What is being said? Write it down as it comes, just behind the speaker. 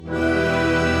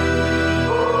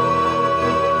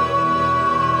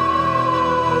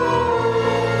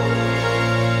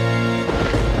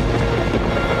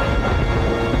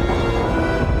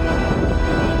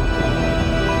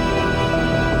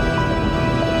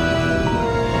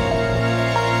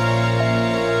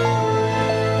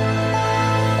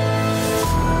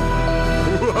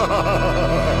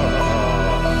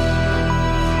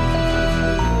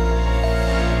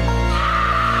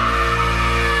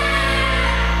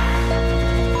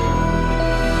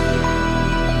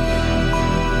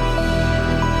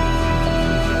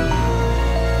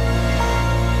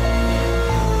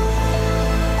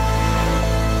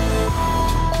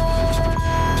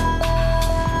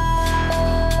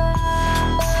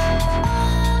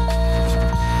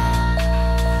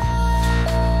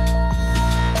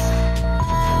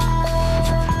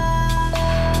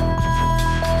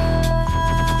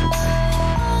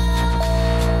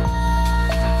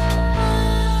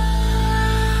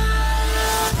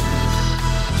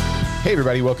Hey,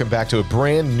 everybody. Welcome back to a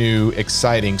brand new,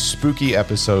 exciting, spooky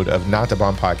episode of Not the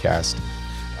Bomb Podcast.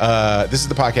 This is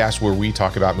the podcast where we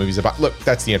talk about movies about... Look,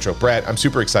 that's the intro. Brad, I'm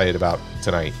super excited about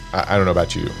tonight. I don't know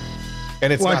about you.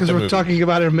 And it's why? Because we're talking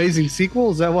about an amazing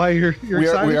sequel? Is that why you're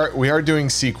excited? We are doing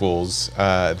sequels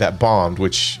that bombed,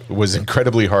 which was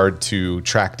incredibly hard to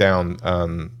track down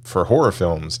for horror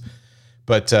films.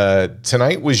 But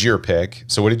tonight was your pick.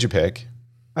 So what did you pick?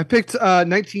 I picked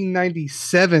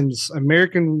 1997's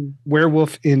American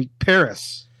Werewolf in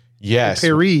Paris. Yes.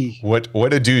 Paris. What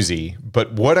a doozy.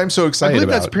 But what I'm so excited about... I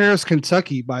believe that's Paris,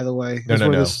 Kentucky, by the way.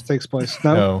 No. This takes place.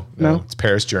 No. It's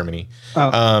Paris, Germany.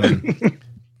 Oh.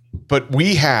 But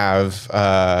we have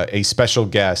a special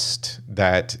guest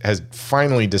that has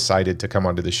finally decided to come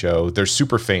onto the show. They're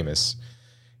super famous.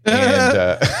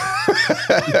 And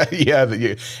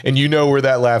and you know where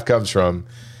that laugh comes from.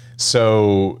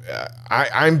 So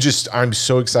I'm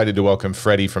so excited to welcome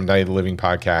Freddie from Night of the Living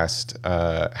podcast.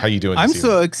 How you doing? I'm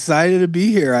so excited to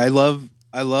be here. I love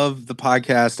the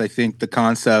podcast. I think the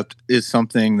concept is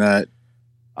something that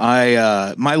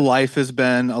my life has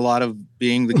been a lot of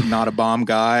being the not a bomb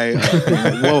guy.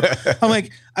 I'm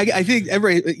like, I think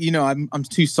I'm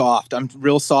too soft. I'm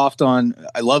real soft on,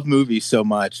 I love movies so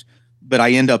much, but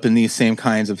I end up in these same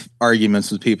kinds of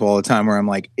arguments with people all the time where I'm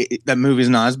like, that movie's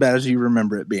not as bad as you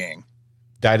remember it being.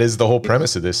 That is the whole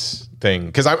premise of this thing.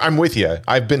 Because I'm with you.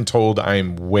 I've been told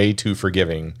I'm way too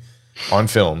forgiving on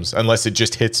films, unless it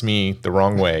just hits me the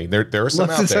wrong way. There are some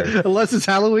out there. Unless it's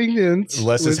Halloween ends.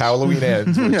 It's Halloween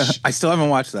ends. Which, I still haven't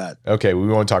watched that. Okay, we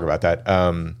won't talk about that.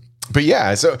 But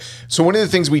yeah, so one of the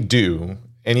things we do,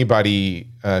 anybody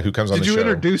who comes on the show... Did you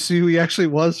introduce who he actually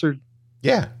was? Or...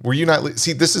 Yeah. Were you not...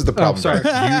 See, this is the problem. Sorry.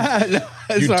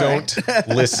 You don't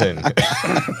listen.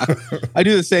 I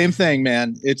do the same thing,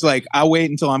 man. It's like, I'll wait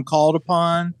until I'm called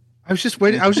upon. I was just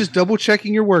waiting. I was just double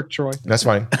checking your work, Troy. That's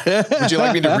fine. Would you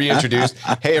like me to reintroduce?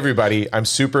 Hey, everybody. I'm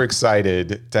super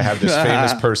excited to have this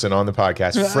famous person on the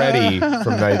podcast, Freddie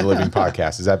from Night of the Living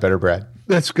podcast. Is that better, Brad?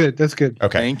 That's good. That's good.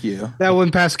 Okay. Thank you. That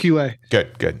one passed QA.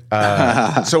 Good.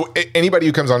 So anybody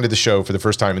who comes onto the show for the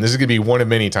first time, and this is going to be one of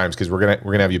many times because we're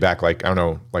gonna have you back like, I don't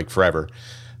know, like forever.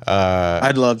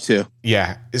 I'd love to.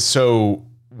 Yeah. So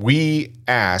we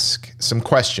ask some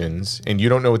questions, and you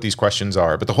don't know what these questions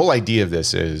are, but the whole idea of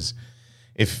this is,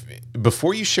 if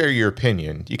before you share your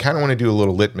opinion, you kind of want to do a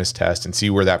little litmus test and see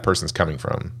where that person's coming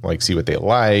from. Like, see what they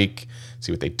like,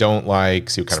 see what they don't like,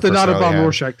 see what kind of personality they have. It's the not a bomb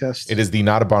Rorschach test. It is the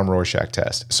not a bomb Rorschach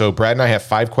test. So Brad and I have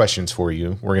 5 questions for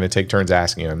you. We're going to take turns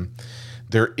asking them.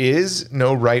 There is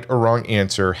no right or wrong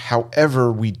answer.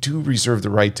 However, we do reserve the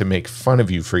right to make fun of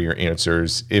you for your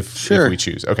answers if we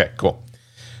choose. Okay, cool.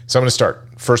 So I'm going to start.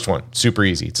 First one, super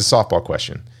easy. It's a softball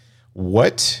question.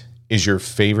 What is your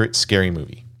favorite scary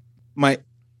movie? My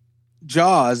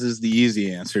Jaws is the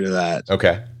easy answer to that.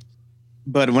 Okay.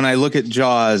 But when I look at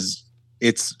Jaws,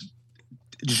 it's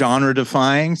genre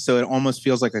defying, so it almost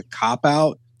feels like a cop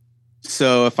out.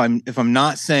 So if I'm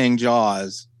not saying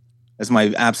Jaws as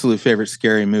my absolute favorite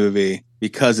scary movie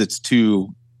because it's too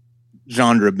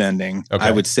genre bending, okay,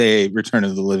 I would say Return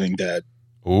of the Living Dead.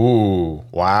 Ooh,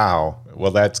 wow.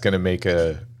 Well, that's going to make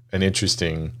an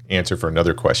interesting answer for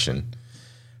another question.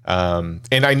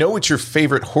 And I know what your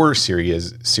favorite horror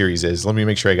series is. Let me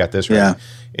make sure I got this right. Yeah.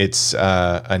 It's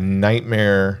A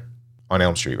Nightmare on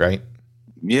Elm Street, right?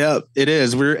 Yeah, it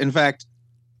is. In fact,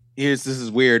 this is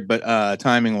weird, but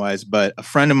timing wise, but a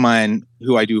friend of mine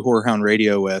who I do Horror Hound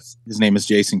Radio with, his name is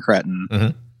Jason Cretton.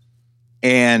 Mm-hmm.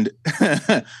 And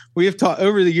we have talked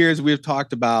over the years, we have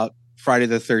talked about Friday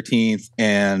the 13th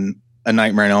and A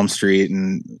Nightmare on Elm Street,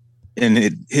 and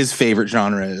his favorite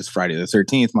genre is Friday the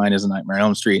 13th. Mine is A Nightmare on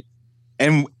Elm Street.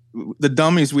 And the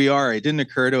dummies we are, it didn't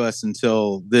occur to us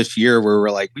until this year where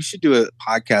we're like, we should do a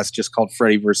podcast just called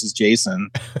Freddy versus Jason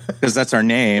because that's our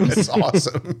name. That's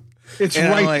awesome. It's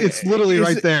right. Like, it's literally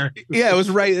right there. Yeah, it was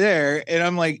right there. And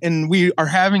I'm like, and we are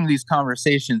having these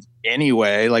conversations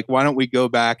anyway. Like, why don't we go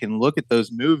back and look at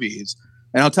those movies?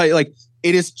 And I'll tell you, like,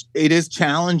 it is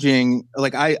challenging.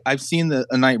 Like, I've seen the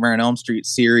A Nightmare on Elm Street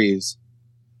series.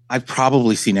 I've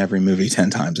probably seen every movie 10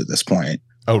 times at this point.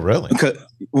 Oh, really?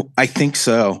 I think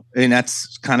so. And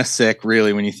that's kind of sick,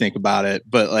 really, when you think about it.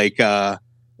 But like the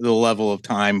level of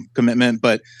time commitment.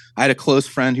 But I had a close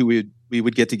friend who we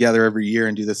would get together every year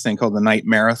and do this thing called the Night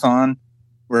Marathon,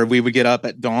 where we would get up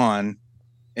at dawn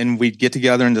and we'd get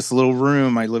together in this little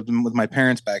room. I lived with my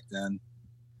parents back then.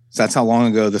 So that's how long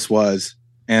ago this was.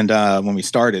 And when we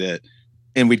started it,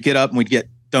 and we'd get up and we'd get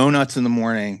donuts in the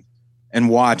morning and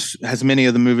watch as many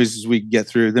of the movies as we could get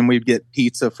through. Then we'd get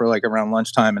pizza for like around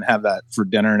lunchtime and have that for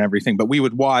dinner and everything. But we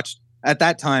would watch, at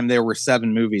that time, there were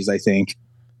 7 movies, I think.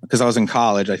 because I was in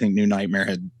college. I think New Nightmare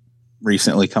had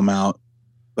recently come out.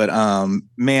 But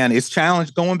man, it's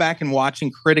challenged going back and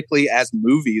watching critically as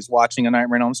movies, watching A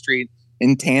Nightmare on Elm Street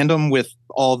in tandem with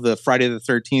all the Friday the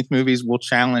 13th movies will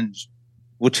challenge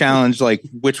like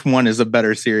which one is a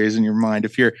better series in your mind.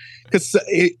 If you're, because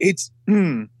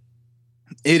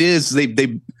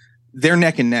they're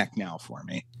neck and neck now for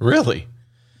me. Really?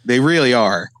 They really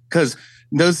are. Because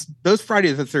those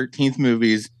Friday the 13th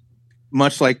movies,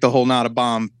 much like the whole Not a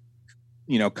Bomb,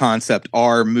 concept,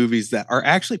 are movies that are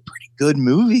actually pretty good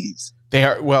movies. They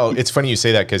are. Well, it's funny you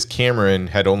say that because Cameron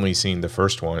had only seen the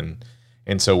first one.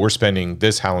 And so we're spending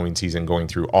this Halloween season going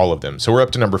through all of them. So we're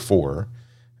up to number 4.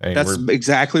 That's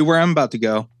exactly where I'm about to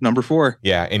go. Number 4.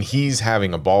 Yeah. And he's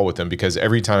having a ball with them because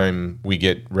every time we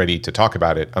get ready to talk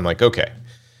about it, I'm like, okay,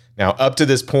 now up to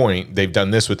this point, they've done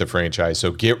this with the franchise.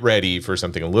 So get ready for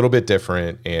something a little bit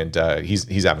different. And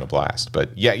he's having a blast.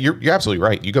 But yeah, you're absolutely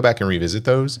right. You go back and revisit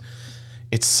those.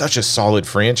 It's such a solid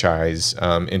franchise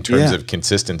in terms of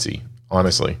consistency,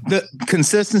 honestly. The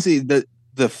consistency, the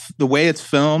way it's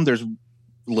filmed, there's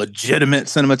legitimate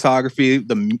cinematography.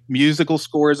 The musical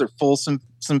scores are full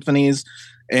symphonies,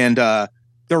 and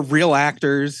they're real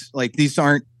actors. Like, these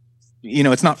aren't,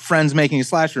 it's not Friends making a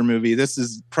slasher movie. This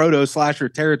is proto slasher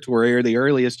territory, or the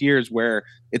earliest years where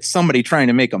it's somebody trying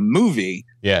to make a movie.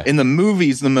 Yeah. And the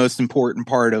movie's the most important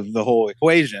part of the whole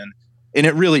equation. And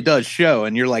it really does show.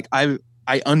 And you're like, I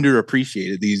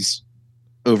underappreciated these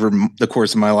over the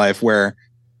course of my life, where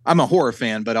I'm a horror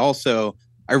fan, but also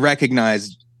I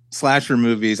recognized slasher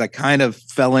movies. I kind of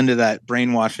fell into that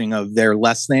brainwashing of they're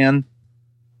less than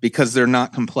because they're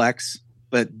not complex,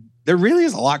 but there really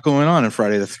is a lot going on in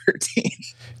Friday the 13th.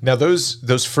 Now,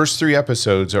 those first 3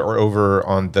 episodes are over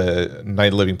on the Night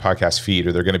of the Living podcast feed,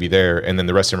 or they're going to be there, and then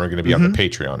the rest of them are going to be on the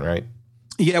Patreon, right?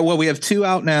 Yeah, well, we have 2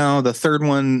 out now. The third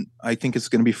one, I think it's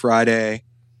going to be Friday,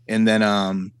 and then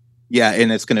and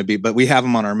it's going to be, but we have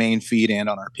them on our main feed and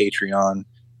on our Patreon.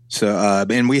 So,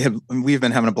 and we've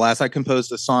been having a blast. I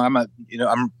composed a song.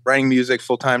 I'm writing music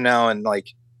full time now, and like,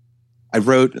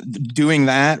 doing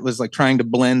that was like trying to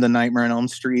blend the Nightmare on Elm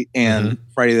Street and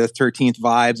Friday the 13th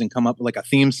vibes and come up with like a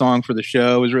theme song for the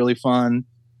show. It was really fun.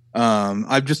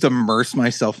 I've just immersed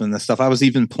myself in this stuff. I was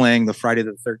even playing the Friday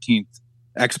the 13th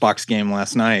Xbox game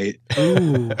last night.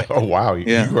 Ooh. Oh, wow.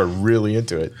 You are really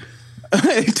into it.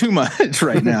 Too much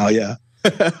right now. Yeah.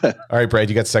 All right, Brad,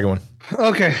 you got the second one.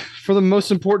 Okay. For the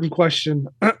most important question,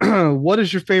 what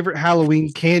is your favorite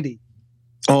Halloween candy?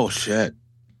 Oh, shit.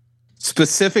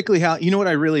 Specifically, you know what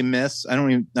I really miss? I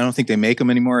don't think they make them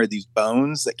anymore. Are these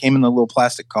bones that came in the little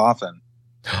plastic coffin?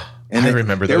 And I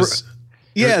remember those.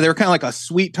 They were kind of like a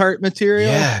sweet tart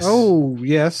material. Yes. Oh,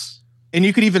 yes. And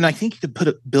you could even, I think you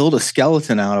could build a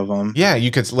skeleton out of them. Yeah, you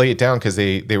could lay it down because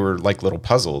they were like little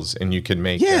puzzles, and you could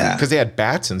make because they had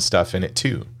bats and stuff in it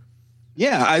too.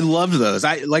 Yeah, I loved those.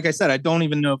 Like I said, I don't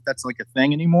even know if that's like a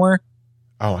thing anymore.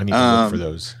 Oh, I need to look for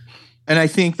those. And I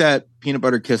think that peanut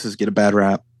butter kisses get a bad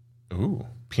rap. Ooh,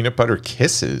 peanut butter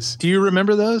kisses. Do you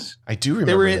remember those? I do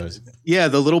remember those. Yeah,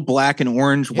 the little black and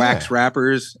orange wax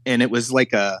wrappers, and it was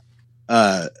like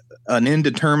an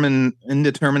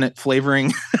indeterminate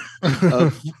flavoring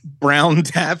of brown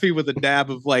taffy with a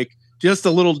dab of like just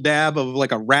a little dab of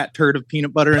like a rat turd of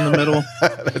peanut butter in the middle.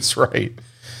 That's right.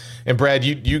 And Brad,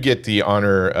 you get the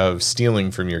honor of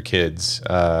stealing from your kids.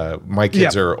 My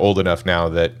kids are old enough now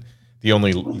that the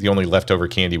only leftover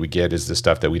candy we get is the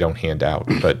stuff that we don't hand out.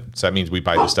 But so that means we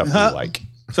buy the stuff we like.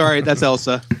 Sorry, that's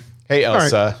Elsa. Hey,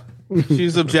 Elsa. Right.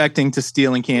 She's objecting to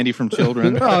stealing candy from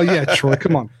children. Oh yeah, Troy,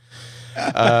 come on.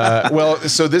 Well,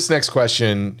 so this next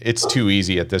question, it's too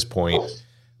easy at this point,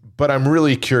 but I'm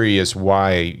really curious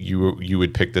why you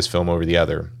would pick this film over the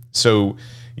other. So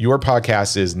your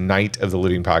podcast is Night of the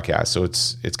Living Podcast. So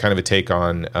it's kind of a take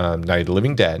on Night of the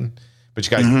Living Dead, but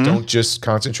you guys don't just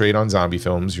concentrate on zombie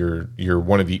films. You're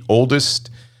one of the oldest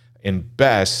and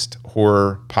best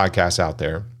horror podcasts out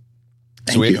there.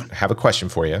 So we have a question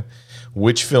for you.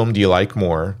 Which film do you like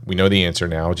more? We know the answer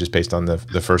now, just based on the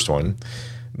first one.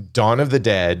 Dawn of the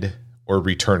Dead or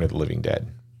Return of the Living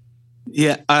Dead?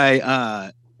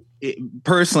 Yeah,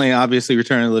 personally, obviously,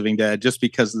 Return of the Living Dead, just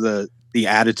because of the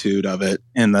attitude of it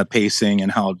and the pacing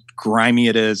and how grimy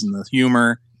it is and the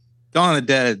humor. Dawn of the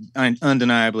Dead,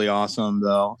 undeniably awesome,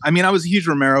 though. I mean, I was a huge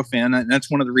Romero fan, and that's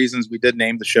one of the reasons we did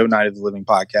name the show Night of the Living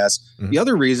Podcast. The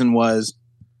other reason was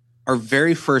our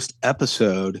very first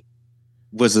episode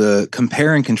was a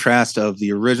compare and contrast of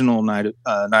the original Night of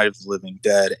the Living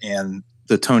Dead and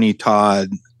the Tony Todd,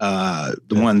 the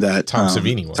one that Tom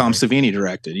Savini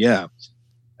directed. Yeah.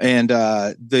 And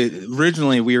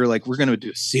originally we were like, we're going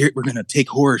to take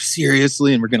horror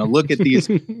seriously, and we're going to look at these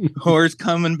horrors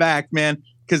coming back, man.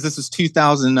 Because this is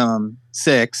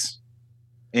 2006,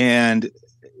 and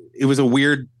it was a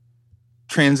weird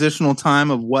transitional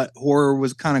time of what horror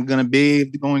was kind of going to be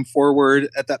going forward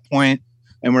at that point.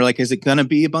 And we're like, is it going to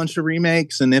be a bunch of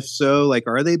remakes? And if so, like,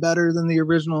 are they better than the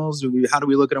originals? How do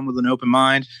we look at them with an open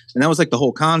mind? And that was like the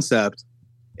whole concept.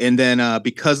 And then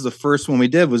because the first one we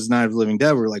did was Night of the Living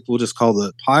Dead, we're like, we'll just call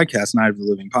the podcast Night of the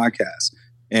Living Podcast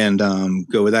and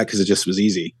go with that because it just was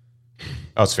easy.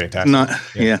 Oh, it's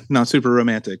fantastic. Not super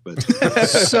romantic, but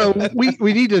so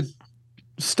we need to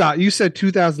stop. You said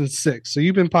 2006, so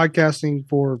you've been podcasting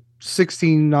for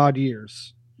 16 odd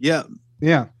years. Yeah,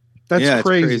 that's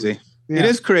crazy. Yeah. It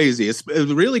is crazy. It's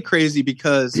really crazy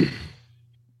because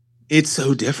it's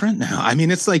so different now. I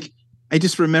mean, it's like I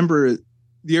just remember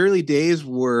the early days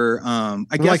were I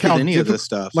guess like any of this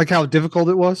stuff, like how difficult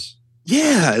it was.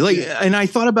 Yeah, and I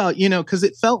thought about, because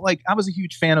it felt like I was a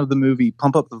huge fan of the movie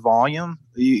Pump Up the Volume.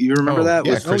 You remember that?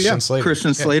 Yeah, Slater.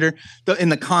 Christian Slater. In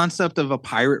the concept of a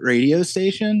pirate radio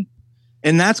station.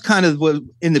 And that's kind of what,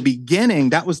 in the beginning,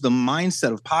 that was the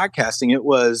mindset of podcasting.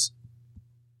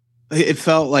 It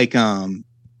felt like so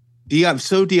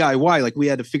DIY, like we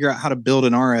had to figure out how to build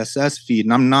an RSS feed.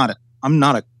 And I'm not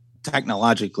a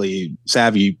technologically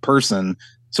savvy person.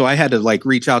 So I had to like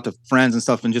reach out to friends and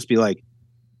stuff and just be like,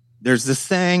 there's this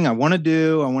thing I want to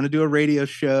do. I want to do a radio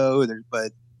show,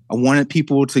 but I wanted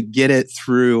people to get it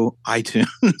through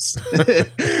iTunes.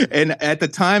 And at the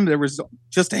time, there was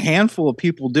just a handful of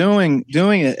people doing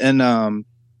it, and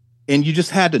you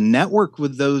just had to network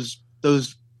with those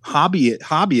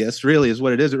hobbyists. Really, is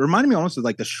what it is. It reminded me almost of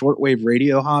like the shortwave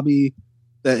radio hobby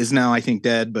that is now, I think,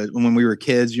 dead. But when we were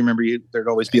kids, you remember there'd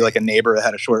always be like a neighbor that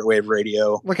had a shortwave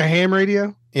radio, like a ham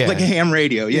radio. Yeah, like a ham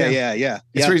radio. Yeah.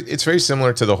 It's very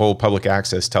similar to the whole public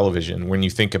access television. When you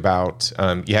think about,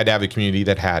 you had to have a community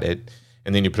that had it,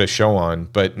 and then you put a show on.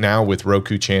 But now with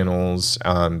Roku channels,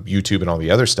 YouTube, and all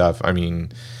the other stuff, I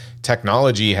mean,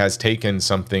 technology has taken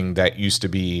something that used to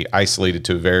be isolated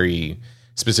to a very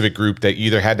specific group that you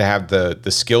either had to have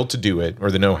the skill to do it or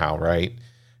the know-how, right?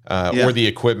 Or the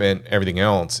equipment, everything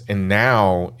else. And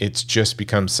now it's just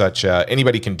become such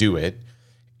anybody can do it.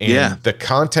 And the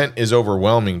content is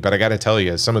overwhelming, but I got to tell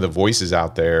you, some of the voices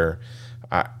out there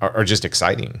are just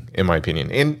exciting, in my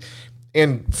opinion.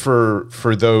 And for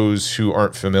those who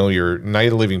aren't familiar, Night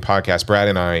of the Living Podcast, Brad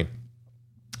and I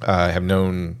have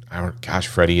known,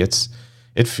 Freddie,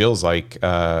 it feels like,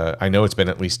 I know it's been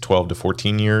at least 12 to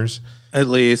 14 years. At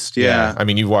least, yeah. I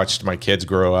mean, you've watched my kids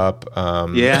grow up.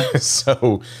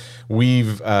 So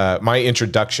we've, my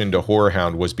introduction to Horror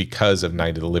Hound was because of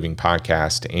Night of the Living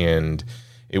Podcast, and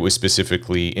it was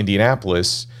specifically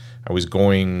Indianapolis. I was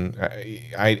going,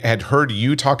 I had heard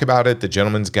you talk about it, the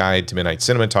Gentleman's Guide to Midnight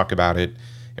Cinema talk about it.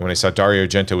 And when I saw Dario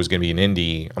Argento was going to be in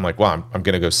Indy, I'm like, well, I'm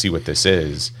going to go see what this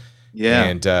is. Yeah.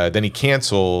 And then he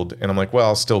canceled, and I'm like, well,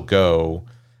 I'll still go.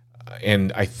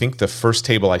 And I think the first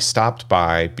table I stopped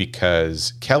by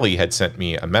because Kelly had sent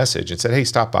me a message and said, hey,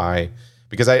 stop by.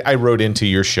 Because I wrote into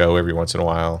your show every once in a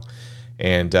while.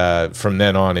 And from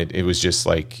then on, it was just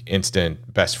like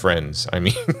instant best friends. I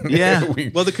mean,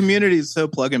 well, the community is so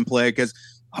plug and play because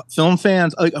film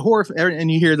fans, like horror,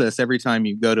 and you hear this every time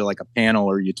you go to like a panel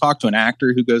or you talk to an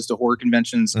actor who goes to horror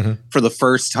conventions for the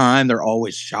first time. They're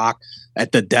always shocked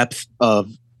at the depth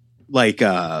of like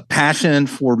passion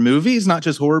for movies, not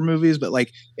just horror movies, but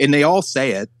like, and they all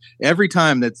say it every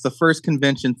time. That's the first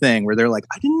convention thing where they're like,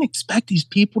 I didn't expect these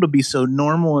people to be so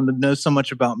normal and to know so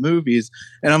much about movies.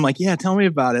 And I'm like, yeah, tell me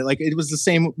about it. Like it was the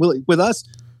same with us.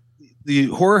 The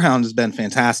Horror Hound has been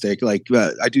fantastic. Like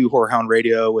I do Horror Hound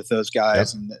radio with those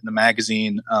guys in the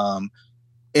magazine. And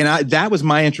that was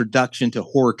my introduction to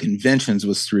horror conventions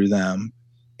was through them.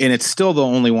 And it's still the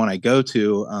only one I go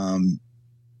to.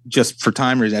 Just for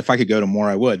time reasons, if I could go to more,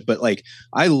 I would. But like,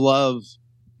 I love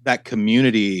that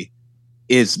community.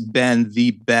 Has been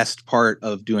the best part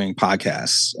of doing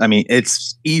podcasts. I mean,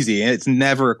 it's easy. It's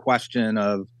never a question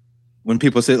of when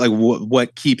people say like,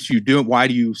 what keeps you doing? Why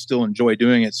do you still enjoy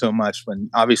doing it so much? When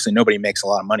obviously nobody makes a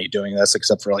lot of money doing this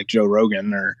except for like Joe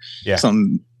Rogan or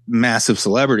some massive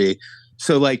celebrity.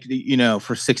 So like,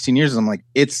 for 16 years, I'm like,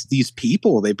 it's these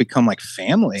people, they become like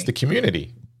family. It's the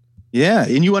community. Yeah.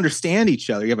 And you understand each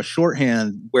other. You have a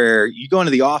shorthand where you go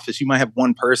into the office, you might have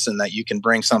one person that you can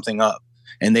bring something up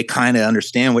and they kind of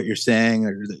understand what you're saying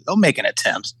or they'll make an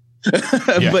attempt.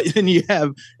 But then you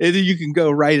can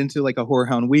go right into like a Horror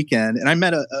Hound weekend. And I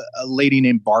met a lady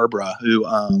named Barbara who,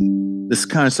 this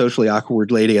kind of socially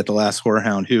awkward lady at the last Horror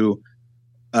Hound who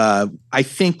I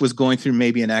think was going through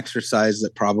maybe an exercise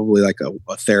that probably like a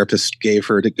therapist gave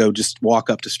her to go just walk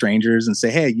up to strangers and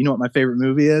say, hey, you know what my favorite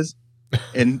movie is?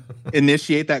 And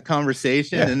initiate that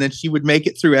conversation. Yeah. And then she would make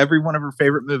it through every one of her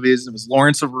favorite movies. It was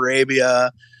Lawrence of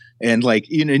Arabia. And like,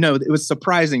 it was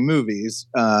surprising movies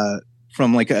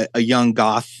from like a young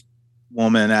goth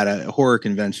woman at a horror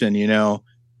convention,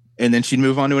 and then she'd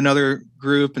move on to another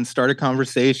group and start a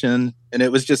conversation. And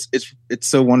it was just, it's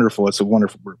so wonderful. It's a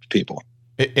wonderful group of people.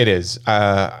 It is.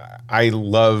 I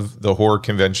love the horror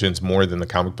conventions more than the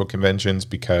comic book conventions,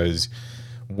 because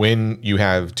when you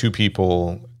have two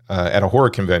people at a horror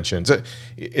convention,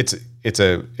 it's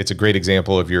a great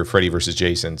example of your Freddy versus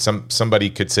Jason. Somebody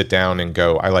could sit down and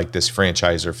go, I like this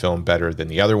franchise or film better than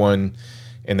the other one,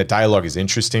 and the dialogue is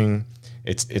interesting.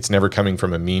 It's never coming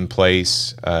from a mean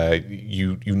place.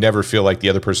 You never feel like the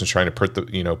other person's trying to put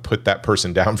that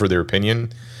person down for their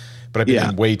opinion. But I've been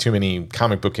in way too many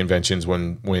comic book conventions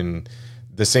when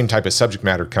the same type of subject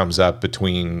matter comes up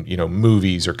between,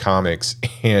 movies or comics,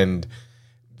 and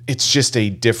it's just a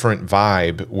different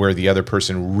vibe where the other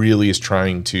person really is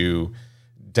trying to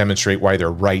demonstrate why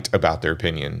they're right about their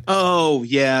opinion. Oh,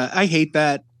 yeah. I hate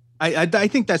that. I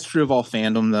think that's true of all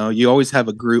fandom, though. You always have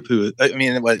a group who, I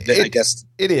guess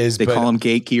it is. They call them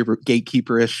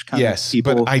gatekeeperish kind of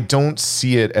people. But I don't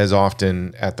see it as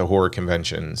often at the horror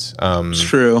conventions. It's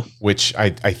true. Which I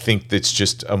think that's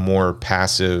just a more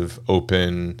passive,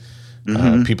 open.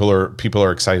 People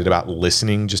are excited about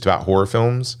listening just about horror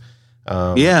films.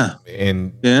 So it's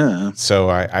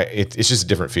just a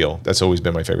different feel. That's always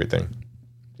been my favorite thing.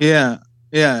 Yeah.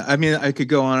 Yeah, I mean, I could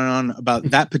go on and on about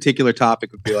that particular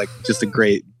topic. Would be like just a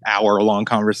great hour-long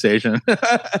conversation. All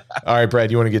right,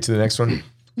 Brad, you want to get to the next one?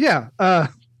 Yeah.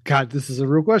 God, this is a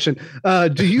real question.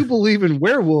 Do you believe in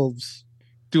werewolves?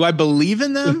 Do I believe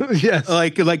in them? Yes.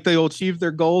 Like they'll achieve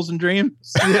their goals and dreams?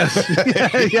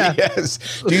 Yes. Yeah.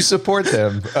 Yes. Do you support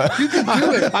them? You can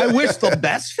do it. I wish the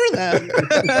best for them.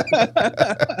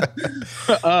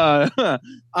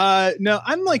 No,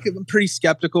 I'm like pretty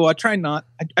skeptical. I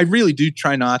really do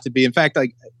try not to be. In fact,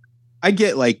 I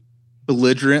get like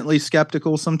belligerently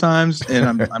skeptical sometimes,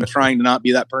 and I'm trying to not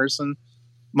be that person.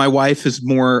 My wife is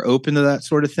more open to that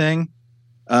sort of thing.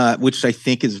 Which I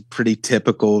think is pretty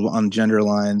typical on gender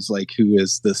lines. Like, who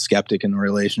is the skeptic in the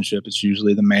relationship? It's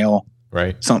usually the male.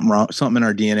 Right. Something wrong. Something in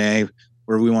our DNA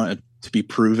where we want it to be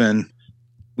proven.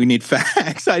 We need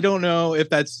facts. I don't know if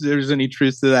there's any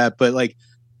truth to that, but like,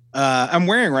 I'm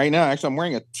wearing right now. Actually, I'm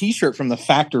wearing a T-shirt from the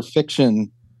Fact or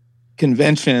Fiction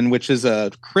convention, which is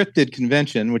a cryptid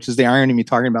convention. Which is the irony of me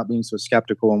talking about being so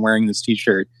skeptical and wearing this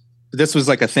T-shirt. But this was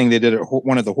like a thing they did at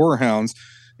one of the Horror Hounds.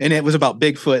 And it was about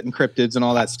Bigfoot and cryptids and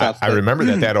all that stuff. I remember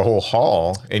that they had a whole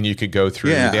hall, and you could go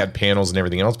through. Yeah. They had panels and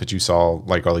everything else, but you saw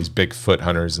like all these Bigfoot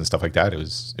hunters and stuff like that. It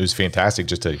was fantastic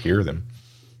just to hear them.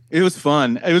 It was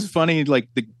fun. It was funny, like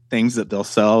the things that they'll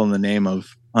sell in the name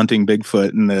of hunting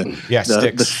Bigfoot and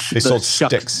sticks. They sold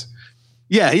sticks.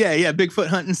 Yeah. Bigfoot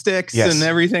hunting sticks and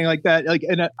everything like that. Like,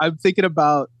 and I'm thinking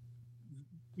about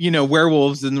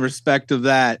werewolves in respect of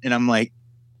that, and I'm like,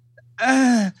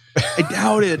 I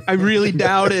doubt it. I really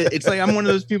doubt it. It's like I'm one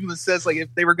of those people that says like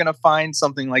if they were going to find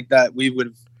something like that, we'd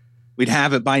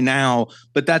have it by now.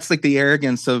 But that's like the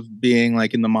arrogance of being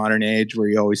like in the modern age where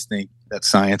you always think that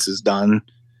science is done.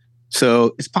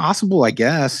 So it's possible, I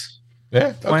guess.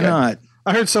 Yeah. Okay. Why not?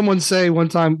 I heard someone say one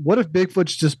time, "What if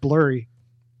Bigfoot's just blurry?"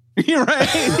 You're right.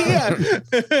 Yeah.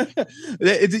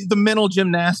 It's the mental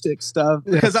gymnastics stuff.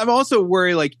 Because I'm also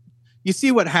worried, like, you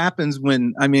see what happens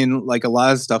when, like a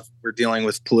lot of stuff we're dealing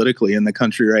with politically in the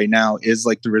country right now is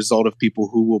like the result of people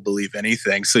who will believe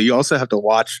anything. So you also have to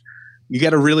watch, you got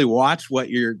to really watch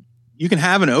you can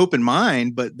have an open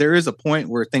mind, but there is a point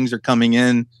where things are coming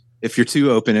in. If you're too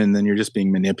open, and then you're just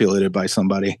being manipulated by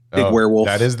somebody. Big werewolf.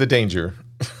 That is the danger.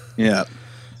 Yeah.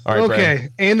 All right. Okay. Brad.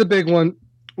 And the big one.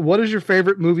 What is your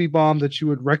favorite movie bomb that you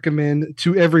would recommend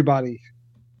to everybody?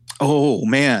 Oh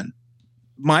man.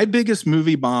 My biggest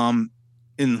movie bomb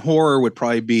in horror would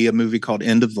probably be a movie called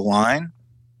End of the Line,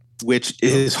 which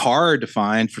is hard to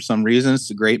find for some reason.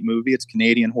 It's a great movie. It's a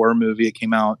Canadian horror movie. It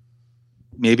came out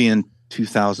maybe in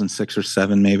 2006 or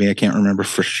 7, maybe. I can't remember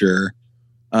for sure.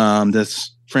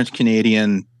 This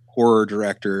French-Canadian horror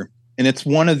director. And it's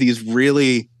one of these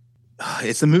really,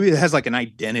 it's a movie that has like an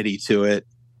identity to it,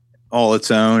 all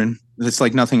its own. It's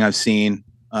like nothing I've seen.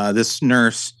 This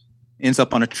nurse ends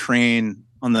up on a train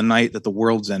on the night that the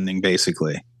world's ending,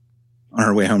 basically, on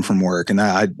her way home from work. And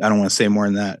I don't want to say more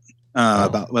than that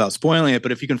without spoiling it.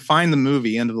 But if you can find the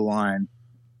movie, End of the Line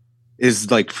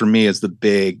is like, for me, is the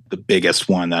biggest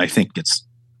one that I think gets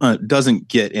doesn't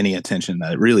get any attention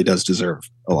that it really does deserve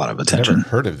a lot of I've attention. never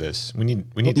heard of this. We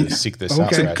need to seek this out. Okay.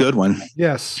 It's a Brad. good one.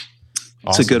 Yes.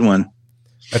 Awesome. It's a good one.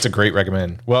 That's a great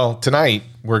recommend. Well, tonight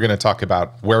we're going to talk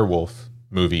about werewolf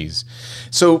movies.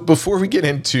 So before we get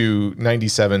into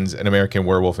 97's An American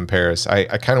Werewolf in Paris, I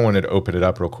kind of wanted to open it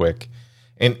up real quick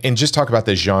and just talk about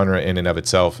the genre in and of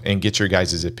itself and get your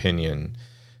guys' opinion.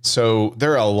 So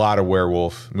there are a lot of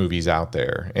werewolf movies out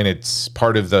there, and it's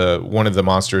part of one of the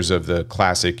monsters of the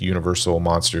classic Universal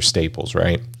monster staples,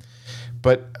 right?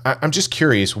 But I'm just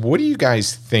curious, what do you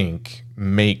guys think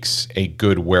makes a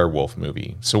good werewolf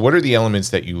movie? So what are the elements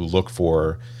that you look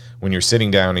for when you're sitting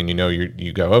down and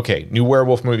you go, okay, new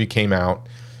werewolf movie came out,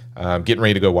 getting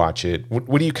ready to go watch it.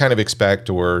 What do you kind of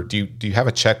expect, or do you have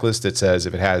a checklist that says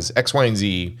if it has X, Y, and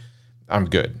Z, I'm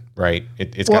good, right?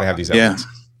 It's got to have these elements.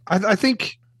 I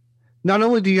think not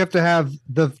only do you have to have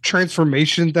the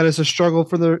transformation that is a struggle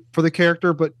for the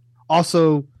character, but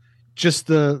also just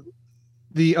the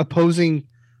opposing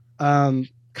kind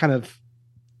of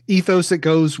ethos that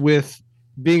goes with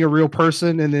being a real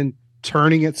person and then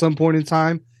turning at some point in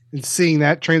time and seeing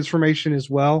that transformation as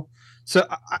well. So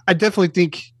I definitely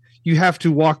think you have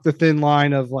to walk the thin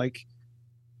line of like,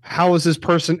 how does this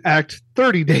person act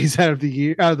 30 days out of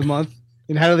the month,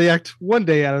 and how do they act one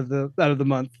day out of the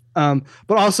month?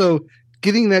 But also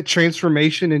getting that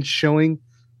transformation and showing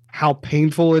how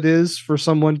painful it is for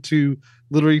someone to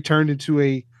literally turn into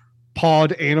a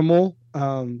pawed animal.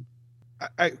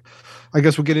 I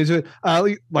guess we'll get into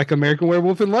it. Like American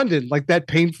Werewolf in London, like that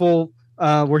painful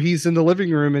where he's in the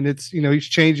living room and it's, he's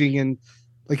changing and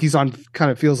like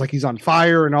feels like he's on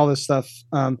fire and all this stuff.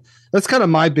 That's kind of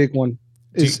my big one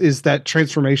is that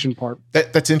transformation part.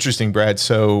 That's interesting, Brad.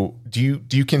 So do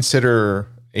you consider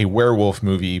a werewolf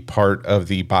movie part of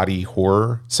the body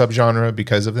horror subgenre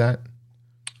because of that?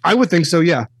 I would think so.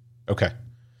 Yeah. Okay.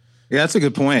 Yeah, that's a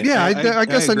good point. Yeah. I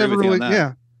guess I never really,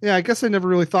 I guess I never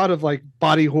really thought of like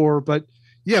body horror, but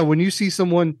yeah, when you see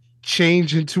someone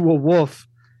change into a wolf,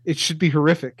 it should be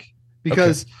horrific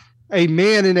because a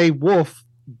man and a wolf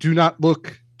do not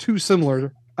look too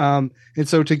similar. And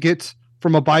so to get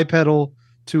from a bipedal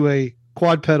to a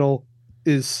quadpedal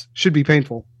should be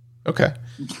painful. Okay.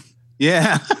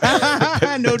 Yeah.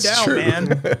 No doubt, true.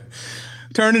 man.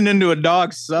 Turning into a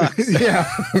dog sucks.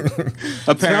 Yeah.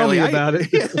 Apparently. Tell me about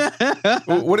it.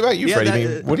 Well, what about you,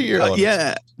 Freddie? What are your elements?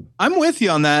 Yeah, I'm with you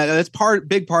on that. That's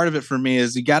big part of it for me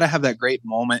is you got to have that great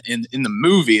moment in the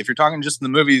movie. If you're talking just in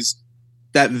the movies,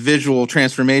 that visual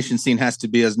transformation scene has to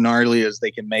be as gnarly as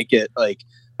they can make it. Like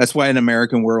that's why An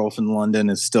American Werewolf in London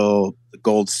is still the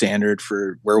gold standard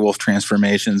for werewolf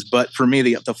transformations. But for me,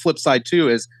 the flip side too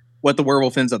is what the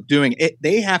werewolf ends up doing.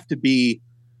 They have to be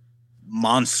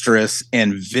monstrous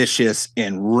and vicious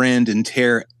and rend and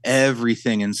tear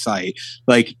everything in sight.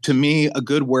 Like to me, a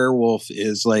good werewolf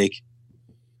is like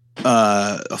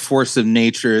a force of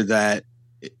nature that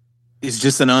is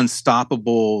just an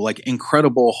unstoppable, like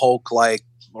incredible Hulk like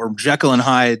or Jekyll and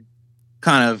Hyde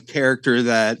kind of character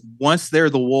that once they're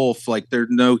the wolf, like there's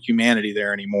no humanity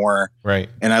there anymore. Right.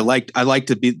 And I like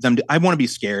to be them. I want to be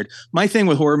scared. My thing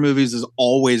with horror movies is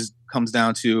always comes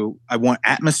down to I want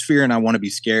atmosphere and I want to be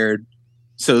scared.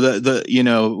 So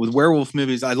with werewolf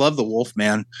movies, I love the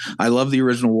Wolfman. I love the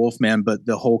original Wolfman, but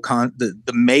the whole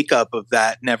the makeup of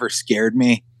that never scared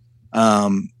me.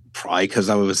 Probably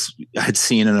because I had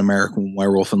seen An American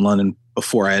Werewolf in London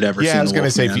before I had ever seen. Yeah, I was going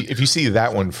to say if you see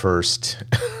that one first.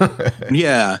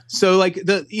 Yeah. So like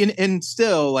and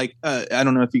still like I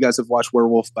don't know if you guys have watched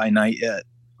Werewolf by Night yet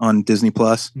on Disney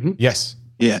Plus. Mm-hmm. Yes.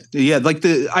 Yeah. Like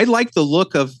I like the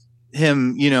look of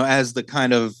him, as the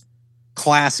kind of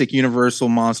classic Universal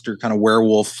monster kind of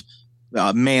werewolf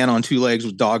man on two legs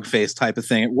with dog face type of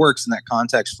thing. It works in that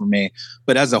context for me.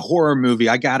 But as a horror movie,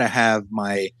 I got to have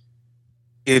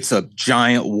it's a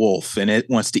giant wolf and it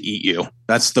wants to eat you.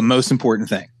 That's the most important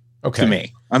thing to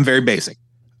me. I'm very basic.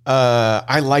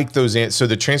 I like those. So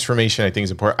the transformation I think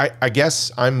is important. I guess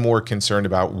I'm more concerned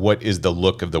about what is the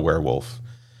look of the werewolf.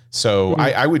 So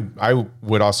I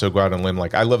would also go out on a limb.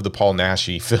 Like I love the Paul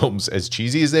Naschy films as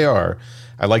cheesy as they are.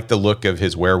 I like the look of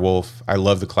his werewolf. I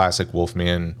love the classic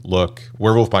Wolfman look.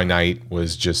 Werewolf by Night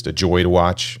was just a joy to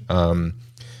watch.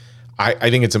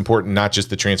 I think it's important, not just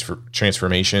the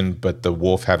transformation, but the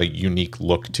wolf have a unique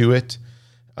look to it.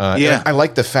 I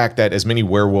like the fact that as many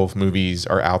werewolf movies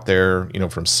are out there,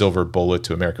 from Silver Bullet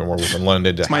to American Werewolf in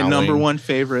London to it's my Howling. number one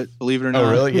favorite, believe it or not. Oh,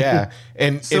 really? Yeah.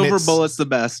 And Silver Bullet's the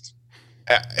best.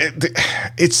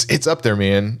 It's up there,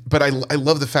 man. But I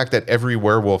love the fact that every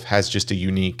werewolf has just a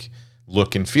unique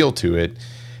look and feel to it.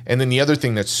 And then the other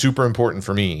thing that's super important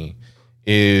for me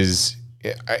is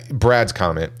Brad's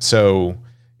comment. So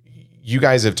you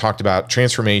guys have talked about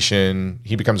transformation.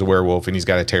 He becomes a werewolf and he's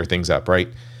got to tear things up, right?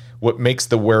 What makes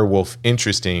the werewolf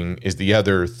interesting is the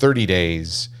other 30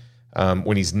 days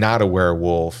when he's not a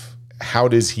werewolf. How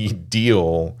does he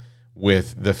deal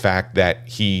with the fact that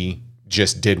he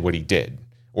just did what he did,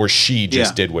 or she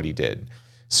just did what he did?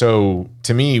 So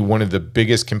to me, one of the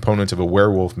biggest components of a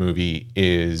werewolf movie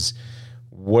is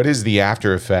what is the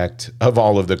after effect of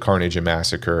all of the carnage and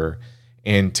massacre?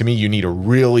 And to me, you need a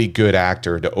really good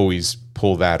actor to always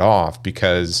pull that off,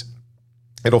 because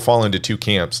it'll fall into two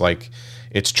camps. Like,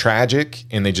 it's tragic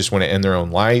and they just want to end their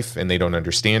own life and they don't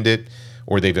understand it,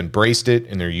 or they've embraced it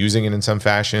and they're using it in some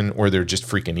fashion, or they're just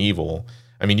freaking evil.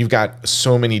 I mean, you've got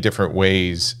so many different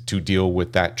ways to deal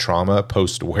with that trauma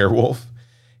post werewolf.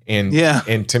 And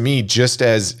and to me, just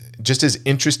as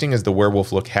interesting as the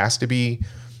werewolf look has to be,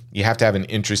 you have to have an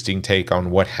interesting take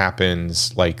on what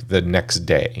happens like the next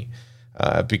day.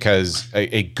 Because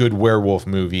a good werewolf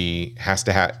movie has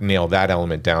to nail that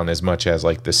element down as much as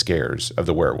like the scares of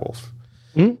the werewolf.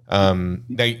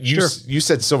 Now you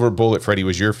said Silver Bullet, Freddie,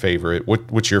 was your favorite.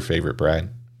 What's your favorite, Brad?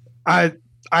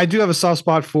 I do have a soft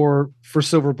spot for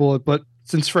Silver Bullet, but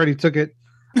since Freddie took it,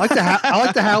 I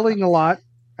like the Howling a lot.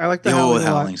 I like the Howling.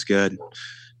 Howling's good.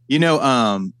 You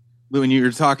know, when you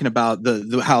were talking about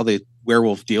the how the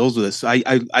werewolf deals with this,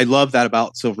 I love that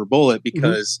about Silver Bullet,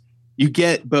 because you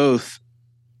get both.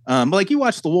 Like, you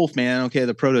watch The Wolfman, okay,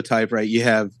 the prototype, right? You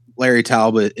have Larry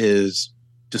Talbot is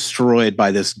destroyed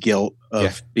by this guilt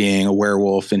of being a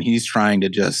werewolf, and he's trying to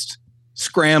just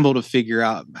scramble to figure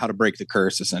out how to break the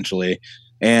curse, essentially.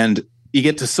 And you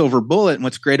get to Silver Bullet, and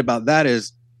what's great about that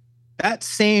is that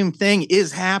same thing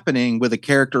is happening with a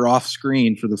character off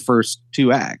screen for the first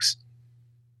 2 acts.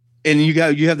 And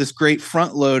you have this great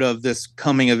front load of this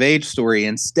coming of age story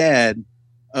instead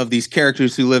of these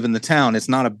characters who live in the town. It's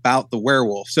not about the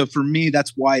werewolf. So for me,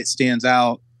 that's why it stands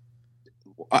out.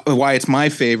 Why it's my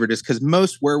favorite is because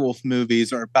most werewolf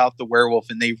movies are about the werewolf,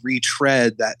 and they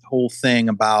retread that whole thing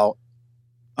about,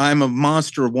 I'm a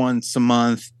monster once a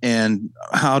month, and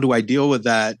how do I deal with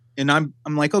that? And I'm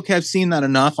like, okay, I've seen that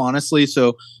enough, honestly.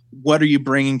 So what are you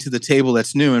bringing to the table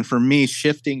that's new? And for me,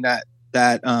 shifting that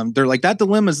they're like, that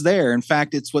dilemma's there. In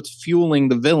fact, it's what's fueling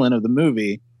the villain of the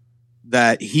movie,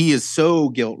 that he is so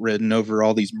guilt-ridden over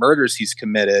all these murders he's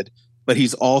committed, but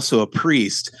he's also a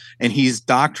priest, and he's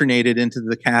doctrinated into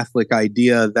the Catholic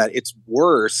idea that it's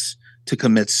worse to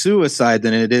commit suicide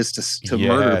than it is to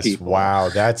murder people. Wow,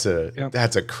 that's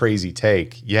a crazy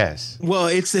take. Yes. Well,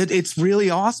 it's really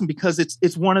awesome, because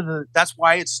it's one of that's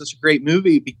why it's such a great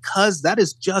movie, because that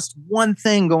is just one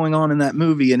thing going on in that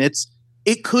movie, and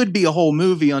it could be a whole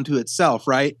movie unto itself,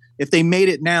 right? If they made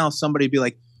it now, somebody'd be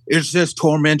like, it's just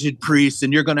tormented priest,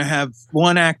 and you're going to have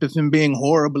one act of him being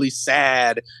horribly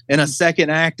sad and a second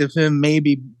act of him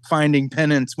maybe finding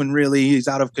penance when really he's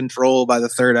out of control by the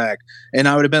third act. And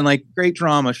I would have been like, great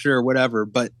drama, sure, whatever,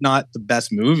 but not the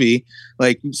best movie.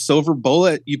 Like Silver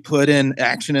Bullet, you put in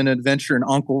action and adventure and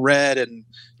Uncle Red and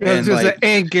Gary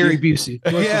Busey.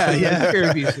 Gary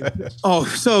Busey. Oh,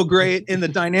 so great. And the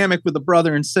dynamic with the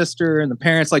brother and sister and the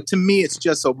parents. Like, to me, it's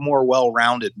just a more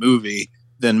well-rounded movie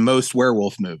than most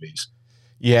werewolf movies.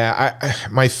 Yeah,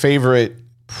 my favorite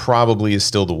probably is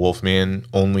still The Wolfman,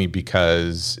 only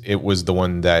because it was the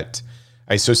one that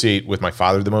I associate with my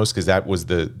father the most, because that was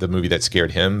the movie that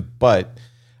scared him. But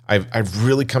I've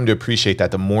really come to appreciate that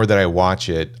the more that I watch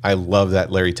it. I love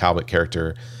that Larry Talbot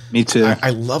character. Me too. I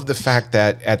love the fact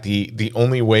that at the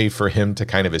only way for him to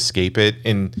kind of escape it,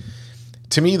 and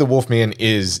to me, The Wolfman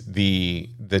is the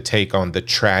take on the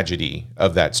tragedy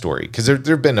of that story, because there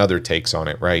have been other takes on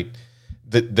it, right?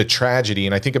 The tragedy,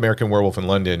 and I think American Werewolf in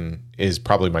London is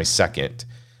probably my second,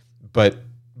 but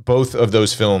both of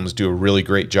those films do a really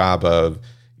great job of,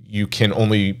 you can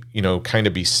only, kind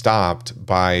of be stopped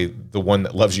by the one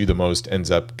that loves you the most ends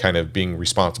up kind of being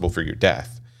responsible for your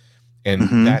death.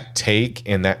 And that take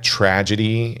and that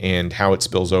tragedy and how it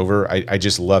spills over, I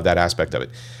just love that aspect of it.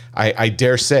 I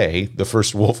dare say the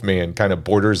first Wolfman kind of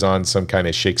borders on some kind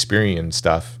of Shakespearean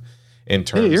stuff in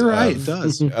terms it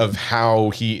does. Of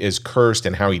how he is cursed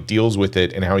and how he deals with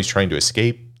it and how he's trying to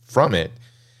escape from it.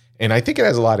 And I think it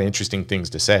has a lot of interesting things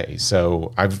to say.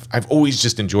 So I've always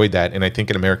just enjoyed that. And I think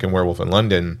an American Werewolf in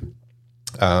London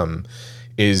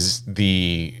is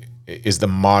the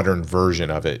modern version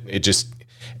of it.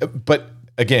 But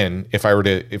again, if I were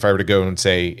to go and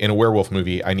say, in a werewolf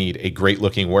movie, I need a great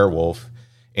looking werewolf,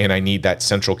 and I need that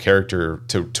central character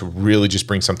to really just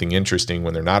bring something interesting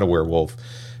when they're not a werewolf.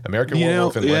 American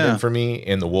Werewolf in London for me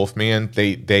and The Wolfman,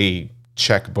 they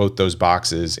check both those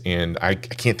boxes, and I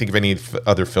can't think of any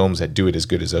other films that do it as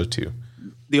good as those two.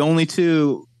 The only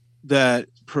two that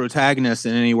protagonists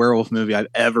in any werewolf movie I've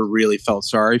ever really felt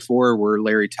sorry for were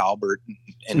Larry Talbot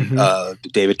and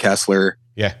David Kessler.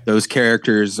 Yeah. Those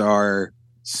characters are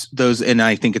those, and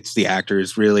I think it's the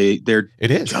actors really,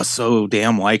 it is just so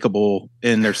damn likable,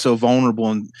 and they're so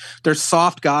vulnerable, and they're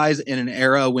soft guys in an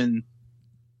era when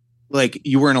like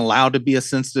you weren't allowed to be a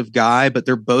sensitive guy, but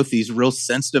they're both these real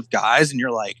sensitive guys, and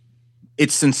you're like,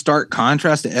 it's in stark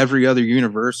contrast to every other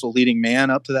Universal leading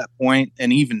man up to that point.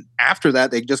 And even after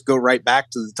that, they just go right back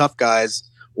to the tough guys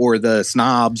or the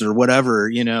snobs or whatever,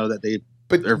 you know, that they.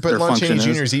 But Lon Chaney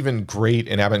Jr. is even great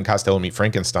in Abbott and Costello Meet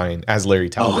Frankenstein as Larry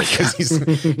Talbot, because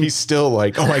he's still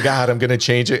like, oh my God, I'm going to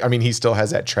change it. I mean, he still has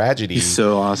that tragedy. He's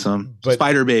so awesome. But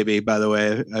Spider Baby, by the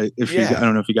way, I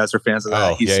don't know if you guys are fans of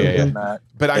that. He's so good in that.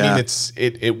 But I mean,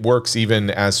 it works even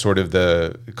as sort of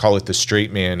call it the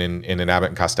straight man in an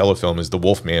Abbott and Costello film is the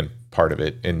Wolfman part of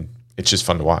it. And it's just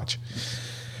fun to watch.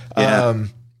 Yeah.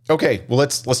 Okay, well,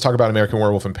 let's talk about American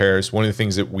Werewolf in Paris. One of the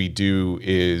things that we do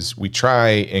is we try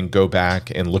and go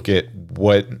back and look at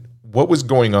what was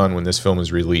going on when this film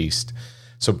was released.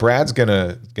 So Brad's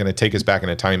gonna take us back in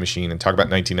a time machine and talk about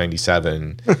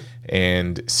 1997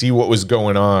 and see what was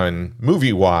going on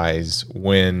movie-wise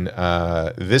when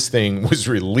this thing was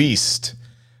released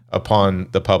upon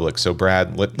the public. So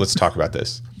Brad, let's talk about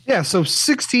this. Yeah, so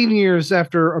 16 years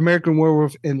after American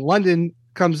Werewolf in London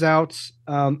comes out,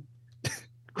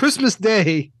 Christmas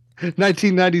Day,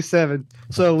 1997.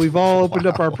 So we've all opened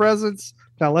up our presents.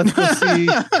 Now let's go see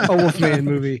a Wolfman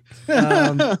movie.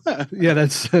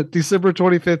 That's December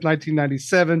 25th,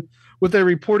 1997, with a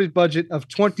reported budget of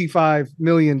 $25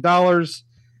 million.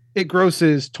 It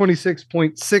grosses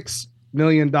 $26.6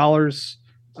 million.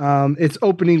 Its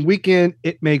opening weekend,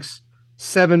 it makes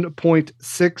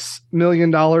 $7.6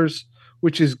 million,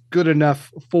 which is good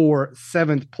enough for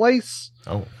 7th place.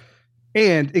 Oh.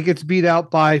 And it gets beat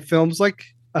out by films like,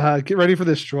 get ready for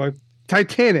this, Troy,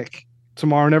 Titanic,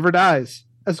 Tomorrow Never Dies,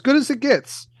 As Good as It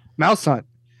Gets, Mouse Hunt,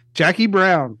 Jackie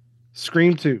Brown,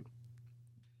 Scream 2.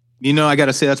 You know, I got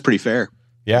to say that's pretty fair.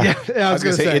 Yeah. I was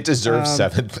going to say it deserves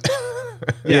 7th.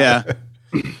 Yeah.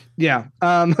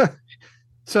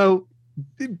 So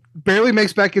it barely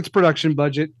makes back its production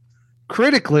budget.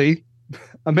 Critically,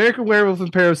 American Werewolf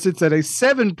in Paris sits at a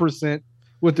 7%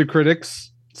 with the critics.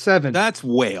 7. That's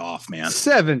way off, man.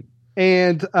 7.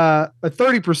 And a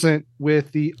 30%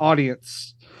 with the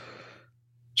audience.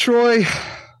 Troy,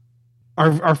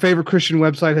 our favorite Christian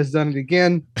website, has done it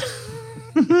again.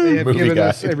 They have given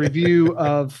us a review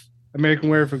of American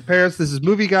Werewolf in Paris. This is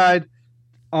Movie Guide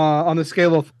on the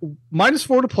scale of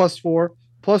 -4 to +4.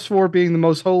 +4 being the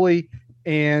most holy,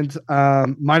 and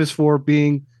 -4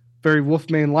 being very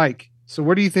Wolfman-like. So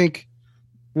where do you think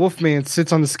Wolfman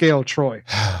sits on the scale, Troy?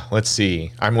 Let's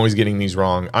see. I'm always getting these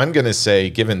wrong. I'm going to say,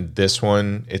 given this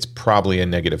one, it's probably a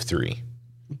 -3.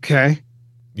 Okay.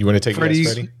 You want to take Freddie, a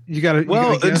guess, Freddie? You got to.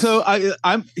 Well, so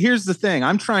I'm. Here's the thing.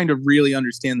 I'm trying to really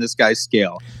understand this guy's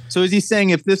scale. So is he saying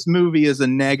if this movie is a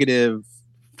 -4,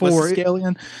 what's the scale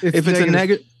again? If it's a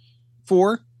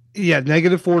 -4, yeah,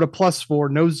 -4 to +4,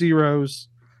 no zeros.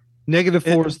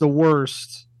 -4 is the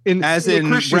worst. As in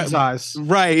Christian's eyes.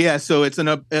 Right, yeah. So it's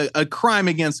a crime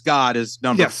against God is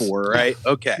number 4, right?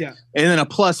 Okay. Yeah. And then a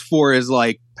 +4 is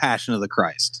like Passion of the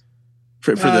Christ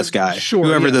for this guy,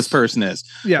 whoever this person is.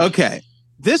 Yeah. Okay.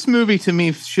 This movie to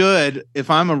me should,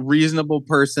 if I'm a reasonable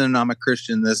person and I'm a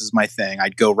Christian, this is my thing.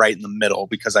 I'd go right in the middle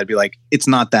because I'd be like, it's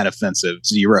not that offensive.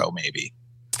 0 maybe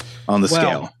on the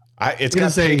scale. It's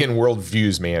got pagan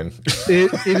worldviews, man.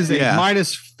 It is a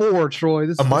 -4, Troy.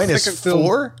 This is a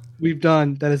 -4? We've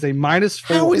done that is a -4.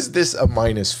 How is this a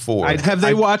 -4? Have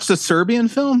they watched a Serbian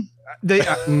film? They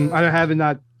I haven't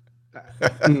not.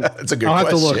 That's a good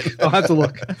question. I'll have to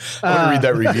look. I want to read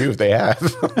that review if they have.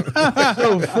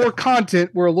 So for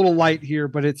content, we're a little light here,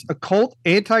 but it's occult,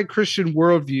 anti-Christian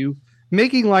worldview,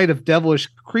 making light of devilish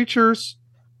creatures,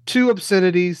 2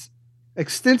 obscenities,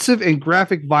 extensive and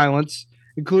graphic violence,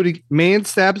 including man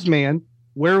stabs man,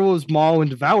 werewolves maul and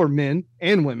devour men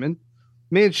and women,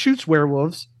 man shoots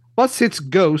werewolves, bus hits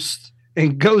ghosts,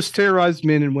 and ghosts terrorize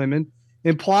men and women,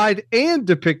 implied and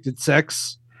depicted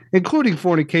sex, including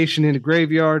fornication in a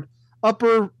graveyard,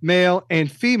 upper male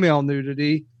and female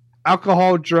nudity,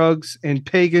 alcohol, drugs, and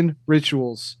pagan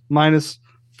rituals.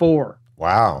 -4.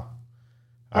 Wow.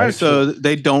 So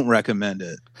they don't recommend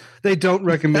it. They don't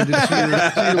recommend it to your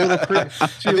little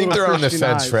I think they're on the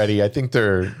fence, Freddie. I think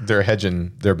they're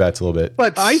hedging their bets a little bit.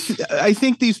 But I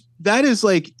think that is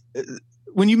like,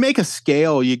 when you make a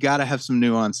scale, you got to have some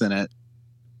nuance in it.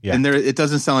 Yeah. And it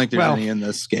doesn't sound like there's any in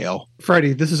this scale.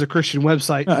 Freddie, this is a Christian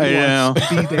website. I know.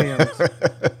 Be damned.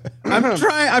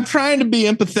 I'm trying to be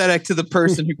empathetic to the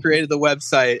person who created the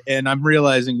website, and I'm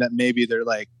realizing that maybe they're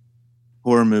like,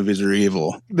 horror movies are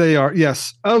evil. They are.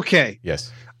 Yes. Okay.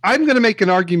 Yes. I'm going to make an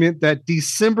argument that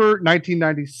December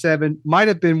 1997 might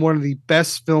have been one of the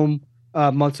best film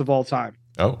months of all time.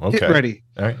 Oh, okay. Get ready.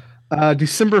 All right.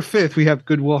 December 5th, we have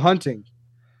Good Will Hunting.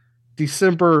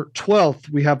 December 12th,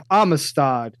 we have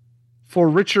Amistad, For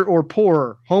Richer or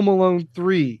Poorer, Home Alone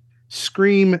 3,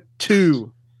 Scream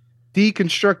 2,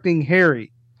 Deconstructing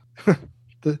Harry.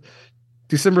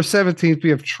 December 17th, we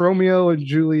have Tromeo and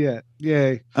Juliet.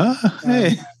 Yay.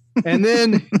 Hey. And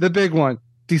then the big one,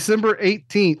 December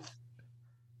 18th,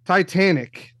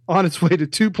 Titanic, on its way to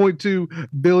 $2.2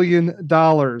 billion.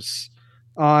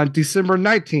 On December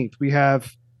 19th, we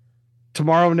have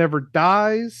Tomorrow Never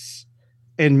Dies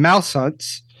and Mouse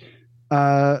Hunts.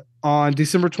 On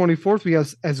December 24th, we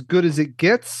have As Good as It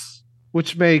Gets,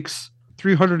 which makes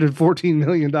 $314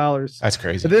 million. That's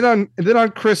crazy. And then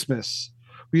on Christmas,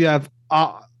 we have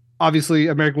obviously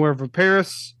American Werewolf in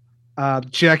Paris,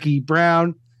 Jackie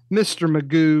Brown, Mr.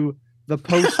 Magoo, The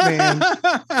Postman,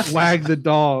 Wag the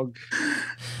Dog.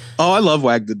 Oh, I love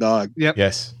Wag the Dog. Yep.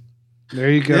 Yes. There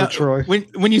you go, Troy.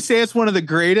 When you say it's one of the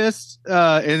greatest,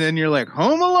 and then you're like,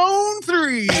 Home Alone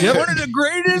 3, one of the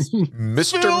greatest.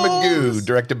 Mr. films. Magoo,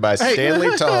 directed by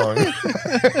Stanley Tong.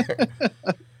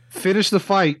 Finish the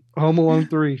fight, Home Alone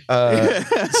 3.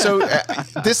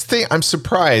 This thing, I'm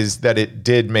surprised that it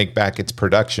did make back its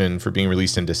production for being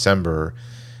released in December.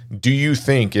 Do you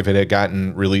think if it had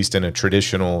gotten released in a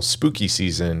traditional spooky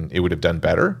season, it would have done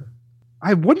better?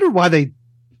 I wonder why they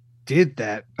did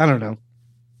that. I don't know.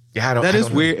 Yeah, that is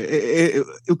weird.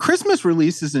 Christmas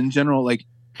releases in general, like,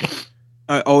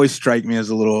 always strike me as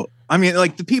a little. I mean,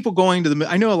 like the people going to the.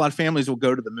 I know a lot of families will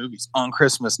go to the movies on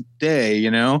Christmas Day, you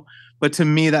know. But to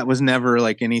me, that was never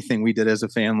like anything we did as a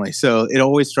family. So it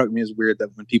always struck me as weird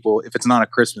that when people, if it's not a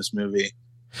Christmas movie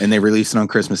and they release it on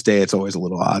Christmas Day, it's always a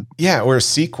little odd. Yeah, or a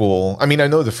sequel. I mean, I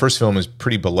know the first film is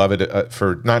pretty beloved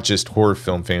for not just horror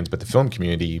film fans, but the film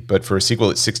community. But for a sequel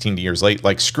that's 16 years late,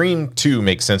 like Scream 2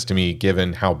 makes sense to me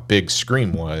given how big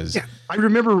Scream was. Yeah, I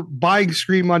remember buying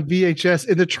Scream on VHS,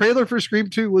 and the trailer for Scream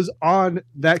 2 was on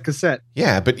that cassette.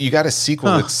 Yeah, but you got a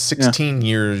sequel that's 16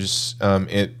 years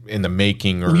in the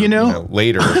making or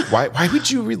later. Why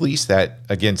would you release that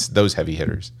against those heavy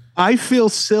hitters? I feel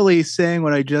silly saying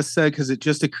what I just said because it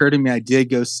just occurred to me I did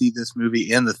go see this movie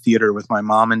in the theater with my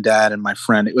mom and dad and my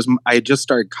friend. I had just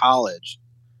started college.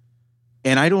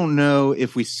 And I don't know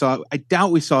if I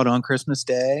doubt we saw it on Christmas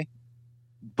Day,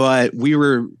 but we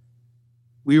were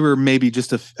maybe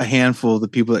just a handful of the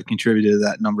people that contributed to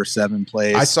that number 7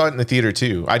 place. I saw it in the theater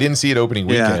too. I didn't see it opening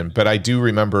weekend, but I do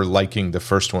remember liking the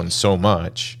first one so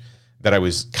much that I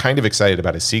was kind of excited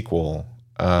about a sequel.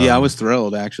 I was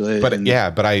thrilled actually. But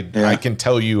I can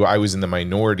tell you I was in the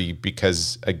minority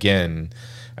because again,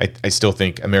 I still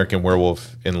think American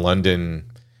Werewolf in London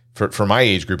for my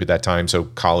age group at that time, so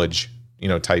college,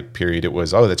 type period, it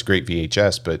was, oh, that's great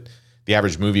VHS, but the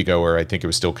average moviegoer, I think it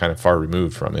was still kind of far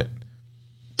removed from it.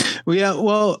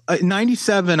 Well, yeah,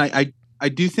 97, I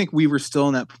do think we were still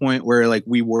in that point where like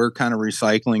we were kind of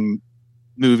recycling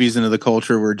movies into the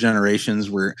culture where generations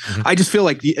were. Mm-hmm. I just feel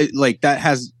like that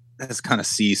has kind of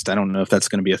ceased. I don't know if that's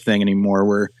going to be a thing anymore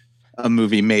where a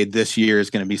movie made this year is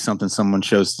going to be something someone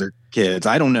shows their kids.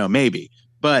 I don't know, maybe,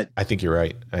 but I think you're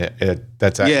right.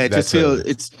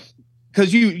 It's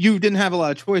because you didn't have a lot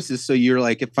of choices. So you're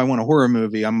like, if I want a horror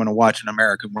movie, I'm going to watch an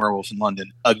American Werewolf in London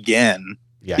again.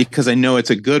 Yeah. Because I know it's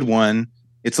a good one.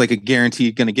 It's like a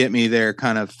guaranteed going to get me there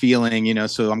kind of feeling,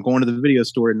 so I'm going to the video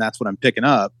store and that's what I'm picking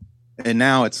up. And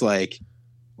now it's like,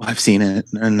 well, I've seen it.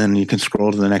 And then you can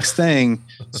scroll to the next thing.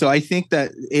 So I think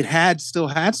that it still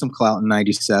had some clout in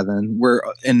 97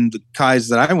 and the guys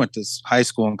that I went to high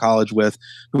school and college with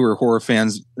who were horror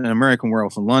fans, American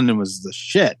Werewolf in London was the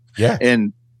shit. Yeah.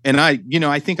 And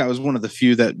I think I was one of the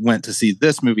few that went to see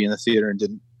this movie in the theater and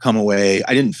didn't come away.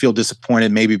 I didn't feel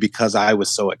disappointed, maybe because I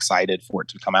was so excited for it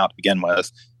to come out to begin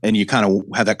with. And you kind of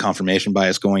had that confirmation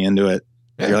bias going into it.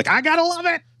 Yeah. You're like, I gotta love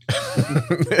it.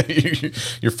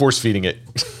 You're force feeding it.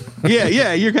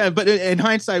 yeah. You're kind of, but in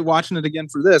hindsight, watching it again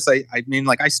for this, I mean,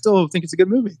 like, I still think it's a good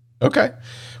movie. Okay.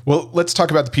 Well, let's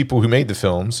talk about the people who made the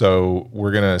film. So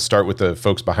we're going to start with the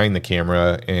folks behind the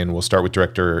camera, and we'll start with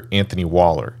director Anthony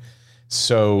Waller.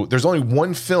 So there's only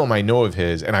one film I know of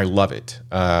his, and I love it.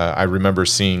 I remember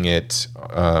seeing it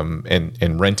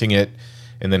and renting it,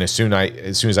 and then as soon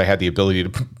as I had the ability to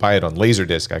buy it on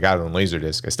Laserdisc, I got it on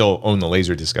Laserdisc. I still own the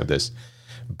Laserdisc of this,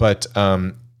 but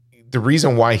the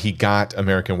reason why he got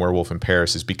American Werewolf in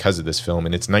Paris is because of this film,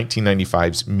 and it's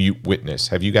 1995's Mute Witness.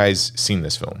 Have you guys seen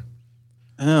this film?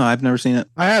 Oh, I've never seen it.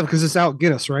 I have because it's out.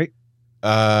 Get us right.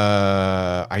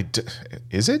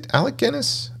 Is it Alec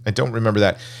Guinness? I don't remember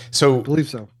that. So I believe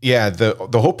so. yeah,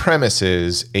 the whole premise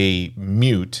is a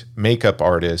mute makeup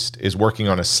artist is working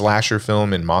on a slasher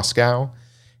film in Moscow,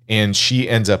 and she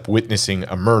ends up witnessing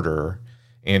a murder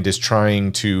and is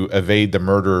trying to evade the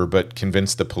murderer but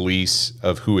convince the police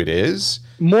of who it is.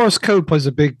 Morse code plays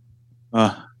a big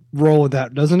role with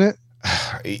that, doesn't it?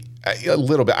 A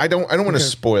little bit. I don't want to Okay.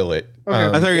 spoil it. Okay.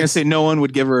 I thought you were gonna say no one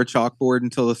would give her a chalkboard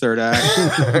until the third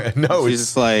act. No, She's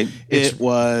just like it's- it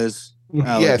was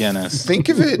Alec Guinness. think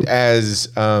of it as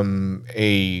a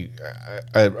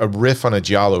riff on a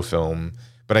Giallo film,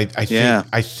 but I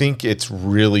think it's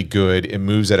really good. It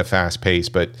moves at a fast pace,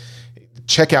 but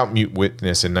check out Mute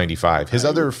Witness in '95. His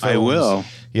other films, I will.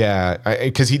 yeah,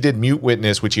 because he did Mute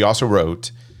Witness, which he also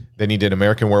wrote. Then he did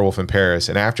American Werewolf in Paris,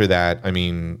 and after that, I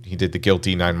mean, he did The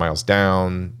Guilty, 9 Miles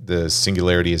Down, The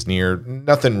Singularity is Near.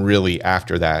 Nothing really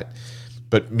after that.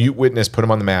 But Mute Witness put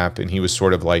him on the map, and he was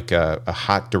sort of like a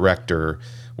hot director,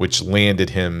 which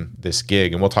landed him this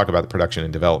gig. And we'll talk about the production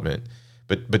and development,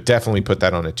 but definitely put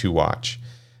that on a 2-watch.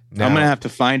 Now, I'm gonna have to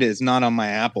find it. It's not on my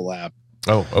Apple app.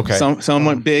 Oh, okay.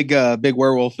 Someone big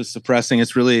Werewolf is suppressing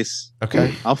its release.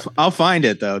 Okay. I'll find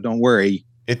it though. Don't worry.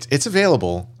 It's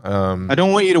available. I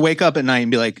don't want you to wake up at night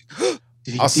and be like,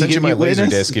 I'll send you my laser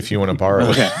disc if you want to borrow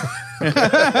it. Okay.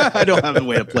 I don't have a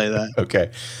way to play that.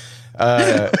 Okay.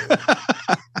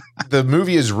 The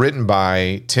movie is written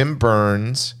by Tim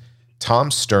Burns,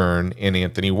 Tom Stern, and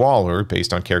Anthony Waller,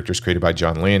 based on characters created by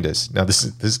John Landis. Now,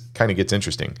 this kind of gets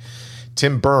interesting.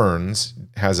 Tim Burns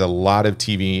has a lot of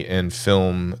TV and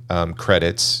film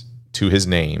credits to his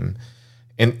name.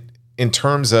 And in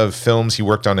terms of films, he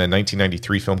worked on a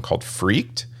 1993 film called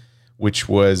Freaked, which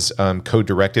was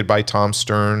co-directed by Tom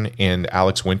Stern and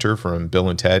Alex Winter from Bill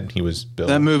and Ted. He was Bill.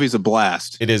 That movie's a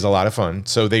blast. It is a lot of fun.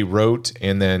 So they wrote,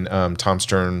 and then Tom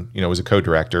Stern, was a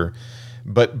co-director.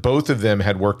 But both of them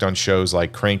had worked on shows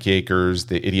like Crank Yankers,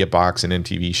 The Idiot Box, and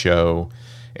MTV Show.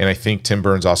 And I think Tim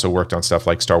Burns also worked on stuff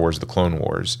like Star Wars: The Clone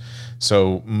Wars.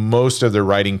 So most of their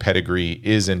writing pedigree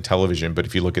is in television. But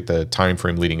if you look at the time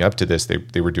frame leading up to this,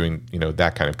 they were doing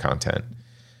that kind of content.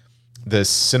 The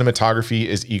cinematography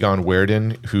is Egon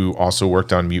Werden, who also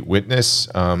worked on Mute Witness.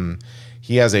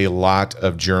 He has a lot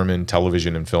of German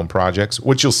television and film projects.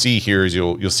 What you'll see here is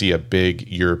you'll see a big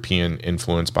European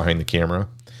influence behind the camera.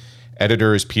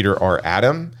 Editor is Peter R.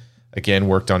 Adam. Again,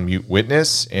 worked on Mute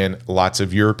Witness and lots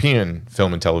of European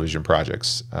film and television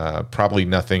projects. Probably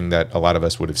nothing that a lot of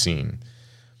us would have seen.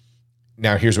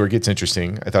 Now, here's where it gets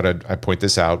interesting. I thought I'd point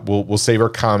this out. We'll save our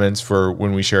comments for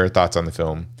when we share our thoughts on the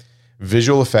film.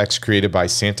 Visual effects created by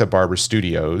Santa Barbara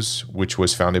Studios, which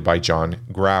was founded by John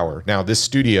Grauer. Now, this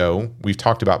studio we've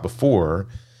talked about before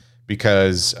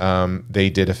because they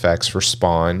did effects for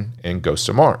Spawn and Ghosts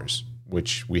of Mars,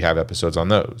 which we have episodes on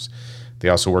those. They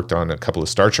also worked on a couple of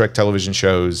Star Trek television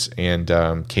shows and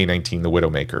K-19 The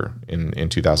Widowmaker in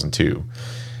 2002.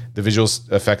 The visual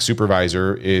effects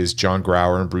supervisor is John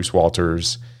Grauer and Bruce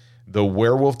Walters. The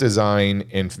werewolf design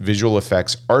and visual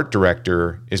effects art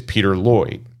director is Peter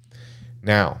Lloyd.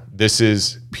 Now, this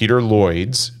is Peter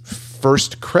Lloyd's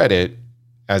first credit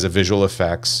as a visual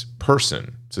effects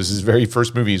person. So this is his very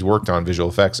first movie he's worked on visual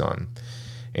effects on.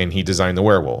 And he designed the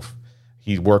werewolf.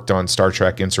 He worked on Star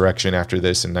Trek Insurrection after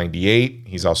this in 98.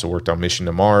 He's also worked on Mission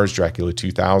to Mars, Dracula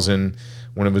 2000.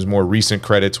 One of his more recent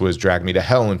credits was Drag Me to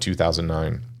Hell in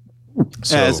 2009.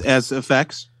 So, as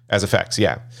effects? As effects,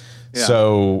 yeah.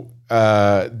 So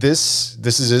this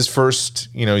is his first,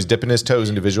 he's dipping his toes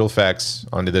into visual effects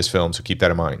onto this film, so keep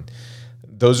that in mind.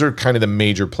 Those are kind of the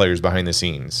major players behind the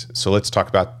scenes. So let's talk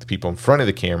about the people in front of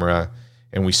the camera,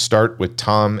 and we start with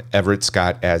Tom Everett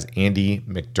Scott as Andy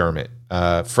McDermott.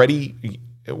 Freddie,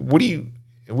 what do you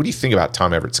think about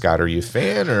Tom Everett Scott? Are you a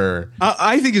fan or?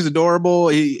 I think he's adorable.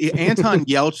 Anton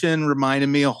Yelchin reminded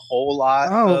me a whole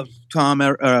lot of Tom.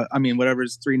 Whatever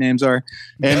his three names are,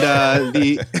 and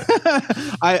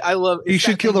I love. He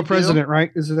should kill the president,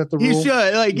 right? Is that the rule? He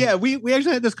should. We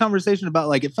actually had this conversation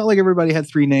about it felt like everybody had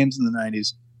three names in the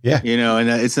 90s. Yeah, and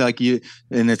it's like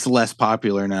and it's less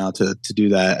popular now to do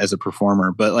that as a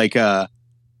performer. But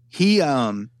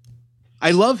I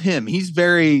love him. He's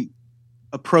very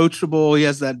approachable. He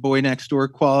has that boy next door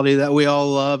quality that we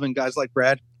all love, and guys like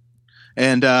Brad.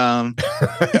 And oh,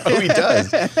 he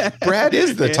does. Brad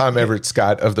is the Tom Everett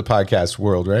Scott of the podcast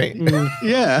world, right?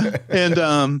 Yeah.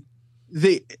 And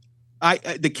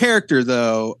the character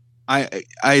though,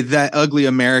 that ugly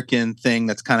American thing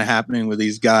that's kind of happening with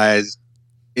these guys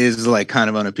is kind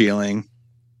of unappealing.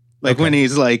 When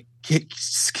he's like,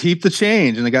 keep the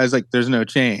change, and the guy's like, there's no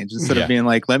change. Instead of being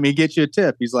like, let me get you a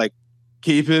tip, he's like,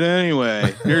 keep it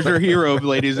anyway. Here's your hero,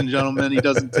 ladies and gentlemen. He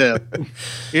doesn't tip.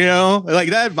 You know, like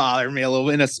that bothered me a little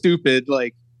in a stupid,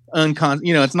 like,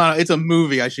 it's a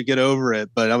movie. I should get over it.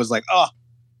 But I was like, oh,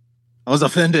 I was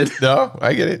offended. No,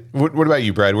 I get it. What about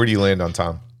you, Brad? Where do you land on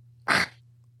Tom? I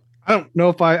don't know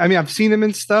if I mean, I've seen him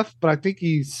in stuff, but I think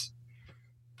he's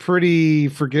pretty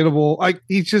forgettable. Like,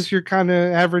 he's just your kind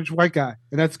of average white guy,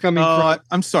 and that's coming from.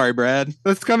 I'm sorry, Brad.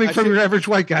 That's coming from your average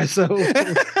white guy. So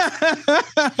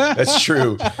that's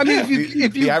true. I mean,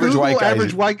 if you average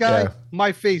white guy,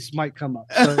 my face might come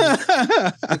up. So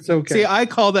it's okay. See, I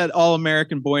call that All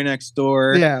American Boy Next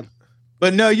Door. Yeah,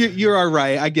 but no, you are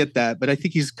right. I get that, but I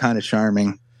think he's kind of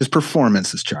charming. His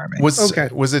performance is charming.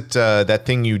 Was it that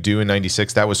Thing You Do in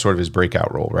 '96? That was sort of his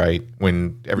breakout role, right?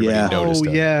 When everybody noticed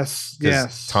him.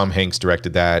 Yes. Tom Hanks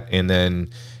directed that, and then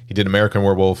he did American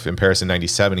Werewolf in Paris in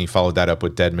 '97. He followed that up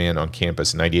with Dead Man on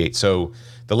Campus in '98. So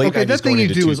the late '90s That Thing You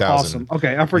Do is awesome.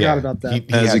 Okay, I forgot about that.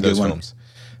 He had those films.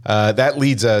 That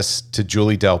leads us to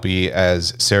Julie Delpy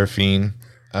as Seraphine.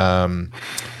 I'm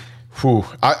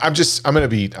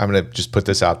gonna just put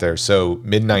this out there. So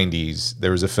mid '90s,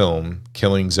 there was a film,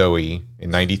 Killing Zoe,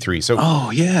 in '93. So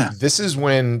this is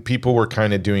when people were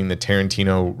kind of doing the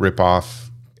Tarantino ripoff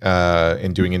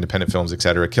and doing independent films,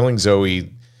 etc. Killing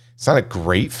Zoe, it's not a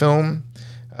great film,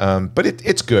 but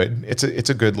it's good. It's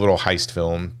a good little heist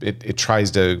film. It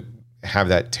tries to have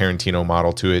that Tarantino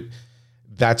model to it.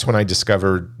 That's when I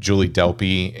discovered Julie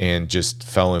Delpy and just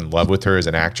fell in love with her as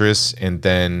an actress, and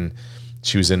then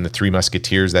she was in The Three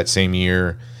Musketeers that same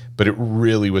year, but it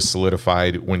really was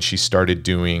solidified when she started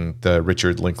doing the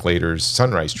Richard Linklater's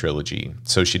Sunrise trilogy.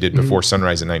 So she did Before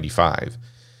Sunrise in '95.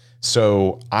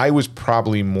 So I was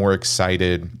probably more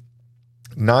excited,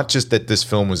 not just that this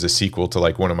film was a sequel to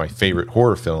like one of my favorite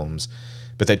horror films,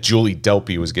 but that Julie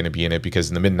Delpy was going to be in it, because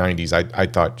in the mid '90s, I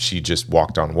thought she just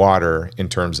walked on water in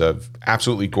terms of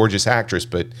absolutely gorgeous actress,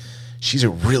 but she's a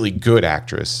really good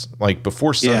actress. Like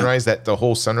Before Sunrise, the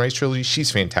whole Sunrise trilogy,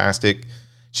 she's fantastic.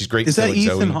 She's great. Is that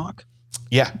Ethan Hawke?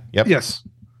 Yeah. Yep. Yes.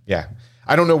 Yeah.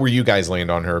 I don't know where you guys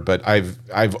land on her, but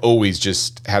I've always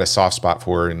just had a soft spot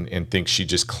for her and think she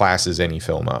just classes any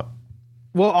film up.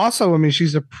 Well, also, I mean,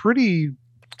 she's a pretty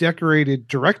decorated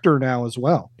director now as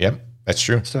well. Yep, that's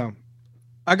true. So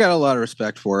I got a lot of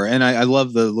respect for her, and I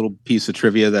love the little piece of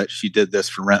trivia that she did this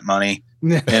for rent money.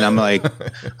 And I'm like,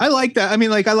 I like that. I mean,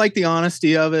 like, I like the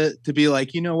honesty of it, to be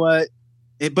like, you know what?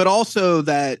 But also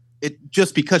that it,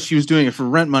 just because she was doing it for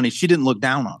rent money, she didn't look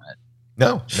down on it.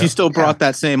 No, she still brought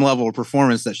that same level of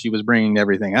performance that she was bringing to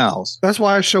everything else. That's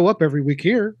why I show up every week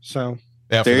here. So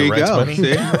yeah, there you go. Money.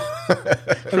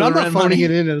 And I'm not phoning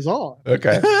it in at all.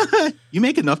 Okay. You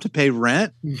make enough to pay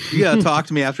rent? You got to talk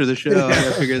to me after the show. I got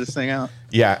to figure this thing out.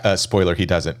 Yeah. Spoiler, he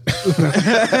doesn't.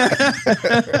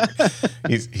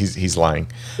 he's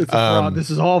lying. It's a fraud. This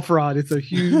is all fraud. It's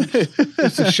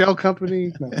it's a shell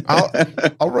company. No.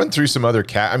 I'll run through some other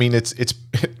I mean, it's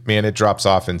man, it drops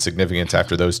off in significance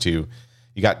after those two.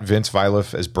 You got Vince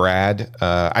Vailoff as Brad.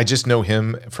 I just know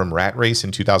him from Rat Race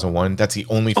in 2001. That's the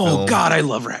only film. Oh, God, I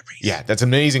love Rat Race. Yeah, that's an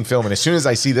amazing film. And as soon as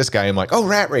I see this guy, I'm like, oh,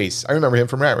 Rat Race. I remember him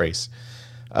from Rat Race.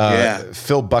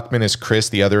 Phil Buckman as Chris,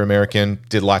 the other American,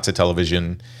 did lots of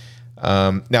television.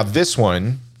 Now, this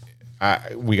one,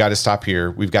 we got to stop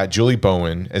here. We've got Julie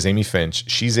Bowen as Amy Finch.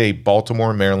 She's a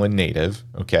Baltimore, Maryland native,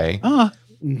 okay?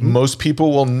 Most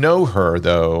people will know her,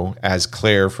 though, as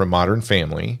Claire from Modern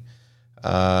Family.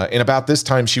 And about this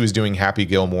time, she was doing Happy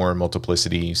Gilmore,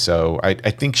 Multiplicity. So I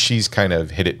think she's kind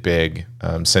of hit it big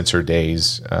since her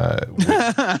days.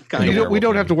 We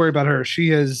don't have to worry about her. She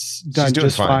has done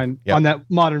just fine on that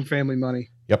Modern Family money.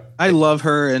 Yep. I love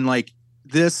her. And like,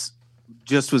 this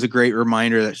just was a great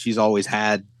reminder that she's always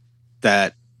had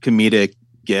that comedic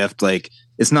gift. Like,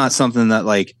 it's not something that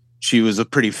like she was a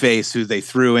pretty face who they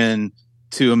threw in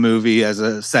to a movie as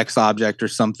a sex object or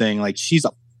something. Like, she's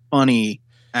a funny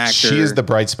actor. She is the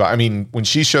bright spot. I mean, when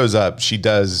she shows up, she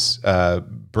does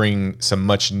bring some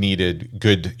much needed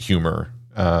good humor,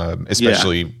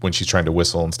 especially when she's trying to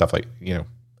whistle and stuff like,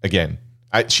 again,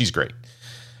 she's great.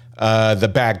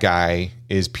 The bad guy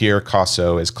is Pierre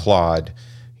Cosso as Claude.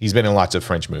 He's been in lots of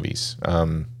French movies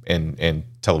and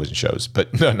television shows,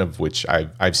 but none of which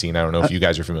I've seen. I don't know if you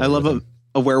guys are familiar with him.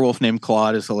 A werewolf named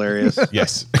Claude is hilarious.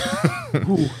 Yes. Ooh, I'm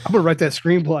going to write that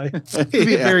screenplay. It'd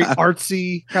be a very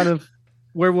artsy kind of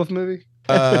werewolf movie.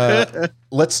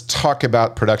 Let's talk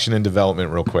about production and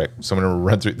development real quick. So I'm going to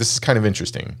run through. This is kind of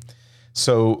interesting.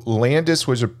 So Landis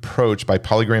was approached by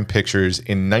Polygram Pictures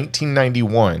in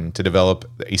 1991 to develop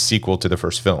a sequel to the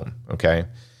first film. Okay,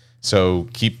 so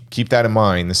keep that in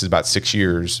mind. This is about 6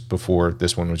 years before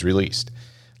this one was released.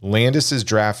 Landis's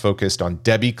draft focused on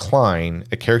Debbie Klein,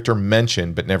 a character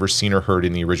mentioned but never seen or heard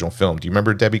in the original film. Do you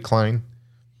remember Debbie Klein?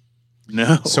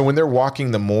 No. So when they're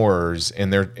walking the moors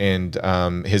and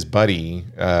his buddy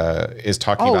is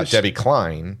talking about Debbie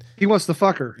Klein. He wants to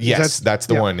fuck her. Yes, that's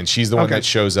the one. And she's the one that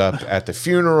shows up at the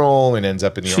funeral and ends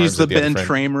up in the arms of the She's the Ben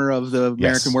Tramer of the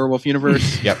American Werewolf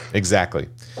universe. Yep, exactly.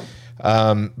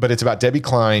 But it's about Debbie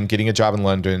Klein getting a job in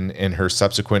London and her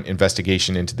subsequent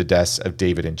investigation into the deaths of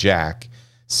David and Jack.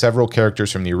 Several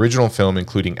characters from the original film,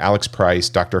 including Alex Price,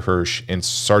 Dr. Hirsch, and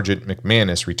Sergeant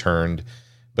McManus returned,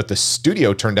 but the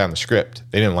studio turned down the script.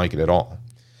 They didn't like it at all.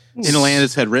 And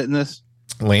Landis had written this?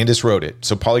 Landis wrote it.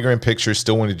 So Polygram Pictures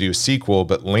still wanted to do a sequel,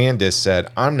 but Landis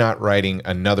said, I'm not writing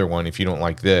another one if you don't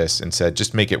like this, and said,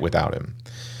 just make it without him.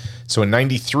 So in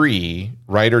 93,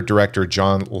 writer-director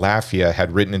John Lafia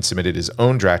had written and submitted his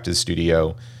own draft to the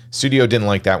studio. Studio didn't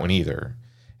like that one either.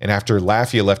 And after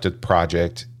Lafia left the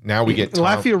project, now we get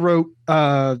Lafia wrote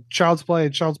Child's Play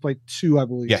and Child's Play 2, I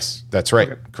believe. Yes, that's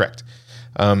right. Okay. Correct.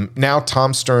 Now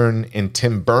Tom Stern and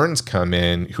Tim Burns come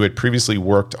in, who had previously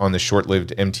worked on the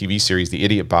short-lived MTV series The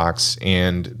Idiot Box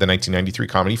and the 1993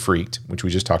 comedy Freaked, which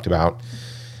we just talked about.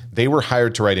 They were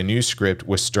hired to write a new script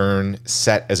with Stern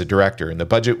set as a director, and the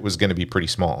budget was going to be pretty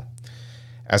small.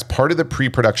 As part of the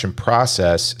pre-production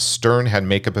process, Stern had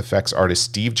makeup effects artist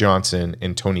Steve Johnson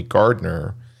and Tony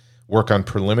Gardner work on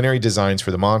preliminary designs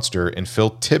for the monster, and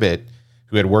Phil Tippett,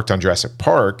 who had worked on Jurassic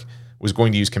Park, was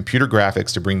going to use computer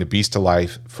graphics to bring the beast to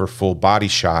life for full body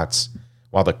shots,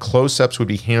 while the close-ups would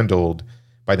be handled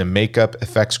by the makeup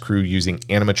effects crew using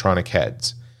animatronic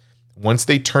heads. Once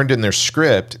they turned in their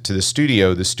script to the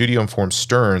studio informed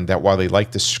Stern that while they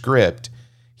liked the script,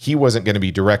 he wasn't going to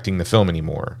be directing the film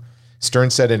anymore. Stern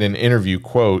said in an interview,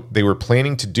 quote, they were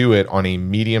planning to do it on a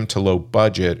medium to low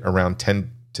budget, around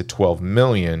 10 to 12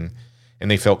 million, and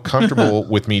they felt comfortable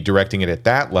with me directing it at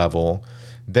that level.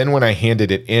 Then when I handed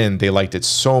it in, they liked it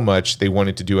so much they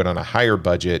wanted to do it on a higher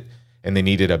budget, and they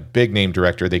needed a big name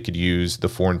director they could use the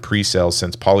foreign pre-sales,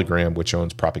 since Polygram, which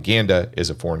owns Propaganda,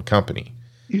 is a foreign company.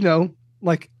 You know,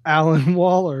 like Alan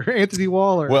Waller, Anthony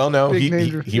Waller. Well, no,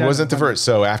 he wasn't the first.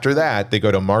 So after that, they go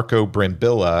to Marco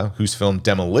Brambilla, whose film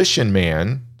Demolition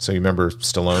Man. So you remember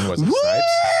Stallone wasn't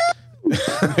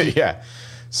Snipes? Yeah.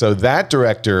 So that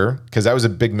director, because that was a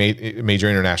big major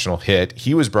international hit,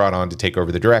 he was brought on to take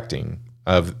over the directing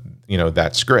of,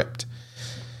 that script.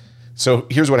 So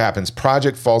here's what happens.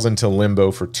 Project falls into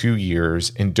limbo for 2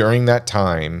 years. And during that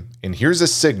time, and here's a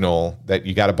signal that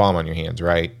you got a bomb on your hands,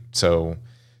 right? So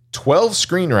 12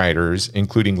 screenwriters,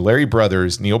 including Larry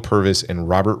Brothers, Neil Purvis, and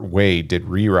Robert Wade, did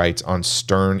rewrites on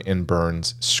Stern and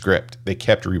Burns' script. They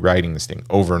kept rewriting this thing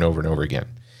over and over and over again.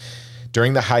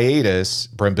 During the hiatus,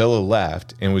 Brambilla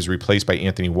left and was replaced by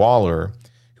Anthony Waller,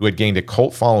 who had gained a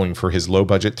cult following for his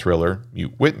low-budget thriller,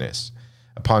 Mute Witness.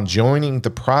 Upon joining the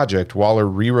project, Waller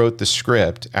rewrote the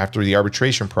script. After the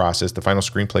arbitration process, the final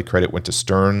screenplay credit went to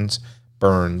Stearns,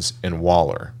 Burns, and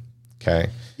Waller. Okay?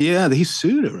 Yeah, he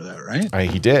sued over that, right?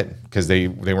 He did, because they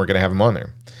weren't going to have him on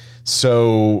there.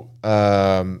 So,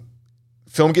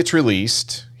 film gets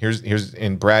released.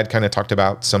 And Brad kind of talked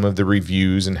about some of the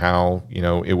reviews and how,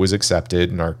 it was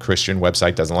accepted, and our Christian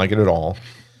website doesn't like it at all.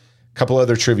 A couple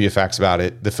other trivia facts about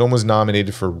it. The film was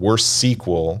nominated for Worst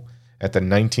Sequel at the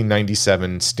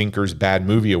 1997 Stinkers Bad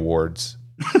Movie Awards.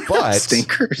 But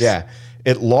Stinkers. Yeah,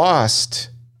 it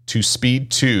lost to Speed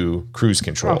 2 Cruise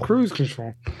Control. Oh, Cruise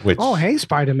Control. Which, hey,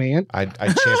 Spider-Man. I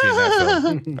champion that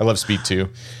film. I love Speed 2.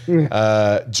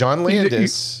 John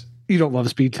Landis. You don't love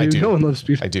Speed 2. No one loves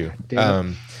Speed 2. I do.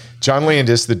 John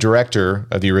Landis, the director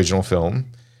of the original film,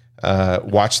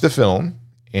 watched the film,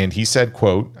 and he said,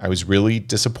 quote, I was really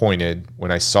disappointed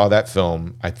when I saw that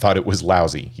film. I thought it was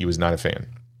lousy. He was not a fan.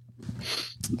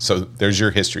 So there's your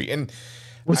history. And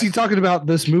was he talking about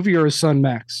this movie or his son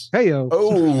Max? Hey-o.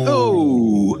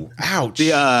 Oh, ouch.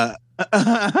 I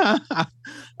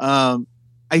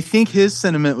think his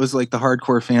sentiment was like the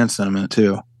hardcore fan sentiment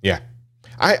too. Yeah.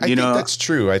 I think that's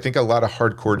true. I think a lot of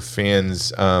hardcore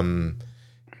fans,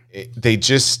 they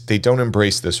don't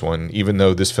embrace this one, even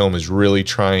though this film is really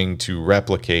trying to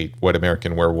replicate what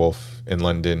American Werewolf in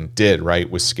London did, right?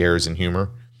 With scares and humor.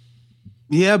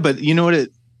 Yeah, but you know what?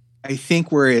 I think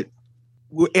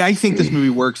this movie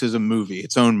works as a movie,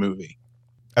 its own movie.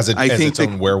 As its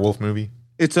own werewolf movie?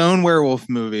 Its own werewolf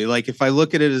movie. Like, if I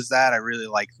look at it as that, I really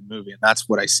like the movie. And that's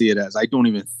what I see it as. I don't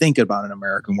even think about an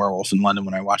American Werewolf in London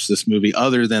when I watch this movie,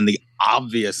 other than the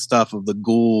obvious stuff of the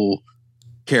ghoul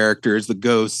characters, the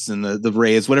ghosts and the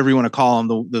wraiths, whatever you want to call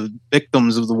them, the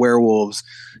victims of the werewolves.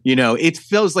 It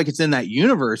feels like it's in that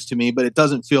universe to me, but it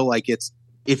doesn't feel like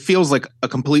it feels like a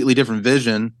completely different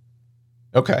vision.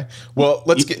 Okay. Well,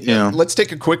 let's You know. let's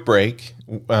take a quick break.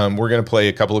 We're going to play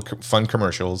a couple of fun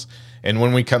commercials, and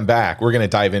when we come back, we're going to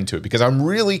dive into it because I'm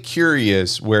really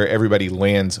curious where everybody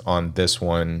lands on this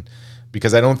one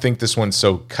because I don't think this one's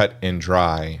so cut and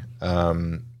dry.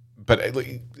 But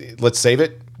let's save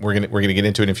it. We're gonna get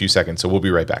into it in a few seconds, so we'll be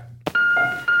right back.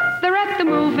 They're at the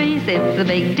movies, it's a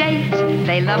big date.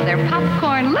 They love their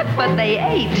popcorn, look what they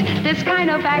ate. This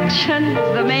kind of action's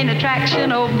the main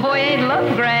attraction. Oh boy, ain't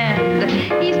love grand.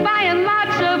 He's buying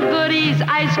lots of goodies,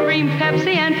 ice cream,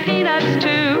 Pepsi, and peanuts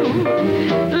too.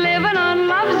 Living on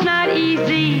love's not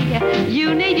easy.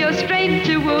 You need your strength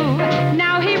to woo.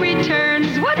 Now he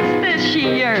returns. What's this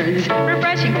she yearns?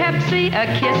 Refreshing Pepsi, a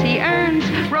kiss he earns.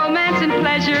 Romance and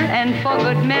pleasure, and for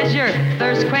good measure,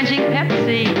 thirst-quenching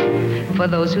Pepsi. For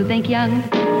those who think young.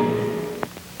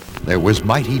 There was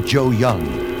mighty Joe Young,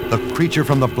 the creature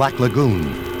from the Black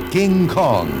Lagoon, King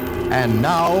Kong, and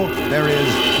now there is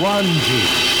Wanji.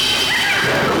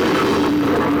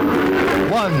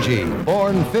 Wanji,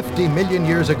 born 50 million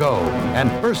years ago and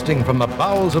bursting from the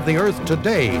bowels of the earth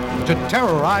today to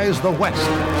terrorize the West.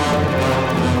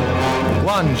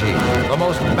 Wanji, the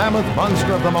most mammoth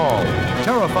monster of them all,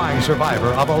 terrifying survivor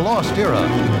of a lost era,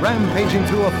 rampaging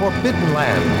through a forbidden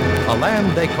land, a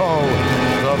land they call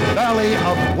the Valley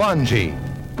of Wanji.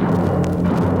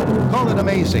 Call it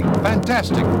amazing,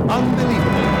 fantastic,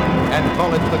 unbelievable, and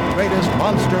call it the greatest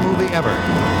monster movie ever.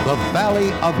 The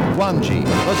Valley of Wanji,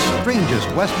 the strangest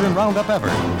Western roundup ever,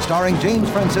 starring James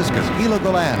Franciscus, Gila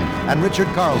Golan, and Richard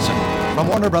Carlson. From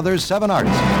Warner Brothers 7 Arts,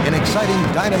 in exciting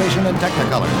Dynamation and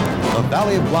Technicolor. The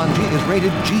Valley of Wanji is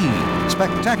rated G,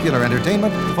 spectacular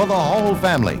entertainment for the whole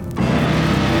family.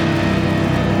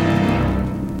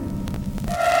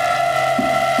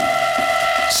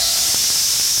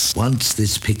 Once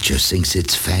this picture sinks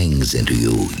its fangs into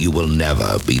you, you will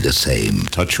never be the same.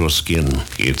 Touch your skin,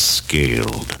 it's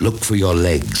scaled. Look for your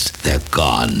legs, they're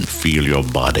gone. Feel your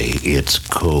body, it's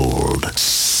cold.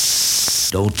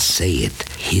 Don't say it,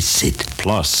 hiss it.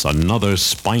 Plus another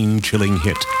spine-chilling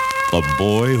hit. The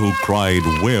Boy Who Cried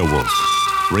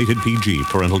Werewolf. Rated PG,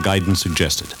 parental guidance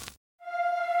suggested.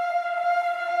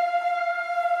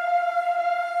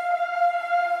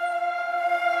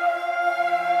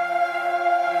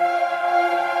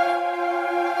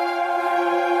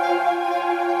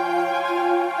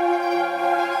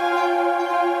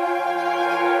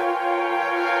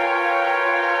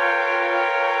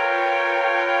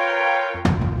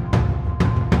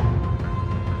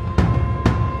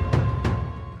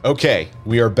 Okay,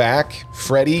 we are back.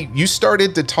 Freddie, you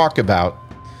started to talk about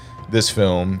this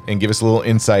film and give us a little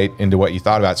insight into what you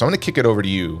thought about it. So I'm going to kick it over to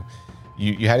you.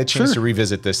 You had a chance to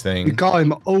revisit this thing. You call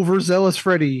him overzealous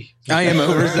Freddy. I am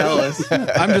overzealous.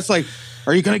 I'm just like,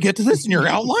 are you going to get to this in your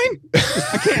outline?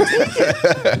 I can't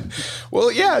take it. Well,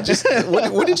 yeah. Just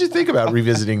what did you think about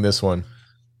revisiting this one?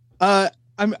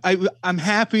 I'm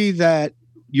happy that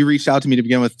you reached out to me to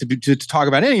begin with to talk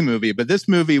about any movie, but this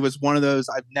movie was one of those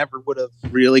I've never would have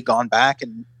really gone back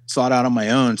and sought out on my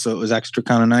own. So it was extra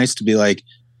kind of nice to be like,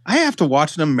 I have to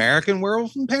watch an American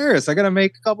Werewolf in Paris. I got to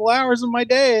make a couple hours of my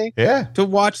day to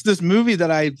watch this movie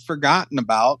that I'd forgotten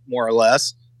about, more or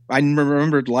less. I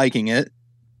remembered liking it.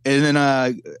 And then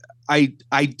I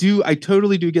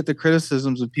totally do get the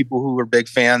criticisms of people who are big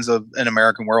fans of An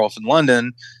American Werewolf in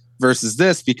London versus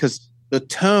this, because the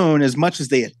tone, as much as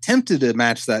they attempted to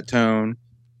match that tone,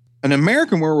 An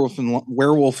American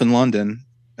Werewolf in London,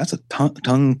 that's a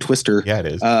tongue twister. Yeah,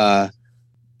 it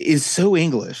is so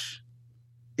English.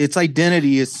 Its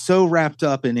identity is so wrapped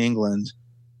up in England,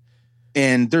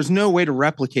 and there's no way to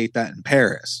replicate that in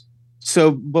Paris.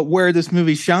 So, but where this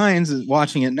movie shines, is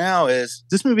watching it now, is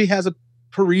this movie has a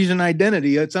Parisian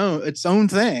identity, its own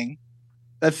thing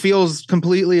that feels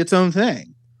completely its own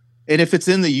thing. And if it's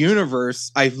in the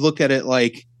universe, I look at it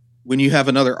like when you have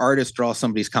another artist draw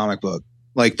somebody's comic book,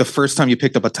 like the first time you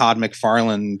picked up a Todd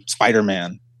McFarlane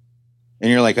Spider-Man, and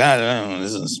you're like, I don't know,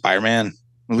 this is Spider-Man.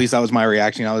 At least that was my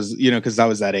reaction. I was, because I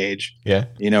was that age. Yeah.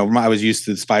 I was used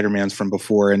to the Spider-Mans from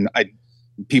before, and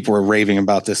people were raving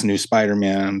about this new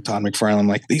Spider-Man, Todd McFarlane. I'm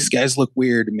like, these guys look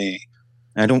weird to me.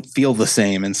 I don't feel the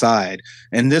same inside.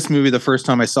 And this movie, the first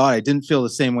time I saw it, I didn't feel the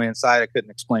same way inside. I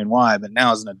couldn't explain why. But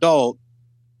now as an adult,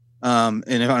 and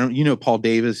if I don't, Paul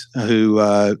Davis, who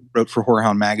wrote for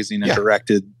Horrorhound Magazine and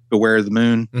directed Beware of the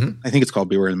Moon. Mm-hmm. I think it's called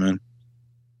Beware of the Moon.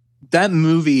 That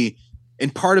movie,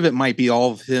 and part of it might be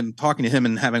all of him talking to him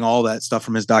and having all that stuff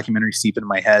from his documentary seep into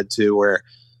my head too, where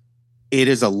it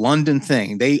is a London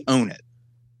thing. They own it.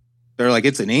 They're like,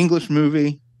 it's an English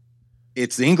movie.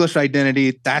 it's the English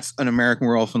identity. That's an American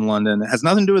Werewolf in London. It has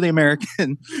nothing to do with the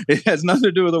American. It has nothing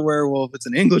to do with a werewolf. It's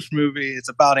an English movie. It's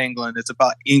about England. It's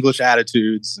about English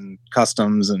attitudes and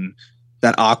customs and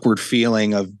that awkward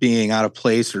feeling of being out of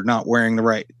place or not wearing the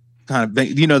right kind of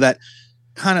thing. You know, that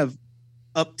kind of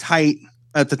uptight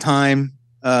at the time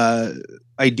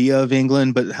idea of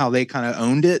England, but how they kind of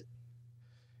owned it.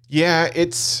 Yeah,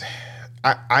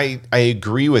 I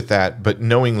agree with that, but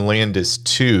knowing Landis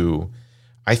too,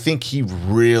 I think he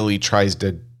really tries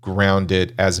to ground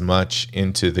it as much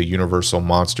into the universal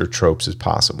monster tropes as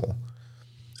possible.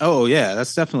 Oh yeah,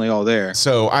 that's definitely all there.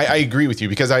 So I agree with you,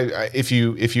 because I if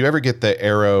you ever get the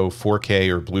Arrow 4K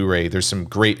or Blu-ray, there's some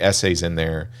great essays in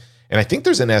there. And I think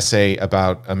there's an essay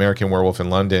about American Werewolf in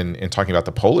London and talking about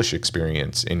the Polish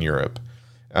experience in Europe,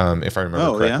 if I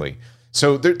remember correctly. Yeah.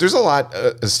 So there's a lot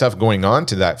of stuff going on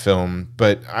to that film,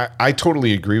 but I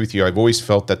totally agree with you. I've always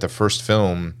felt that the first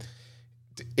film,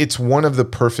 it's one of the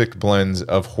perfect blends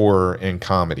of horror and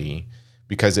comedy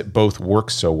because it both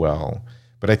works so well.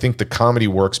 But I think the comedy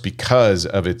works because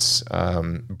of its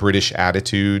British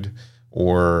attitude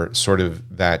or sort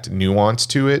of that nuance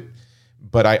to it.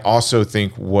 But I also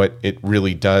think what it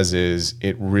really does is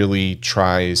it really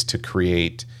tries to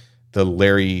create the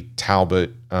Larry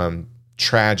Talbot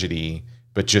tragedy,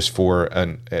 but just for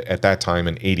at that time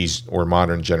an 80s or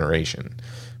modern generation,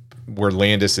 where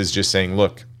Landis is just saying,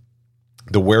 look,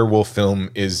 the werewolf film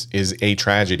is a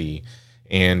tragedy,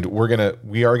 and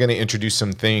we are gonna introduce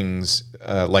some things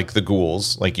like the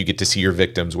ghouls, like you get to see your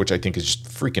victims, which I think is just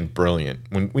freaking brilliant.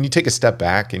 When you take a step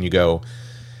back and you go,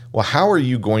 well, how are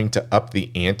you going to up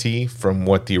the ante from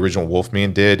what the original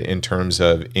Wolfman did in terms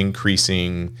of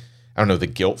increasing, I don't know, the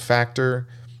guilt factor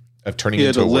of turning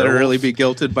into a werewolf? Literally be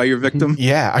guilted by your victim.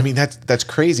 Yeah, I mean that's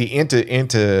crazy, and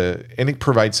it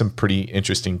provides some pretty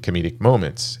interesting comedic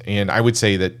moments. And I would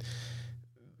say that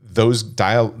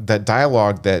that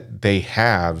dialogue that they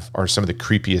have are some of the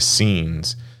creepiest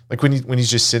scenes. Like when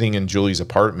he's just sitting in Julie's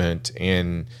apartment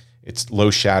and it's low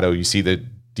shadow, you see the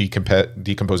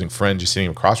decomposing friend just sitting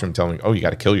across from him telling him, oh, you got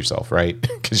to kill yourself, right?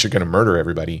 Because you're going to murder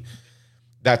everybody.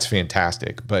 That's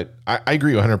fantastic. But I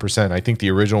agree 100%. I think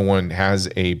the original one has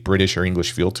a British or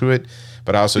English feel to it,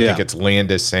 but I also think it's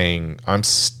Landis saying, I'm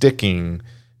sticking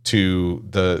to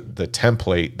the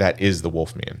template that is the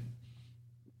Wolfman.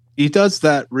 He does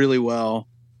that really well.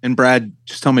 And Brad,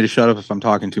 just tell me to shut up if I'm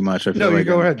talking too much. I feel like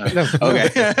go ahead. No.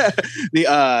 Okay.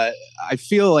 I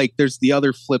feel like there's the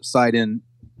other flip side in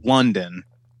London,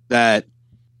 that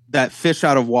fish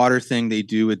out of water thing they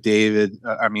do with David.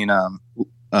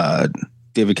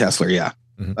 David Kessler. Yeah.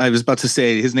 Mm-hmm. I was about to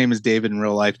say his name is David in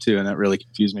real life too, and that really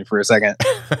confused me for a second.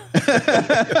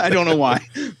 I don't know why,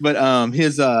 but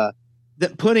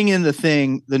that putting in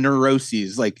the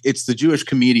neuroses, like it's the Jewish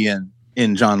comedian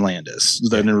in John Landis,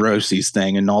 the neuroses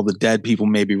thing, and all the dead people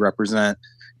maybe represent.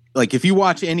 Like if you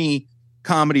watch any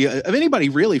comedy of anybody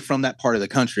really from that part of the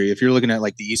country, if you're looking at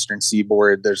like the Eastern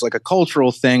Seaboard, there's like a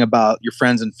cultural thing about your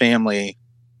friends and family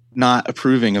not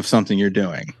approving of something you're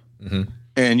doing, mm-hmm.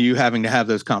 and you having to have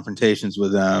those confrontations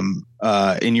with them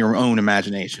in your own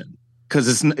imagination, because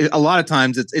it's a lot of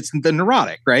times it's the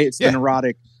neurotic, right? It's the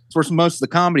neurotic. It's where most of the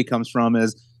comedy comes from.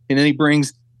 And then he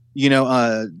brings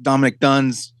Dominic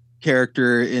Dunn's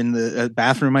character in the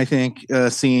bathroom, I think,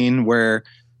 scene where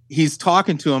he's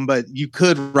talking to him, but you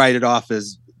could write it off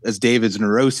as David's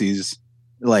neuroses,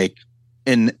 like,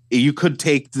 and you could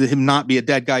take him not be a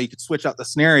dead guy. You could switch out the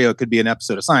scenario. It could be an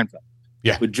episode of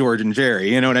Seinfeld, with George and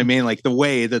Jerry. You know what I mean? Like the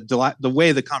way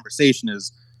the conversation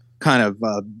is kind of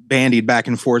bandied back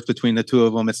and forth between the two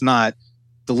of them. It's not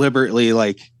deliberately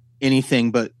like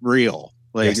anything but real.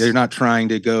 Like they're not trying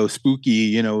to go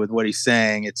spooky, with what he's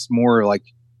saying. It's more like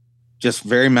just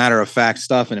very matter of fact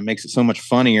stuff, and it makes it so much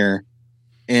funnier.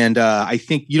 And I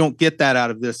think you don't get that out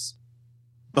of this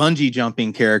bungee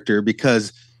jumping character,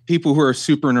 because people who are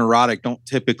super neurotic don't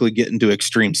typically get into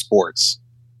extreme sports.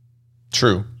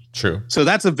 True. So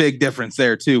that's a big difference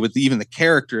there too, with even the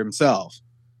character himself.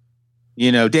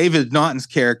 David Naughton's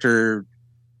character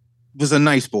was a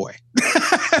nice boy.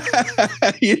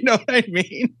 You know what I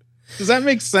mean? Does that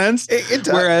make sense? It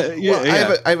does.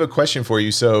 I have a question for you.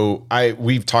 So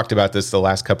we've talked about this the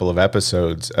last couple of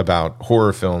episodes about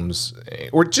horror films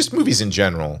or just movies in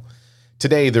general.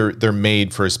 Today they're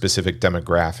made for a specific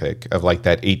demographic of like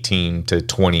that 18 to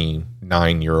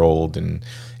 29-year-old, and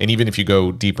even if you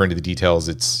go deeper into the details,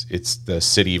 it's the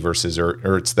city versus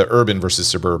or it's the urban versus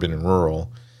suburban and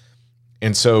rural.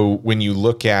 And so when you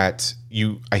look at,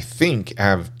 I think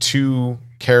have two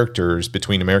characters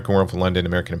between American Werewolf in London,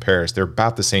 American in Paris. They're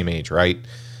about the same age, right?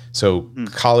 So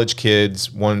college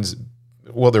kids,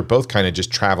 they're both kind of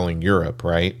just traveling Europe,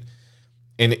 right?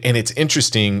 And it's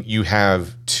interesting. You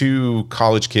have two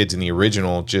college kids in the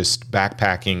original just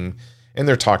backpacking, and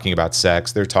they're talking about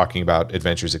sex, they're talking about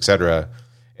adventures, etc.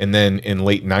 And then in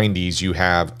late 90s, you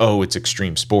have, it's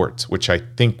extreme sports, which I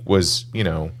think was,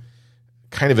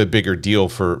 kind of a bigger deal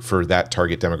for that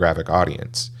target demographic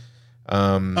audience.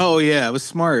 It was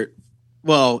smart.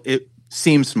 Well, it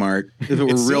seemed smart. If it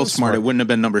were real smart, it wouldn't have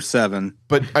been number 7.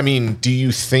 But I mean,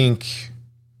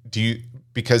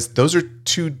 because those are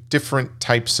two different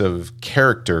types of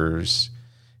characters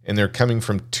and they're coming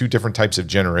from two different types of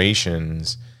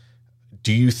generations.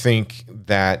 Do you think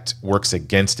that works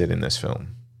against it in this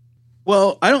film?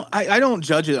 Well, I don't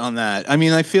judge it on that. I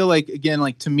mean, I feel like, again,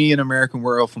 like to me, An American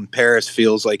Werewolf in Paris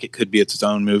feels like it could be its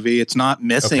own movie. It's not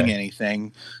missing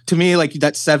anything. To me, like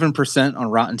that 7%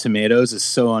 on Rotten Tomatoes is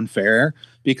so unfair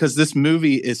because this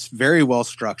movie is very well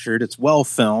structured. It's well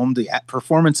filmed. The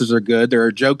performances are good. There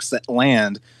are jokes that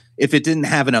land. If it didn't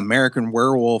have An American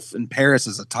Werewolf in Paris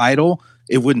as a title,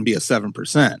 it wouldn't be a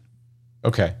 7%.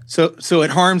 Okay. So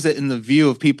it harms it in the view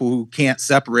of people who can't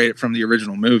separate it from the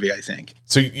original movie, I think.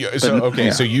 So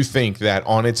you think that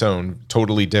on its own,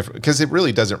 totally different, because it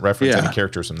really doesn't reference any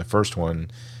characters from the first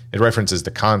one. It references the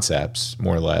concepts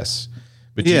more or less.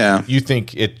 But you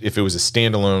think if it was a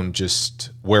standalone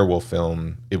just werewolf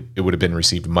film, it would have been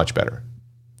received much better.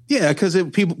 Yeah, because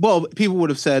people would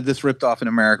have said this ripped off An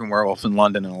American Werewolf in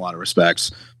London in a lot of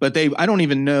respects. But I don't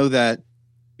even know that,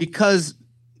 because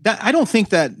I don't think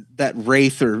that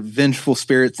wraith or vengeful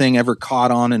spirit thing ever caught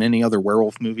on in any other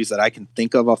werewolf movies that I can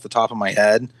think of off the top of my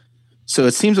head. So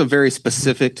it seems very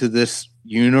specific to this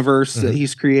universe that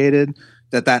he's created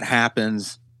that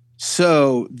happens.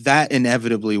 So that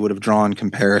inevitably would have drawn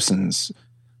comparisons.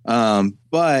 And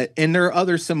there are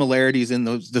other similarities in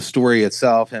the story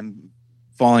itself, him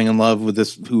falling in love with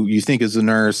this, who you think is a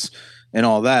nurse and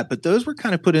all that. But those were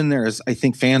kind of put in there as, I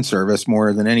think, fan service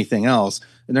more than anything else.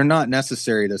 And they're not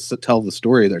necessary to tell the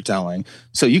story they're telling.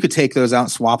 So you could take those out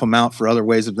and swap them out for other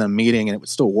ways of them meeting and it would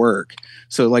still work.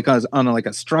 So like on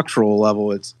a structural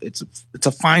level, it's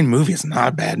a fine movie. It's not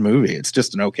a bad movie. It's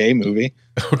just an okay movie.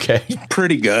 Okay.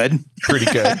 Pretty good. Pretty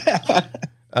good.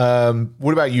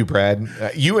 What about you, Brad?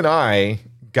 You and I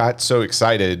got so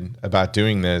excited about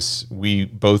doing this. We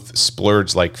both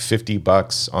splurged like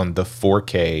 $50 on the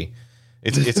 4K.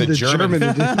 It's a German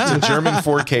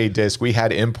 4K disc we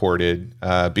had imported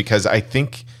because I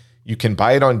think you can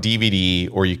buy it on DVD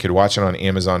or you could watch it on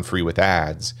Amazon free with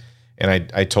ads.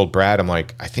 And I told Brad, I'm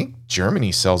like, I think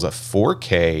Germany sells a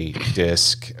 4K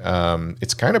disc.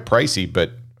 It's kind of pricey,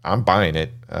 but I'm buying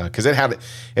it because it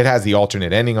has the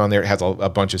alternate ending on there. It has a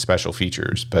bunch of special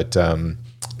features. But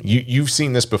you've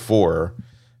seen this before.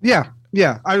 Yeah.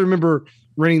 I remember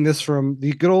renting this from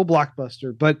the good old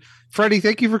Blockbuster. But Freddie,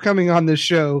 thank you for coming on this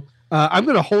show. I'm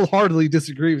going to wholeheartedly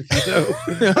disagree with you, though.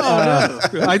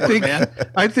 I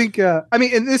think. I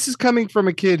mean, and this is coming from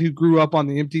a kid who grew up on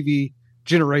the MTV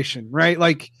generation, right?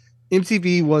 Like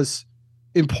MTV was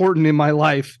important in my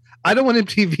life. I don't want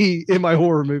MTV in my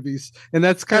horror movies, and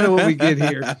that's kind of what we get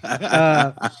here.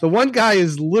 The one guy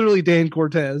is literally Dan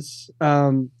Cortez,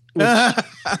 which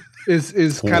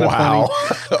is kind of funny.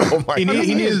 Oh my he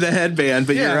needed the headband,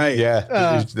 but you're right.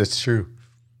 Yeah, that's true.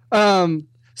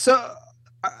 So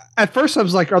at first I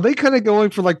was like, are they kind of going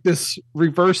for like this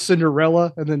reverse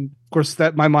Cinderella? And then of course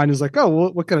that my mind is like, oh,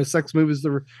 what kind of sex movie is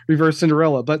the reverse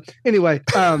Cinderella? But anyway,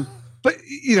 but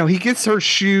he gets her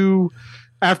shoe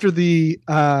after the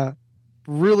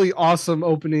really awesome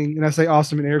opening, and I say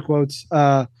awesome in air quotes,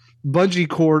 bungee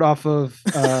cord off of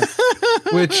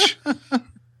which,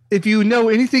 if you know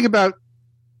anything about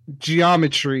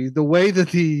geometry, the way that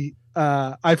the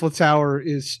Eiffel Tower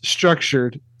is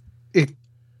structured, it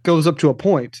goes up to a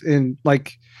point, and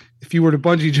like if you were to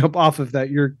bungee jump off of that,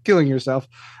 you're killing yourself.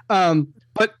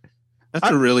 But that's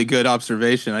a really good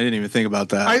observation. I didn't even think about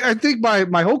that. I think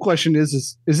my whole question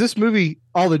is this movie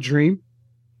all a dream?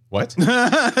 What?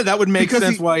 That would make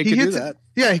sense why he could do that.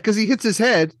 Yeah, because he hits his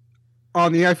head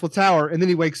on the Eiffel Tower and then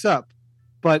he wakes up.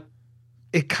 But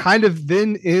it kind of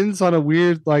then ends on a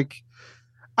weird, like,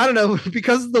 I don't know,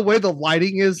 because of the way the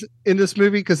lighting is in this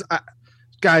movie. Because,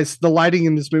 guys, the lighting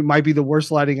in this movie might be the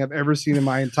worst lighting I've ever seen in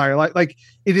my entire life. Like,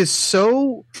 it is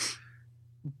so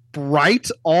bright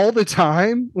all the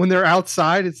time when they're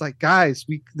outside. It's like, guys,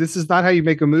 this is not how you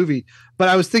make a movie. But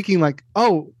I was thinking, like,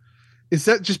 oh, is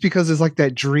that just because there's like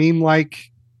that dream-like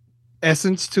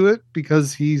essence to it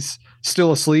because he's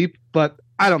still asleep? But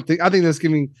I think that's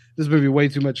giving this movie way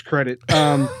too much credit.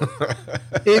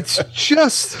 It's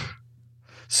just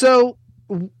so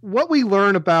what we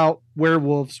learn about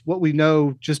werewolves, what we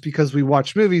know just because we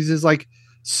watch movies is like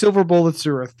silver bullets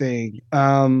are a thing.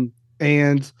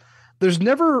 And there's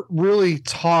never really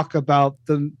talk about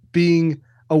them being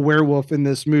a werewolf in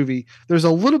this movie. There's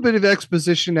a little bit of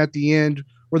exposition at the end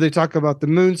where they talk about the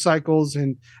moon cycles,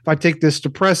 and if I take this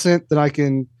depressant, then I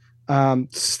can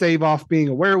stave off being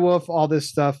a werewolf, all this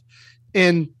stuff.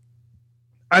 And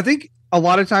I think a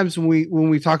lot of times when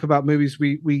we talk about movies,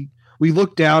 we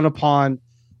look down upon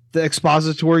the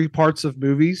expository parts of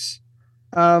movies.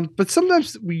 But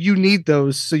sometimes you need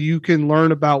those so you can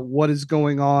learn about what is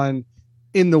going on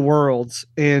in the world.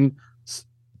 And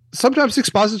sometimes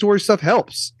expository stuff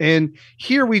helps. And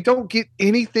here we don't get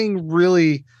anything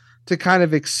really to kind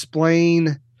of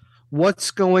explain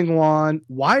what's going on.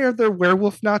 Why are there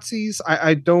werewolf Nazis?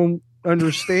 I don't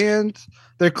understand.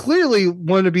 They clearly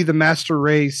want to be the master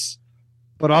race,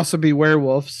 but also be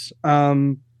werewolves.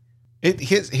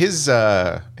 His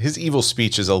evil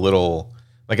speech is a little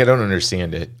like, I don't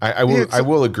understand it. I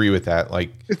will agree with that.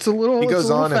 Like, it's a little. He goes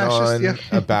on and on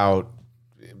about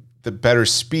the better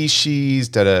species,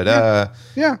 Yeah.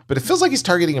 But it feels like he's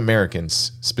targeting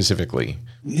Americans specifically.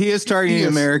 He is targeting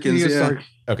Americans.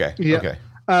 Okay. Yeah. Okay.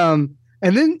 And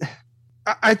then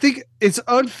I think it's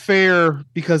unfair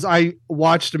because I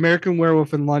watched American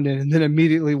Werewolf in London and then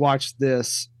immediately watched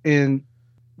this, and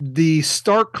the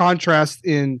stark contrast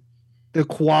in the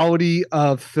quality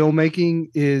of filmmaking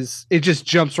it just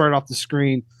jumps right off the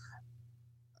screen.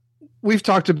 We've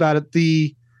talked about it.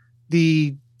 The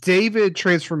David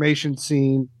transformation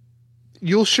scene,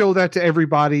 you'll show that to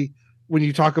everybody when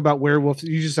you talk about werewolves.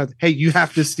 You just have, hey, you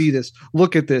have to see this.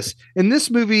 Look at this. In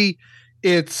this movie,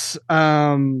 it's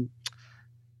I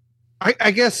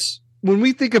guess when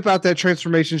we think about that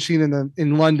transformation scene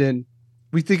in London,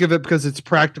 we think of it because it's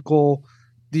practical.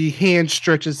 The hand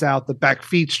stretches out, the back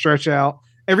feet stretch out.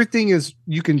 Everything is,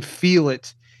 you can feel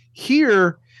it.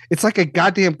 Here, it's like a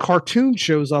goddamn cartoon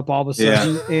shows up all of a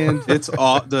sudden, and it's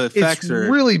all the effects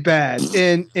are really bad.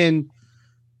 And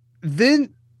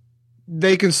then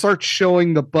they can start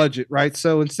showing the budget, right?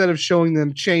 So instead of showing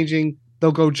them changing,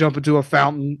 they'll go jump into a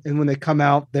fountain, and when they come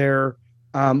out, they're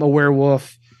a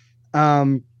werewolf.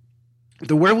 The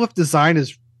werewolf design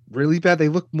is really bad. They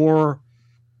look more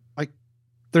like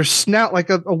their snout, like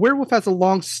a werewolf has a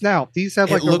long snout. These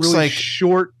have like a really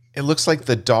short. It looks like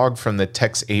the dog from the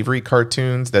Tex Avery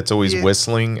cartoons that's always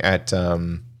whistling at.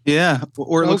 Or it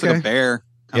looks like a bear.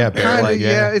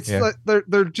 It's like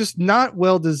they're just not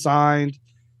well designed,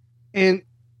 and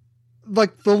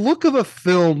like the look of a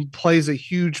film plays a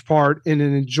huge part in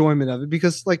an enjoyment of it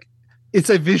because like it's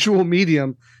a visual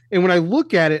medium. And when I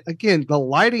look at it again, the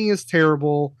lighting is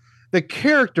terrible. The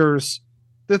characters,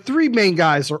 the three main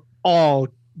guys are all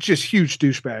just huge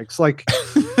douchebags. Like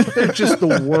they're just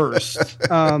the worst.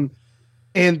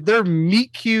 And their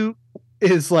meet cute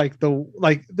is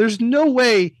there's no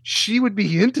way she would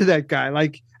be into that guy.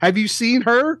 Like, have you seen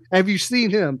her? Have you seen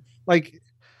him? Like,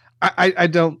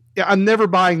 I'm never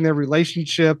buying their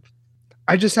relationship.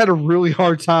 I just had a really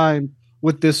hard time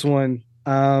with this one.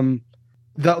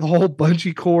 The whole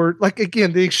bungee cord, like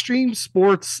again, the extreme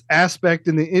sports aspect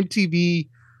and the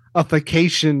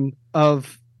MTV-ification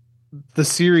of the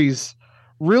series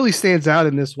really stands out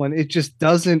in this one. It just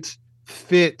doesn't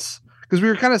fit because we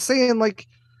were kind of saying like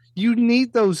you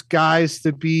need those guys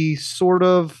to be sort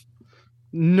of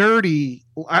nerdy.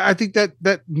 I think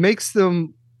that makes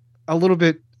them a little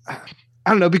bit, I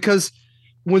don't know, because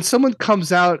when someone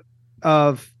comes out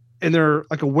and they're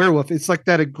like a werewolf, it's like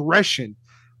that aggression.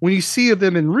 When you see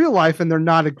them in real life and they're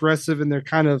not aggressive and they're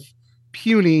kind of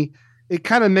puny, it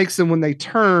kind of makes them, when they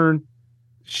turn,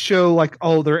 show like,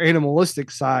 oh, their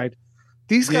animalistic side.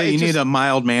 These guys, you need a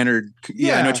mild-mannered.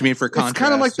 Yeah, I know what you mean for contrast. It's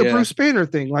kind of like the Bruce Banner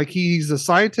thing. Like he's a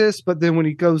scientist, but then when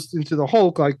he goes into the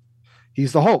Hulk, like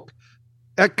he's the Hulk.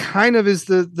 That kind of is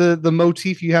the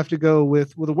motif you have to go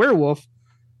with a werewolf.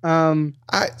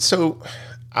 So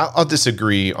I'll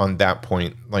disagree on that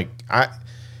point.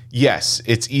 Yes,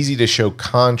 it's easy to show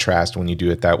contrast when you do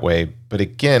it that way. But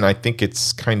again, I think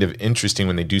it's kind of interesting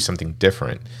when they do something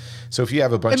different. So if you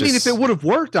have a bunch of... if it would have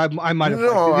worked, I might have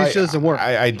liked it. It doesn't work.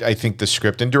 I think the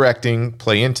script and directing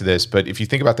play into this. But if you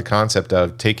think about the concept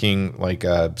of taking like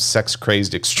a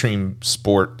sex-crazed extreme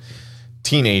sport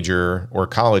teenager or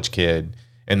college kid,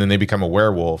 and then they become a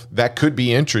werewolf, that could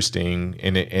be interesting,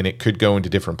 and it could go into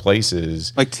different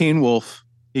places. Like Teen Wolf.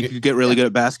 He could get really good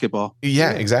at basketball.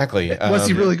 Yeah, exactly. Was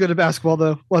he really good at basketball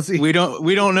though? Was he? We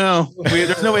don't know.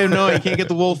 There's no way of knowing. He can't get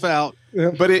the wolf out.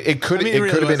 Yeah. But it could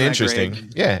have been interesting.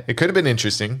 Yeah, it could have been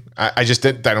interesting. I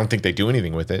don't think they do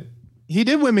anything with it. He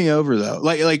did win me over though.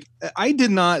 Like I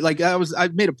did not like. I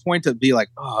made a point to be like,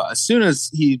 as soon as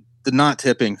the not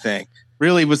tipping thing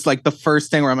really was like the first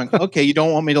thing where I'm like, okay, you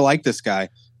don't want me to like this guy.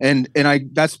 And I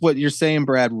that's what you're saying,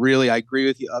 Brad. Really, I agree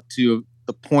with you up to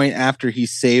the point after he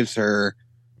saves her.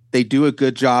 They do a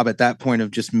good job at that point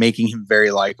of just making him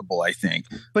very likable, I think.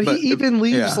 But he even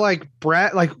leaves like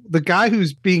Brad, like the guy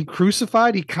who's being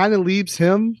crucified, he kind of leaves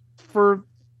him to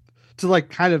like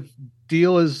kind of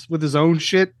deal with his own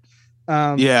shit.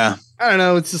 I don't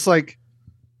know. It's just like,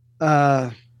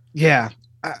 I don't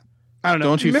know.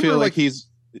 Don't you feel like his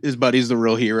buddy's the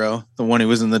real hero, the one who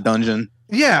was in the dungeon?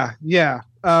 Yeah. Dan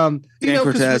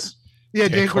Cortez.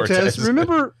 Dan Cortez.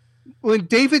 Remember when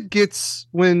David gets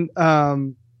what's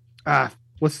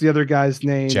the other guy's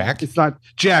name? Jack? It's not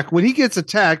Jack. When he gets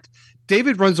attacked,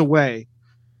 David runs away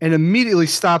and immediately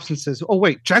stops and says, "Oh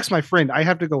wait, Jack's my friend. I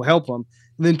have to go help him."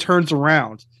 And then turns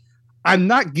around. I'm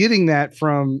not getting that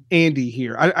from Andy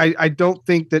here. I don't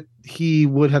think that he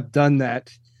would have done that.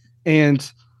 And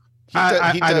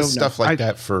he does stuff like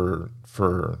that for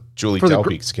Julie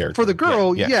Delpy's character. For the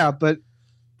girl, yeah, but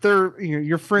they're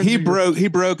your friends. He broke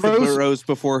the rose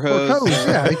before hose.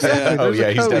 Yeah, exactly. Oh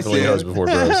yeah, he's definitely hose before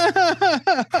bros.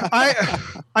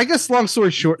 I guess long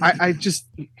story short, I just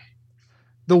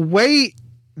the way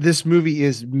this movie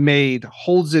is made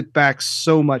holds it back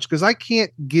so much because I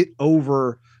can't get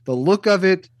over the look of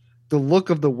it, the look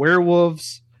of the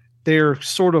werewolves, their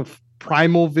sort of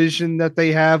primal vision that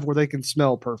they have where they can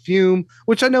smell perfume,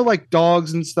 which I know like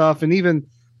dogs and stuff, and even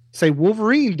say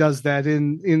Wolverine does that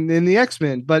in the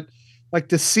X-Men, but like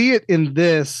to see it in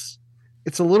this,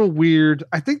 it's a little weird.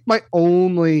 I think my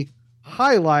only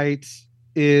highlight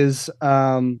is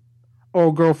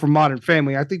Old Girl from Modern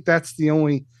Family. I think that's the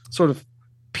only sort of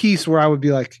piece where I would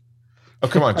be like, oh,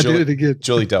 come on, I did it again.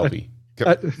 Julie Delpy.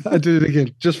 I did it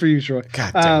again just for you, Troy.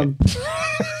 God damn it.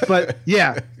 But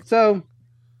yeah, so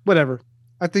whatever.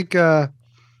 I think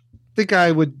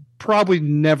I would probably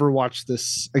never watch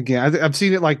this again. I've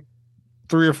seen it like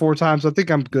 3 or 4 times. I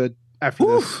think I'm good after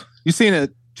this. You've seen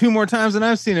it 2 more times than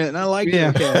I've seen it, and I like it.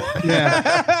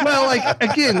 Yeah. Well, like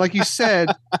again, like you said,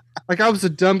 like I was a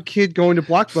dumb kid going to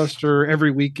Blockbuster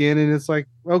every weekend, and it's like,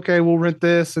 okay, we'll rent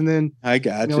this, and then I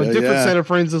got a different set of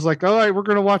friends is like, all right, we're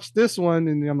gonna watch this one,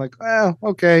 and I'm like, well,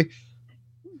 okay,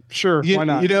 sure, why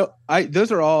not?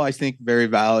 Those are all I think very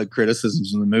valid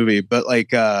criticisms in the movie, but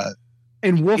like,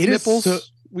 and wolf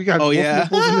nipples. We got wolf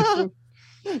nipples in this one.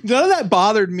 None of that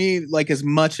bothered me like as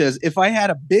much as if I had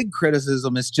a big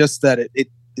criticism. It's just that it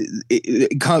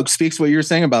kind of speaks to what you're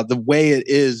saying about the way it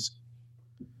is.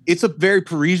 It's a very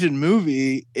Parisian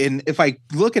movie, and if I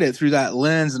look at it through that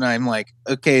lens, and I'm like,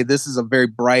 okay, this is a very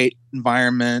bright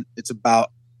environment. It's about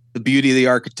the beauty of the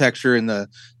architecture and the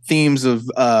themes of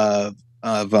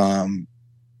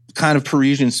kind of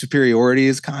Parisian superiority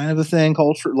is kind of a thing.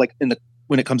 Culture, like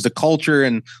when it comes to culture,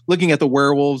 and looking at the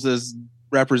werewolves as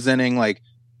representing like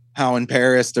how in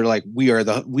Paris they're like, we are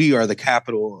the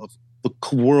capital of the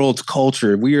world's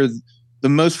culture. We are the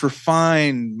most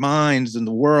refined minds in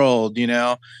the world,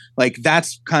 like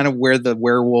that's kind of where the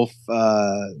werewolf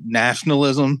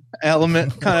nationalism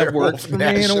element kind of works for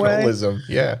me in a way.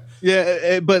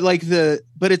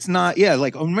 But it's not,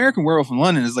 like American Werewolf in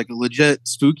London is like a legit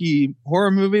spooky horror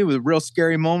movie with real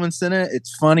scary moments in it.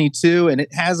 It's funny too, and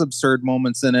it has absurd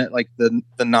moments in it, like the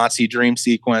Nazi dream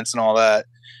sequence and all that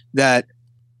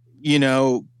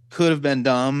could have been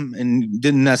dumb and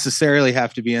didn't necessarily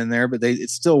have to be in there, but it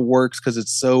still works because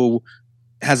it's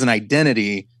has an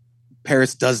identity.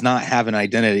 Paris does not have an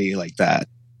identity like that.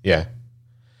 Yeah.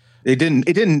 It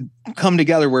didn't come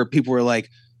together where people were like,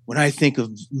 when I think of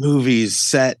movies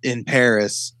set in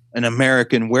Paris, an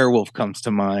American Werewolf comes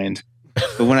to mind.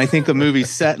 But when I think of movies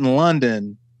set in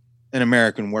London, an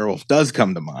American Werewolf does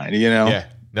come to mind, Yeah.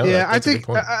 No, I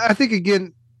think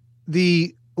again,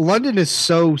 the London is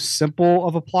so simple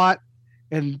of a plot,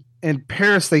 and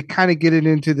Paris, they kind of get it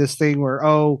into this thing where,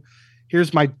 oh,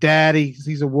 here's my daddy,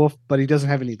 he's a wolf, but he doesn't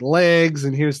have any legs,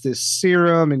 and here's this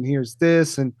serum, and here's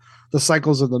this, and the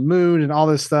cycles of the moon, and all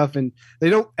this stuff, and they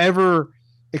don't ever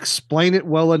explain it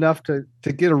well enough to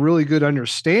get a really good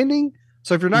understanding.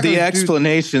 So if you're not, the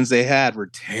explanations they had were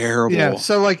terrible. Yeah.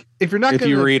 So like, if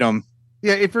you read them.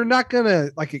 Yeah, if you're not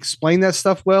gonna like explain that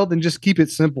stuff well, then just keep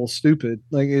it simple, stupid.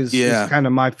 Like is kind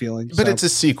of my feeling. But it's a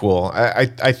sequel.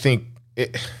 I think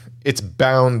it's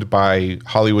bound by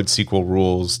Hollywood sequel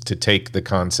rules to take the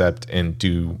concept and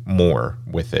do more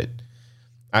with it.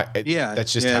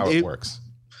 That's just how it works.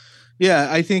 Yeah,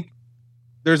 I think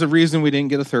there's a reason we didn't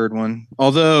get a third one.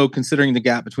 Although considering the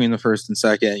gap between the first and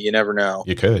second, you never know.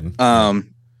 You could.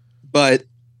 But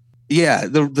yeah,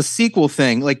 the sequel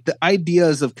thing, like the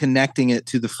ideas of connecting it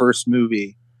to the first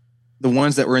movie, the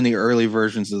ones that were in the early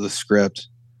versions of the script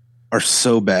are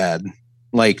so bad.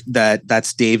 Like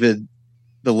that's David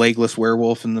the legless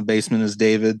werewolf in the basement is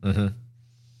David,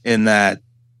 and that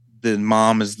the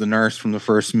mom is the nurse from the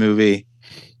first movie,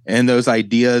 and those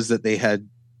ideas that they had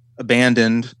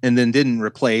abandoned and then didn't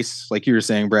replace, like you were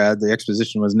saying, Brad, the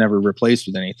exposition was never replaced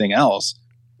with anything else.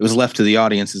 It was left to the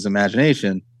audience's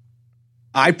imagination.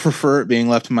 I prefer it being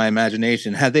left to my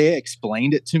imagination. Had they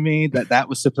explained it to me that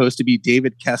was supposed to be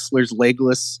David Kessler's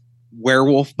legless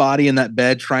werewolf body in that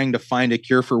bed trying to find a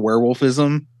cure for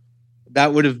werewolfism,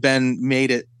 that would have been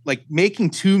made it like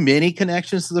making too many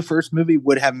connections to the first movie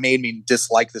would have made me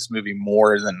dislike this movie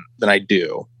more than I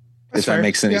do. That's if fair. that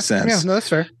makes any sense. Yeah, no, that's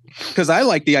fair. Because I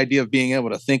like the idea of being able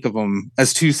to think of them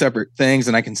as two separate things,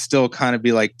 and I can still kind of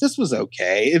be like, this was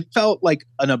okay. It felt like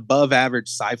an above average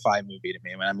sci-fi movie to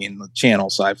me. I mean, the channel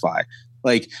sci-fi.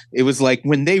 Like, it was like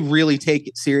when they really take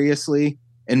it seriously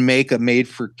and make a made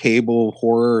for cable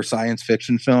horror or science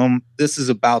fiction film, this is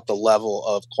about the level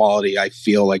of quality I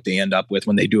feel like they end up with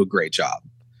when they do a great job.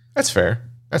 That's fair.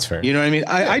 That's fair. You know what I mean?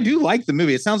 I do like the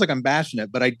movie. It sounds like I'm bashing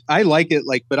it, but I like it.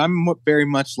 Like, but I'm very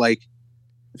much like,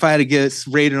 if I had to get it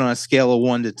rated on a scale of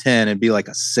 1 to 10, it'd be like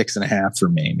a 6.5 for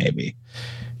me, maybe.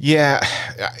 Yeah,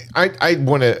 I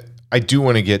do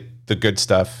want to get the good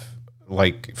stuff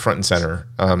like front and center.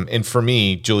 And for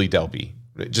me, Julie Delpy,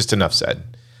 just enough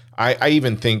said. I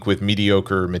even think with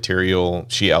mediocre material,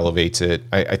 she elevates it.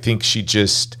 I think she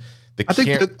just I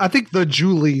think the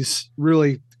Julies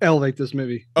really elevate this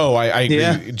movie. Oh, I agree.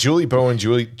 Yeah. Julie Bowen,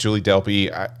 Julie Delpy.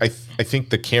 I think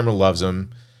the camera loves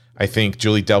them. I think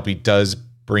Julie Delpy does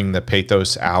bring the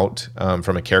pathos out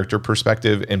from a character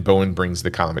perspective, and Bowen brings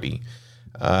the comedy.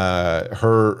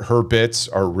 Her bits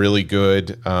are really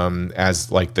good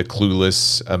as like the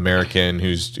clueless American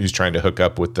who's trying to hook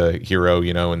up with the hero,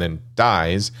 and then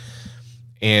dies.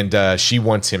 And she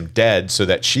wants him dead so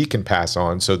that she can pass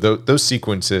on. So those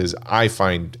sequences I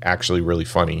find actually really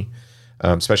funny.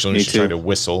 Especially when she's trying to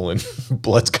whistle and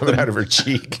blood's coming out of her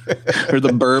cheek. Or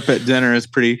the burp at dinner is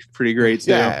pretty great too.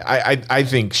 Yeah, I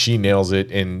think she nails it.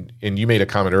 And you made a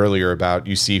comment earlier about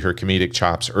you see her comedic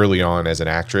chops early on as an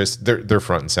actress. They're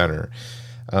front and center.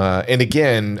 And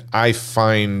again, I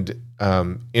find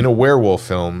in a werewolf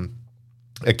film,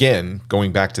 again,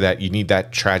 going back to that, you need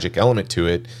that tragic element to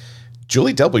it.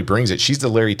 Julie Delpy brings it. She's the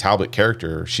Larry Talbot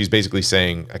character. She's basically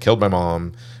saying, I killed my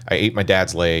mom. I ate my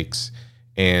dad's legs.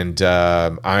 And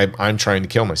I'm trying to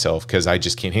kill myself because I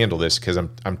just can't handle this because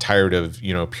I'm tired of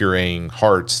pureeing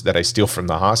hearts that I steal from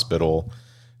the hospital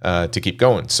to keep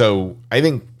going. So I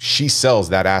think she sells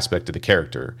that aspect of the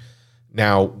character.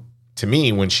 Now, to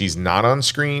me, when she's not on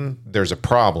screen, there's a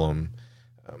problem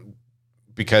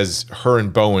because her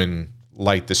and Bowen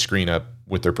light the screen up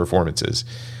with their performances.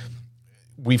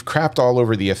 We've crapped all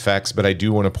over the effects, but I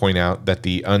do want to point out that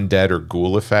the undead or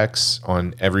ghoul effects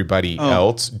on everybody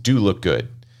else do look good.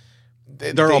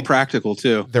 They're all practical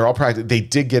too. They're all practical. They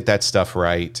did get that stuff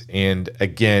right. And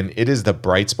again, it is the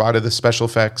bright spot of the special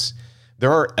effects.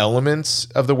 There are elements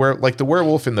of the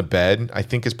werewolf in the bed, I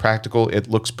think is practical. It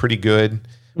looks pretty good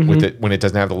with it when it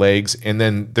doesn't have the legs. And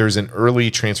then there's an early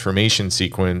transformation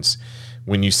sequence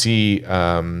when you see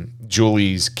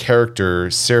Julie's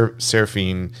character,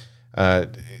 Seraphine.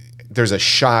 There's a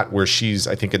shot where she's,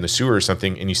 I think, in the sewer or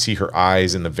something, and you see her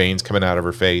eyes and the veins coming out of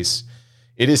her face.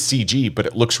 It is CG, but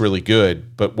it looks really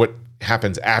good. But what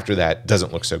happens after that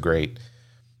doesn't look so great.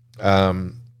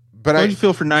 But how do you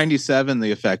feel for 97,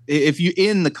 the effect? If you,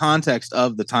 in the context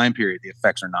of the time period, the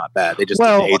effects are not bad. They just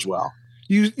didn't age well.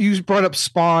 You brought up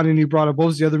Spawn, and you brought up, what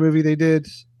was the other movie they did?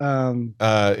 It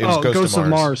was Ghost of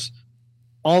Mars.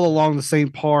 All along the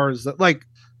same pars. Like,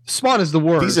 Spawn is the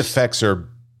worst. These effects are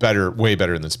better, way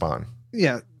better than Spawn.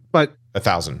 Yeah, but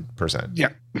 1,000%. Yeah,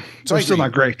 so they're still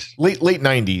not great. Late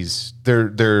 90s,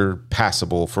 they're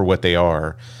passable for what they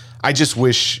are. I just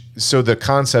wish, so the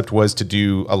concept was to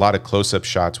do a lot of close-up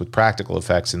shots with practical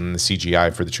effects and the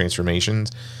CGI for the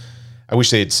transformations. I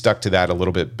wish they had stuck to that a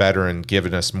little bit better and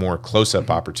given us more close-up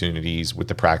opportunities with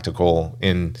the practical.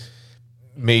 And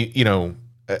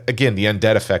again, the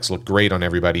undead effects look great on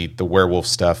everybody. The werewolf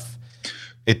stuff,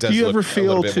 it does. Do you ever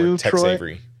feel too, Troy?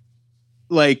 Avery.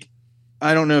 Like,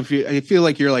 I don't know if I feel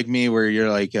like you're like me, where you're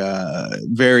like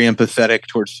very empathetic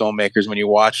towards filmmakers when you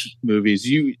watch movies.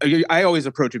 I always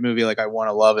approach a movie like I want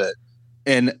to love it,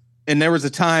 and there was a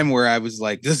time where I was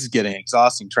like, this is getting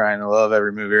exhausting trying to love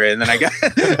every movie, right? And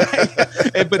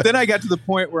then but then I got to the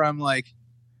point where I'm like,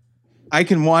 I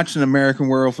can watch an American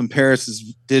Werewolf in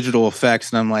Paris's digital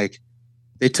effects, and I'm like,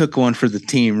 they took one for the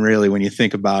team, really, when you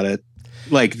think about it.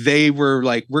 Like, they were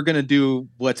like, we're going to do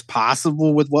what's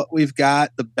possible with what we've got,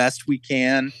 the best we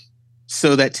can,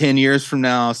 so that 10 years from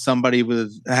now, somebody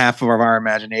with half of our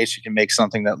imagination can make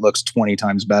something that looks 20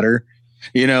 times better.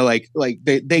 You know, like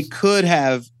they could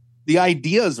have, the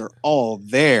ideas are all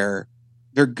there.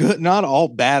 They're good, not all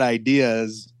bad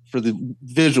ideas for the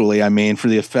visually, I mean, for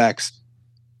the effects.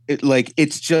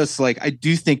 It's just like, I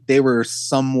do think they were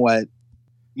somewhat,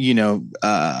 you know,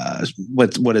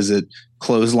 what is it?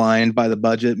 Clotheslined by the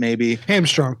budget, maybe.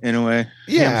 Hamstrung. In a way.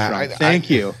 Yeah. Thank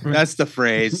you. That's the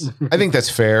phrase. I think that's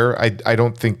fair. I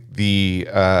don't think the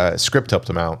script helped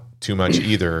them out too much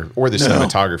either, or the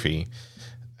cinematography.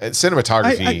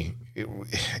 Cinematography,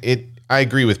 I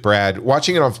agree with Brad.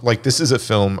 Watching it on, like, this is a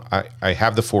film, I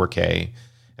have the 4K,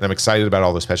 and I'm excited about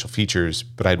all the special features,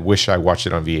 but I'd wish I watched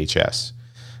it on VHS.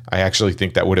 I actually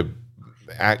think that would have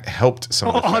helped some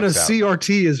of the on a effects out.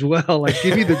 CRT as well. Like,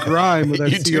 give me the grime with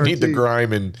that You CRT. do need the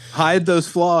grime, and hide those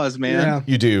flaws, man. Yeah.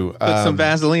 you do. Put some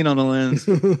Vaseline on the lens.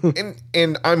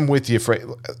 And I'm with you, Fred.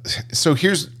 So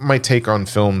here's my take on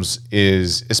films: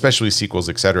 is especially sequels,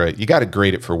 etc. You got to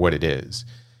grade it for what it is,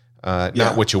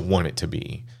 not what you want it to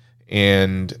be.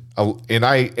 And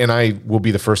I will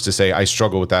be the first to say I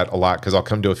struggle with that a lot, because I'll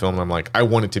come to a film and I'm like, I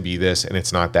want it to be this, and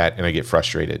it's not that, and I get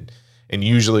frustrated. And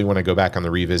usually when I go back on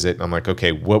the revisit, I'm like,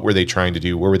 okay, what were they trying to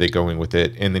do? Where were they going with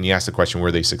it? And then you ask the question,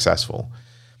 were they successful?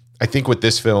 I think with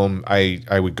this film, I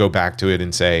would go back to it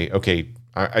and say, okay,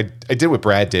 I did what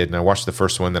Brad did, and I watched the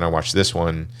first one, then I watched this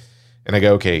one, and I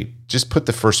go, okay, just put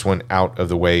the first one out of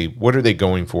the way. What are they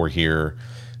going for here?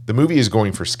 The movie is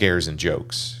going for scares and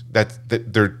jokes. That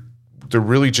they're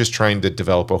really just trying to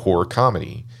develop a horror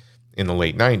comedy in the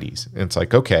late 90s. And it's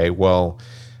like, okay, well,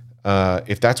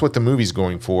 if that's what the movie's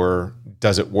going for,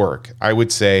 does it work? I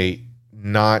would say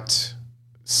not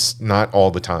all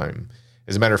the time.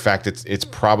 As a matter of fact, it's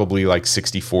probably like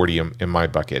 60-40 in my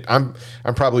bucket. I'm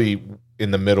probably in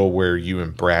the middle where you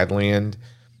and Brad land.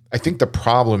 I think the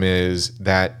problem is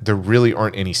that there really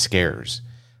aren't any scares.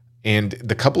 And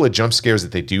the couple of jump scares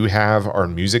that they do have are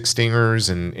music stingers,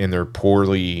 and they're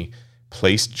poorly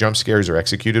placed jump scares or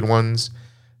executed ones.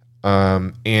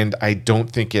 And I don't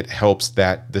think it helps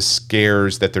that the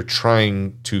scares that they're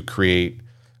trying to create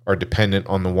are dependent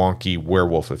on the wonky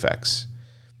werewolf effects.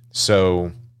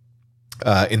 So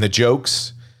in the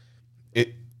jokes,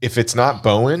 if it's not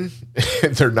Bowen,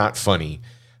 they're not funny.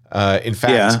 In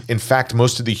fact,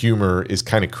 most of the humor is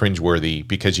kind of cringeworthy,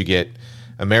 because you get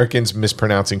Americans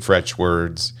mispronouncing French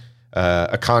words,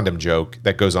 a condom joke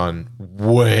that goes on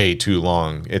way too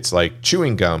long. It's like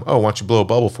chewing gum. Oh, why don't you blow a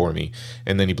bubble for me?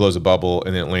 And then he blows a bubble,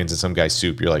 and then it lands in some guy's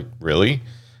soup. You're like, really?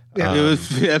 Yeah.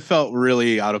 It felt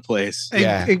really out of place.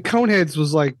 And Coneheads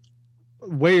was like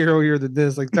way earlier than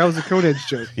this. Like, that was a Coneheads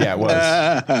joke. Yeah, it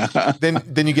was.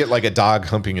 Then you get like a dog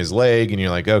humping his leg, and you're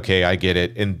like, okay, I get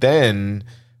it. And then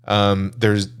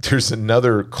there's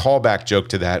another callback joke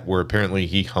to that, where apparently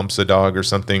he humps a dog or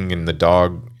something, and the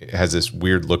dog has this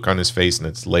weird look on his face, and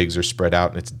its legs are spread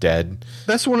out, and it's dead.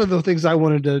 That's one of the things I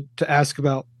wanted to ask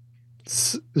about.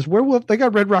 Is Werewolf, they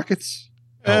got red rockets?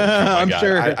 I'm God.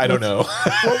 sure. I don't know.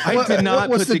 I did not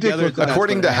what's put the dick together. look like?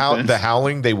 According to the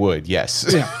Howling, they would. Yes.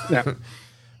 Yeah.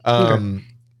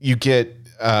 You get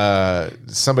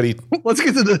somebody. Let's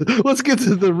get to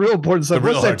the real important stuff. The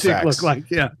real What's that hard dick facts. look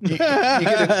like? Yeah. You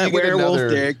get Werewolf another,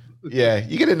 dick. Yeah,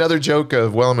 you get another joke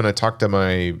of, well, I'm going to talk to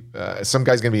my some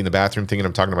guy's going to be in the bathroom thinking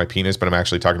I'm talking to my penis, but I'm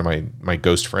actually talking to my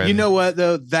ghost friend. You know what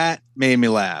though? That made me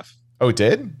laugh. Oh, it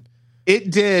did? It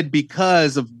did,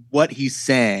 because of what he's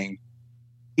saying.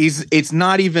 It's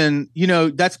not even,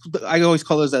 that's, I always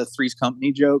call those a Three's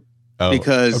Company joke,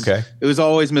 because it was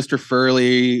always Mr.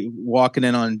 Furley walking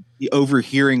in on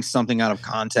overhearing something out of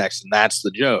context, and that's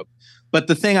the joke. But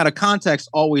the thing out of context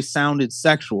always sounded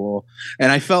sexual.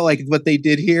 And I felt like what they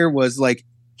did here was like,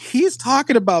 he's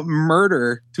talking about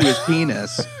murder to his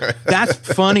penis. That's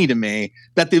funny to me,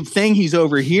 that the thing he's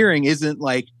overhearing isn't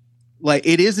like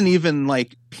it isn't even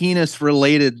like penis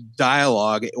related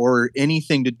dialogue or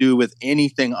anything to do with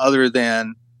anything other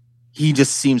than he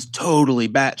just seems totally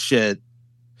batshit.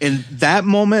 In that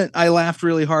moment, I laughed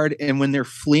really hard. And when they're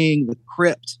fleeing the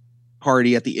crypt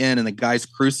party at the end, and the guy's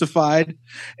crucified,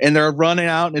 and they're running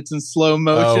out, and it's in slow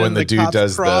motion. And the dude cop's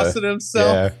does crossing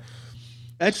himself. Yeah.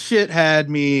 That shit had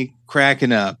me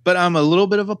cracking up. But I'm a little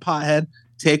bit of a pothead.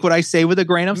 Take what I say with a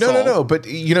grain of salt. No. But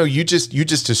you just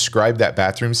described that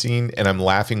bathroom scene, and I'm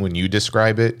laughing when you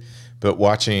describe it. But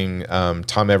watching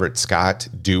Tom Everett Scott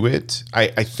do it,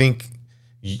 I think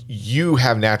you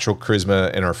have natural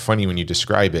charisma and are funny when you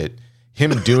describe it.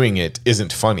 Him doing it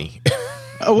isn't funny.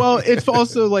 Well, it's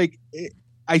also like,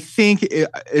 I think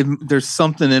there's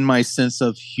something in my sense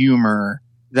of humor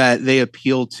that they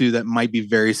appeal to that might be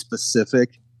very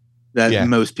specific that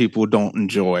most people don't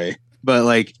enjoy. But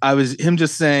like, him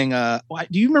just saying,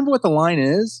 do you remember what the line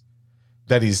is?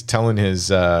 That he's telling his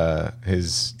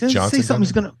Doesn't Johnson say something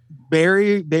he's gonna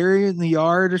bury in the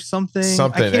yard or something.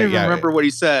 Something, I can't even yeah. remember what he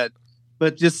said,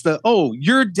 but just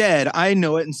you're dead. I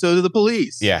know it, and so do the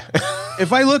police. Yeah.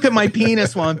 If I look at my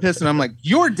penis while I'm pissing, I'm like,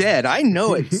 you're dead. I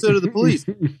know it. So do the police.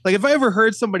 Like if I ever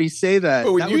heard somebody say that,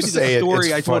 But when that you would be say the it, story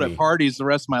it's I told funny. at parties the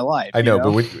rest of my life. I know,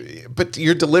 but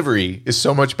your delivery is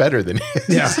so much better than his.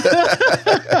 Yeah.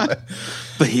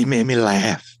 But he made me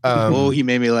laugh. He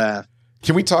made me laugh.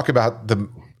 Can we talk about the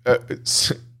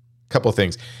couple of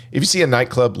things? If you see a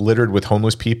nightclub littered with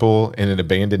homeless people in an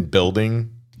abandoned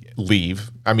building,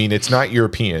 leave. I mean, it's not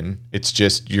European. It's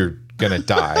just you're gonna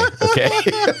die. Okay.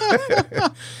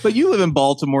 But you live in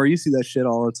Baltimore. You see that shit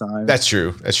all the time. That's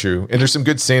true. That's true. And there's some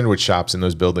good sandwich shops in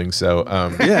those buildings. So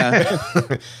yeah.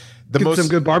 Get some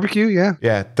good barbecue. Yeah.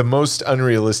 Yeah, the most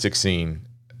unrealistic scene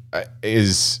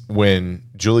is when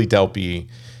Julie Delpy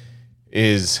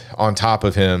is on top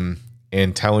of him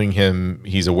and telling him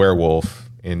he's a werewolf,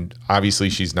 and obviously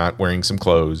she's not wearing some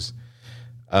clothes,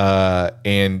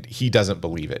 and he doesn't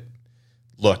believe it.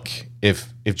 Look,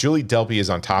 if Julie Delpy is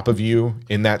on top of you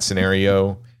in that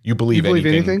scenario, you believe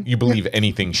anything. You believe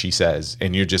anything she says,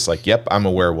 and you're just like, "Yep, I'm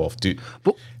a werewolf, dude."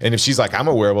 And if she's like, "I'm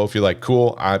a werewolf," you're like,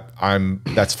 "Cool, I'm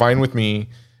that's fine with me."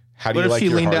 How do What you if like she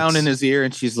your leaned down hearts? in his ear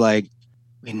and she's like,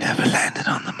 "We never landed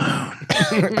on the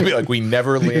moon." I'd be like, "We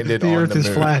never landed The on earth the is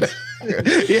moon." flat.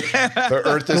 Yeah. The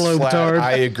earth is Globe flat. tard.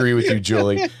 I agree with you,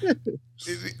 Julie.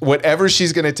 Whatever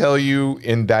she's going to tell you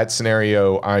in that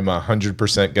scenario, I'm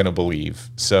 100% going to believe.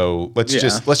 So let's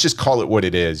just call it what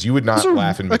it is. You would not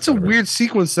laugh and make That's a fun of her. weird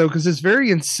sequence though, because it's very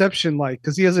Inception like.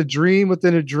 Because he has a dream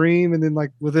within a dream, and then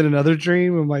like within another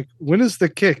dream. I'm like, when is the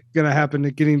kick gonna happen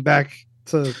to getting back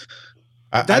to?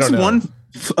 I That's don't know. one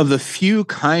of the few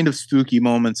kind of spooky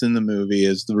moments in the movie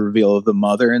is the reveal of the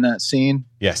mother in that scene.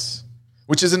 Yes,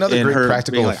 which is another And great her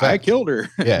practical being like, effect. I killed her.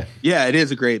 Yeah, Yeah, it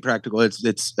is a great practical. It's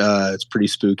pretty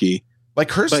spooky.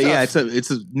 like her But stuff. yeah,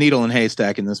 it's a needle and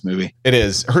haystack in this movie. It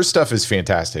is. Her stuff is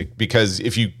fantastic because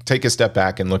if you take a step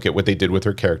back and look at what they did with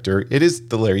her character, it is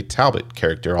the Larry Talbot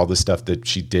character, all the stuff that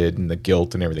she did and the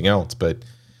guilt and everything else. But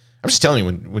I'm just telling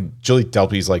you, when Julie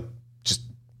Delpy's like just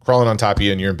crawling on top of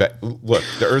you and you're in bed, look,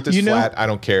 the earth is flat. I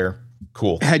don't care.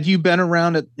 Cool. Had you been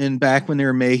around in back when they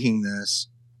were making this,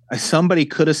 somebody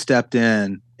could have stepped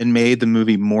in and made the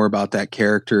movie more about that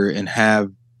character and have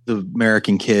the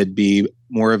American kid be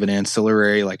more of an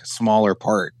ancillary, like a smaller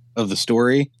part of the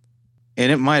story. And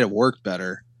it might have worked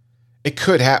better. It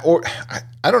could have, or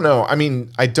I don't know. I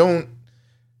mean, I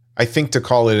think to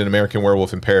call it an American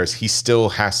Werewolf in Paris, he still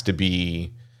has to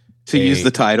be Use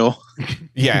the title.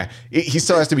 Yeah, he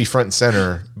still has to be front and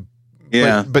center.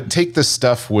 Yeah. But take the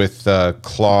stuff with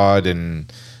Claude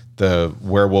and the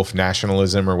werewolf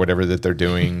nationalism or whatever that they're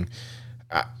doing.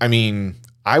 I mean,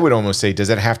 I would almost say, does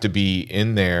it have to be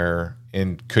in there?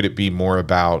 And could it be more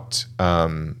about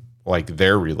like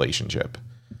their relationship?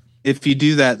 If you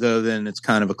do that, though, then it's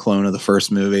kind of a clone of the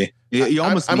first movie. You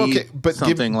almost I'm need okay, but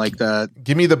something like that.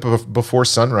 Give me the Before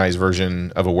Sunrise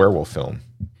version of a werewolf film.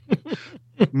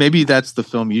 Maybe that's the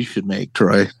film you should make,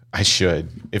 Troy. I should.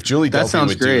 If Julie That Delpy sounds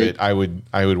would great. do it, I would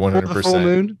 100%. Before the full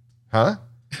moon. Huh?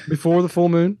 Before the full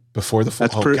moon. Before the full.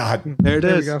 That's Oh God, There it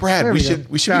There we is. go. Brad, There we we go.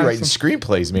 should be Got writing some-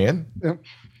 screenplays, man. Yep.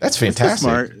 That's It's fantastic.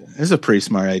 smart. It's a pretty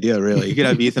smart idea, really. You could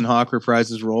have Ethan Hawke reprise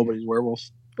his role, but he's a werewolf.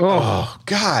 Oh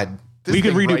God, this We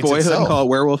could thing redo writes Boyhood itself. and call it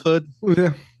Werewolfhood.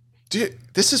 Yeah. Dude,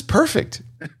 this is perfect.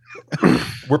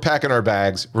 We're packing our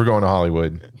bags. We're going to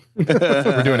Hollywood.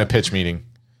 We're doing a pitch meeting.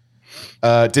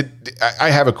 I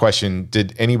have a question.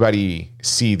 Did anybody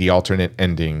see the alternate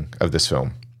ending of this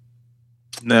film?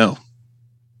 No.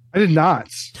 I did not.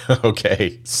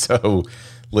 Okay, so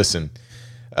listen.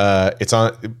 It's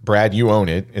on Brad. You own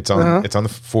it. It's on. It's on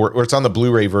it's on the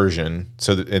Blu-ray version.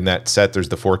 So in that set, there's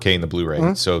the 4K and the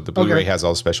Blu-ray. So the Blu-ray has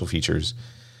all the special features.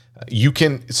 You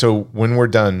can. So when we're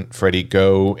done, Freddie,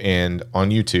 go and on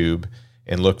YouTube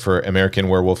and look for American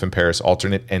Werewolf in Paris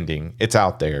alternate ending. It's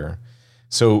out there.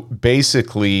 So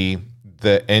basically,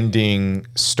 the ending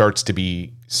starts to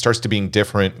being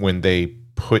different when they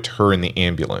put her in the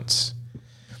ambulance.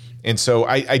 And so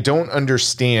I don't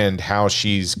understand how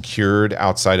she's cured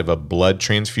outside of a blood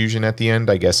transfusion at the end,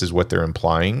 I guess is what they're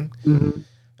implying.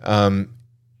 Mm-hmm.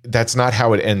 That's not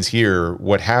how it ends here.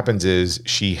 What happens is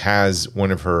she has one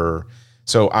of her.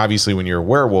 So obviously when you're a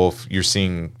werewolf, you're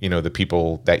seeing, the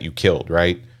people that you killed,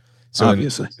 right? So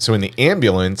Obviously. So in the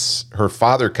ambulance, her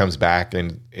father comes back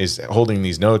and is holding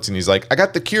these notes and he's like, I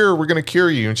got the cure. We're going to cure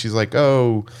you. And she's like,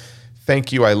 oh,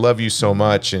 thank you. I love you so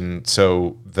much. And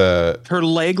so Her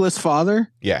legless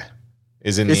father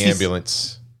is in Is the he-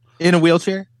 ambulance. in a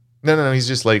wheelchair. No. He's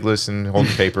just legless and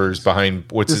holding papers behind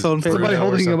what's Just his holding papers. Bruno Somebody or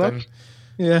holding him up? something.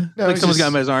 Yeah, No, like he's someone's got just-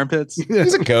 him in his armpits.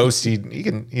 He's a ghost.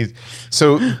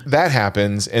 So that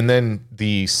happens, and then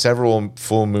the several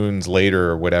full moons later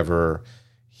or whatever,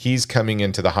 he's coming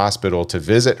into the hospital to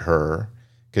visit her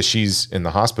because she's in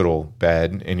the hospital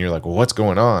bed, and you're like, well, what's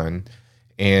going on?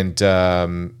 And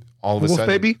all of a Wolf sudden,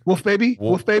 baby, wolf baby,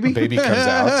 wolf baby. baby comes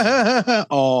out.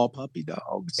 Oh, puppy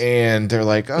dogs. And they're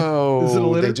like, Is it a oh,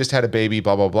 litter? they just had a baby,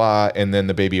 blah, blah, blah. And then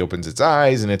the baby opens its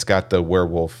eyes and it's got the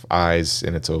werewolf eyes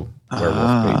and it's a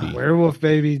werewolf baby. Werewolf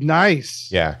baby, nice.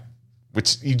 Yeah.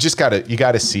 Which you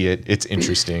gotta see it. It's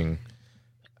interesting.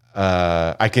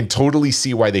 I can totally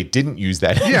see why they didn't use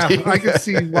that. Yeah, ending. I can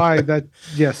see why that.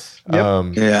 Yes.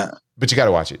 Yep. Yeah. But you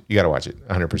gotta watch it. You gotta watch it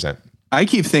 100%. I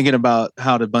keep thinking about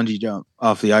how to bungee jump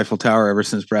off the Eiffel Tower ever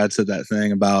since Brad said that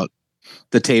thing about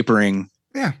the tapering.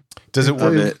 Does it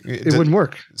work? It wouldn't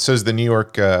work. So is the New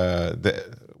York, The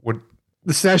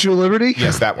Statue of Liberty.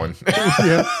 yes, that one.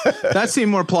 Yeah. That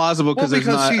seemed more plausible Well, because there's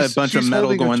not a bunch of she's metal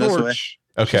holding a going this way. torch.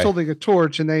 Okay. She's holding a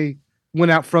torch, and they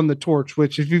went out from the torch.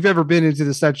 Which, if you've ever been into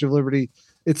the Statue of Liberty,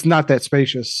 it's not that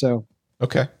spacious. So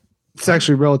Okay. it's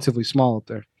actually relatively small up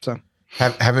there. So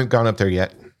Haven't gone up there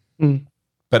yet. Mm.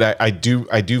 But I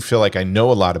do feel like I know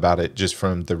a lot about it just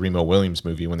from the Remo Williams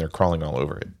movie when they're crawling all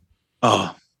over it.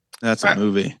 Oh, that's a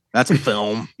movie. That's a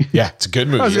film. Yeah, it's a good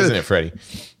movie, was gonna- isn't it, Freddie?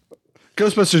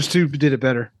 Ghostbusters 2 did it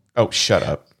better. Oh, shut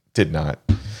up. Did not.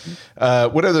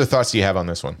 What other thoughts do you have on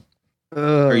this one?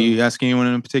 Are you asking anyone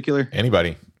in particular?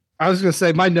 Anybody? I was going to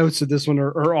say my notes of this one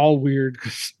are all weird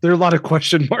because there are a lot of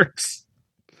question marks.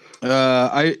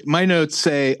 My notes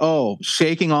say,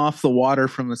 shaking off the water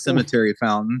from the cemetery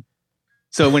fountain.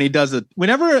 So when he does it,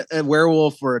 whenever a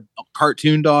werewolf or a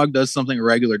cartoon dog does something a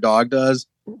regular dog does,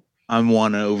 I'm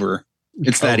won over.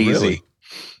 It's that Oh, really? easy.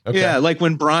 Okay. Yeah, like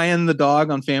when Brian the dog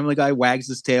on Family Guy wags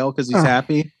his tail because he's Oh.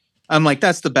 happy. I'm like,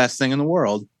 that's the best thing in the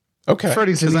world. Okay.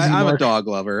 Freddie's an Because easy I'm mark. a dog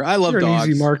lover. I love You're dogs.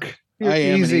 an easy mark. You're I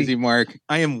am an easy mark.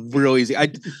 I am real easy.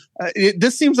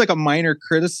 This seems like a minor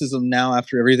criticism now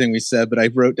after everything we said, but I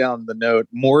wrote down the note.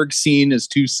 Morgue scene is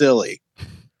too silly.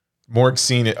 Morgue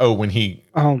scene. Oh, when he.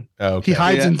 Oh, Okay. he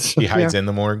hides Yeah. in. He hides in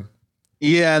the morgue.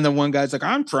 Yeah, and the one guy's like,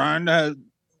 I'm trying to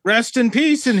rest in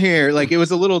peace in here. Like it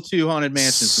was a little too Haunted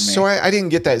Mansion for me. So I didn't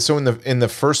get that. So in the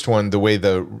first one, the way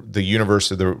the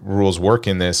universe of the rules work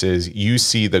in this is you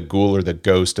see the ghoul or the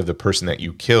ghost of the person that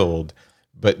you killed,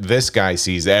 but this guy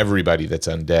sees everybody that's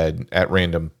undead at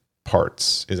random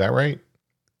parts. Is that right?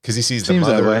 Because he sees Seems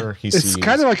the that mother. way. He It's sees.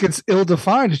 kind of like it's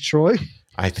ill-defined, Troy.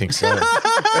 I think so.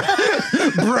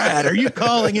 Brad, are you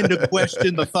calling into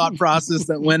question the thought process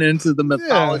that went into the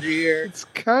mythology here? It's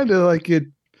kind of like it.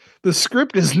 The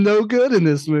script is no good in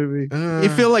this movie. You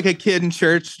feel like a kid in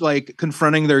church, like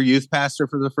confronting their youth pastor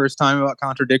for the first time about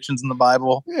contradictions in the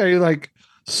Bible. Yeah, you're like,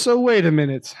 so wait a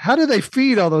minute. How do they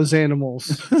feed all those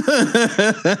animals?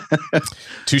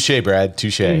 Touche, Brad.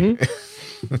 Touche.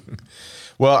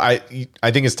 Well, I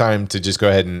think it's time to just go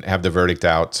ahead and have the verdict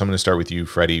out. So I'm going to start with you,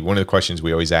 Freddie. One of the questions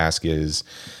we always ask is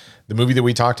the movie that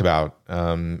we talked about.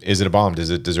 Is it a bomb? Does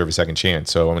it deserve a second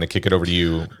chance? So I'm going to kick it over to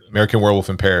you. American Werewolf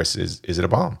in Paris. Is it a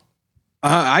bomb?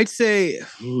 I'd say,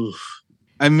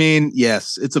 I mean,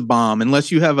 yes, it's a bomb.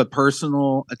 Unless you have a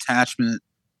personal attachment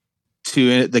to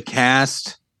it, the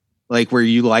cast, like where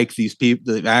you like these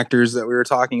people, the actors that we were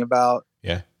talking about.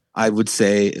 Yeah. I would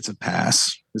say it's a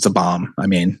pass. It's a bomb. I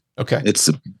mean, Okay. it's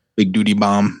a big duty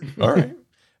bomb. All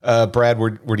right. Brad,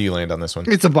 where do you land on this one?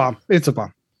 It's a bomb. It's a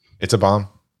bomb. It's a bomb.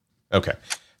 Okay.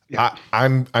 Yeah.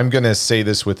 I'm going to say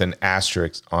this with an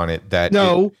asterisk on it that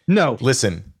No.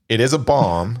 listen, it is a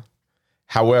bomb.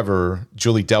 However,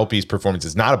 Julie Delpy's performance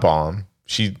is not a bomb.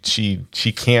 She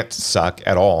can't suck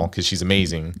at all because she's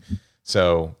amazing.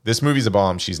 So this movie's a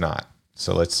bomb. She's not.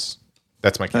 So that's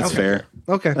my That's count. fair.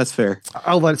 Okay. That's fair.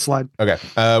 I'll let it slide. Okay.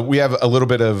 We have a little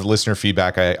bit of listener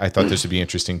feedback. I thought this would be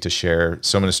interesting to share.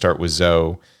 So I'm going to start with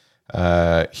Zoe.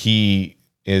 He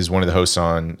is one of the hosts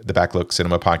on the Backlook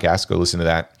Cinema podcast. Go listen to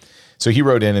that. So he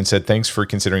wrote in and said, thanks for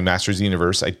considering Masters of the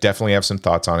Universe. I definitely have some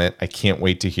thoughts on it. I can't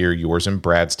wait to hear yours and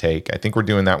Brad's take. I think we're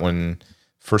doing that one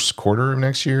first quarter of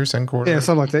next year, second quarter. Yeah,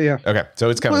 something like that. Yeah. Okay.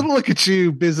 So it's coming. Look at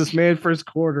you, businessman. First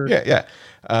quarter. Yeah.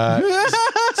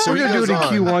 So We're he gonna do goes it in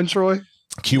on. Q1, Troy.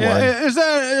 Q1. Is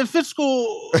that a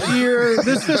fiscal year?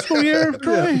 This fiscal year,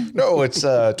 Troy? No, it's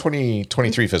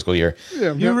 2023 fiscal year.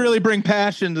 Yeah. You really bring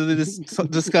passion to this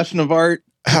discussion of art.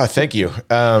 Oh, thank you.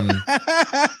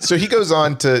 So he goes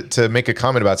on to make a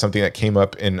comment about something that came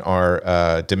up in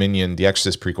our Dominion, The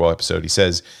Exorcist prequel episode. He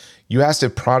says, you asked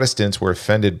if Protestants were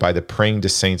offended by the praying to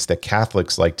saints that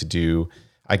Catholics like to do.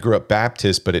 I grew up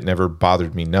Baptist, but it never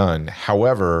bothered me none.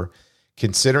 However,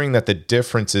 Considering that the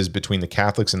differences between the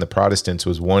Catholics and the Protestants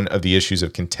was one of the issues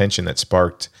of contention that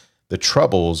sparked the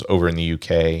Troubles over in the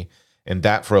UK, and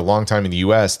that for a long time in the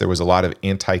US, there was a lot of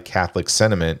anti-Catholic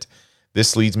sentiment,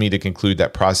 this leads me to conclude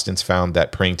that Protestants found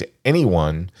that praying to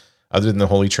anyone other than the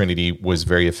Holy Trinity was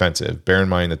very offensive. Bear in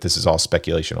mind that this is all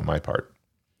speculation on my part.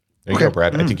 There you go,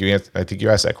 Brad. I think you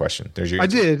asked that question. There's your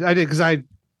answer. I did, because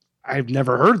I've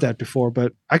never heard that before,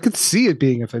 but I could see it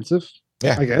being offensive.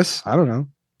 Yeah. I guess. I don't know.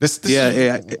 This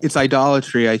it's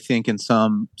idolatry. I think in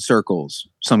some circles,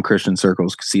 some Christian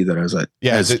circles see that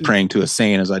as praying to a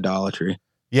saint as idolatry.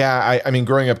 Yeah, I mean,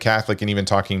 growing up Catholic and even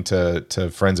talking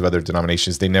to friends of other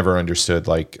denominations, they never understood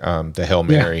like the Hail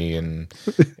Mary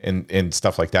and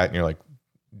stuff like that. And you're like,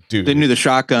 dude, they knew the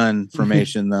shotgun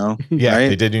formation though. Yeah, right?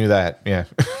 they did knew that. Yeah,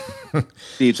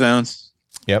 deep zones.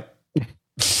 Yep.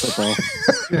 Football.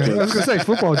 Yeah, I was gonna say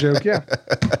football joke. Yeah,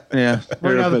 yeah.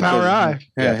 Right out of the power eye.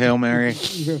 Yeah, Hail Mary,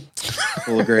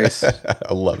 full of grace.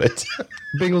 I love it.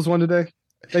 Bengals won today.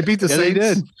 They beat the Saints. They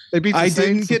did. They beat. I Saints.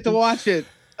 didn't get to watch it.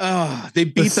 Oh, they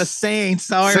beat the Saints.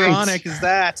 How ironic is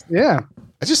that? Yeah.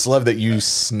 I just love that you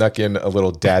snuck in a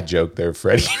little dad joke there,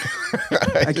 Freddie.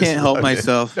 I can't help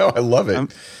myself. No, I love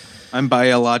it. I'm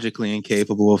biologically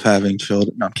incapable of having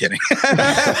children. No, I'm kidding.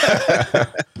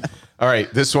 All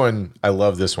right, this one, I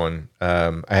love this one.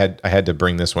 I had to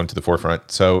bring this one to the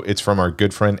forefront. So it's from our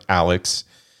good friend Alex.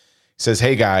 He says,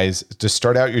 "Hey guys, to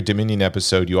start out your Dominion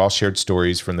episode, you all shared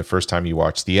stories from the first time you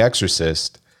watched The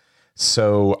Exorcist.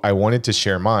 So I wanted to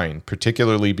share mine,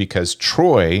 particularly because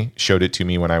Troy showed it to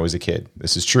me when I was a kid.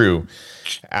 This is true.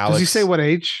 Alex, does he say what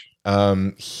age?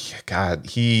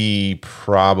 He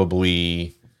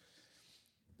probably,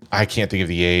 I can't think of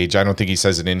the age. I don't think he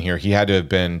says it in here. He had to have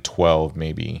been 12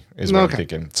 maybe is what I'm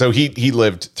thinking. So he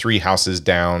lived 3 houses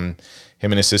down.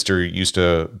 Him and his sister used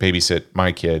to babysit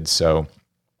my kids. So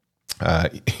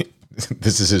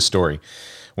this is his story.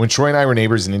 When Troy and I were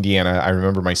neighbors in Indiana, I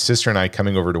remember my sister and I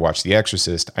coming over to watch The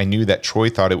Exorcist. I knew that Troy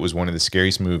thought it was one of the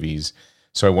scariest movies,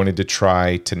 so I wanted to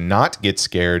try to not get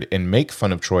scared and make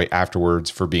fun of Troy afterwards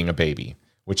for being a baby,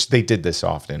 which they did this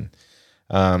often.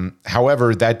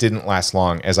 However, that didn't last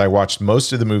long, as I watched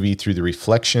most of the movie through the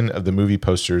reflection of the movie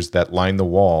posters that lined the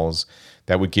walls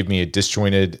that would give me a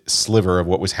disjointed sliver of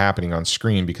what was happening on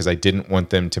screen because I didn't want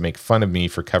them to make fun of me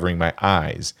for covering my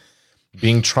eyes.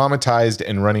 Being traumatized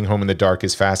and running home in the dark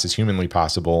as fast as humanly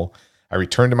possible, I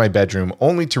returned to my bedroom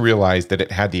only to realize that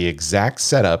it had the exact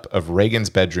setup of Reagan's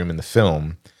bedroom in the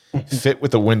film, fit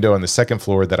with a window on the second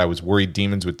floor that I was worried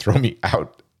demons would throw me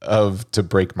out of to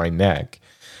break my neck.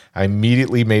 I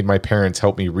immediately made my parents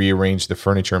help me rearrange the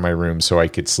furniture in my room so I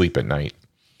could sleep at night.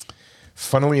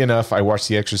 Funnily enough, I watched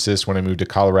The Exorcist when I moved to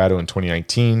Colorado in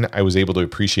 2019. I was able to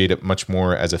appreciate it much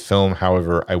more as a film.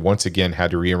 However, I once again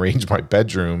had to rearrange my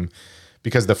bedroom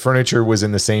because the furniture was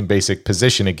in the same basic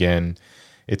position again.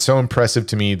 It's so impressive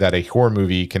to me that a horror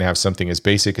movie can have something as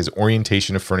basic as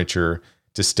orientation of furniture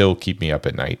to still keep me up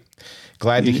at night.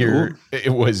 Glad to hear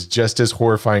it was just as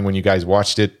horrifying when you guys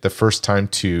watched it the first time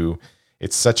too.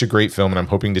 It's such a great film, and I'm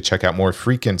hoping to check out more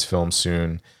Friedkin's films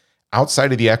soon.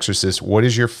 Outside of The Exorcist, what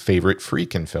is your favorite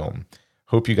Friedkin film?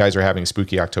 Hope you guys are having a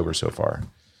spooky October so far."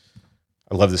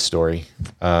 I love this story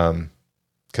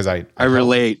because I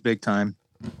relate big time.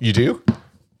 You do?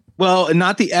 Well,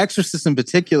 not The Exorcist in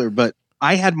particular, but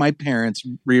I had my parents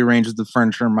rearrange the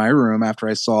furniture in my room after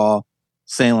I saw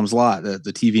Salem's Lot, the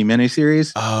TV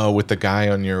miniseries. Oh, with the guy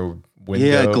on your window.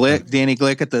 Yeah, Danny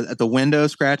Glick at the window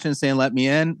scratching, saying "Let me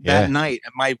in." Yeah. That night,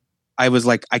 I was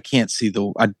like, I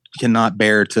cannot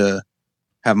bear to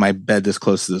have my bed this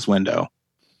close to this window.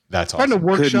 That's I'm awesome. trying to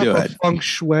workshop a it. feng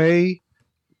shui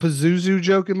Pazuzu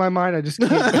joke in my mind. I just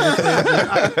can't.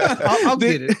 I'll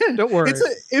get it. Don't worry.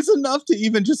 It's enough to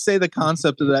even just say the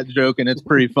concept of that joke, and it's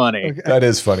pretty funny. Okay. That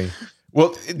is funny.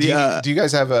 Well, do you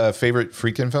guys have a favorite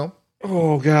Friedkin film?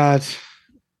 Oh God.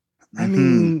 I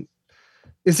mean,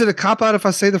 is it a cop out if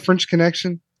I say The French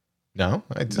Connection? No,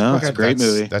 it's a great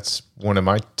movie. That's one of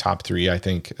my top 3, I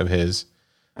think, of his.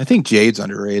 I think Jade's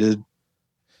underrated.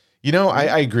 You know,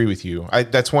 I agree with you.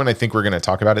 That's one I think we're going to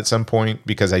talk about at some point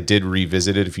because I did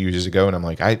revisit it a few years ago, and I'm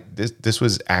like, this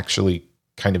was actually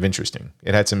kind of interesting.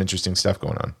 It had some interesting stuff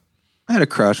going on. I had a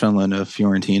crush on Linda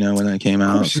Fiorentino when that came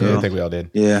out. So. I think we all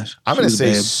did. Yeah. I'm going to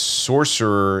say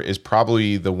Sorcerer is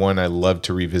probably the one I love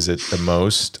to revisit the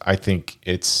most. I think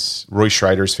it's Roy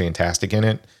Schreider's fantastic in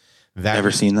it.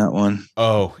 Never seen that one.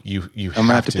 Oh, you I'm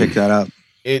gonna have to pick that up.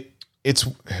 It's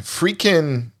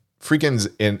Friedkin's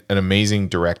an amazing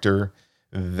director.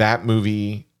 That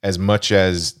movie, as much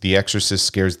as The Exorcist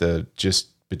scares the just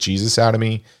bejesus out of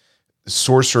me,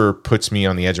 Sorcerer puts me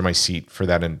on the edge of my seat for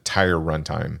that entire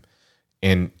runtime.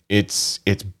 And It's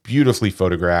beautifully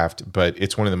photographed, but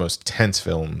it's one of the most tense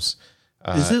films.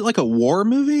 Is it like a war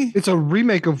movie? It's a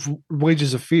remake of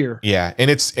Wages of Fear. Yeah, and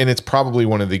it's probably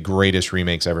one of the greatest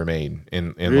remakes ever made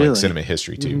in Really? like cinema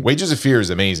history too. Wages of Fear is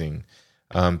amazing,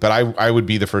 but I would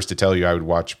be the first to tell you I would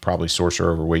watch probably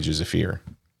Sorcerer over Wages of Fear.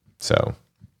 So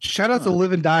Shout out to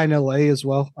Live and Die in L.A. as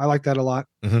well. I like that a lot.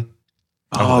 mm-hmm.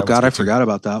 Oh, that was God, good I too. forgot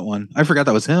about that one. I forgot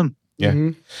that was him. Yeah.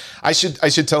 Mhm. I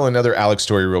should tell another Alex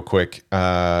story real quick,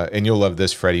 and you'll love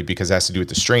this, Freddie, because it has to do with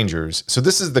The Strangers. So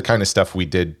this is the kind of stuff we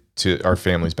did to our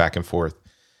families back and forth.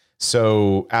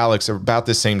 So Alex, about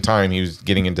the same time he was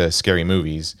getting into scary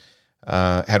movies,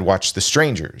 had watched The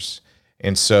Strangers.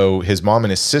 And so his mom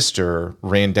and his sister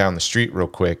ran down the street real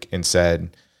quick and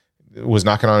was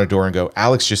knocking on a door and go,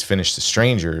 Alex just finished The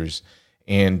Strangers.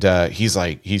 And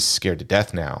he's scared to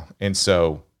death now. And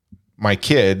so my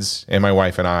kids and my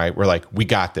wife and I were like, we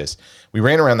got this. We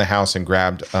ran around the house and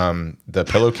grabbed the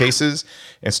pillowcases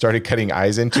and started cutting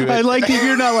eyes into it. I like that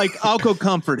you're not like, I'll go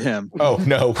comfort him. Oh,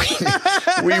 no.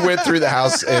 We went through the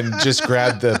house and just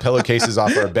grabbed the pillowcases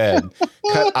off our bed,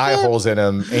 cut eye holes in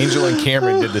them. Angel and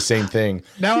Cameron did the same thing.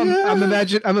 Now I'm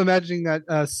imagining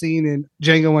that scene in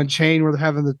Django Unchained where they're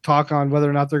having the talk on whether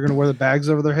or not they're going to wear the bags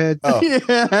over their head. Oh.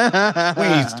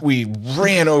 We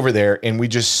ran over there and we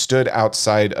just stood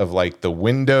outside of like the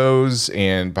windows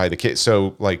and by the kids.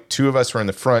 So like two of us were in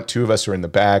the front, two of us were in the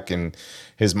back, and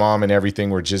his mom and everything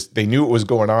were they knew what was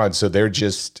going on. So they're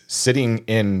just sitting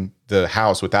in the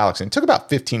house with Alex. And it took about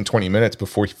 15, 20 minutes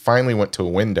before he finally went to a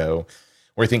window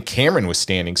where I think Cameron was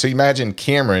standing. So you imagine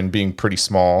Cameron being pretty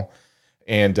small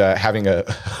and having a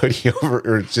hoodie over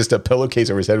or just a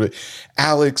pillowcase over his head.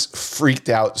 Alex freaked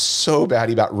out so bad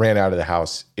he about ran out of the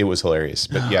house. It was hilarious.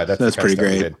 But yeah, that's the kind pretty of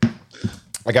stuff we great. did.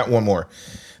 I got one more.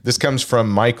 This comes from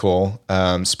Michael.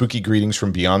 Spooky greetings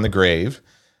from beyond the grave.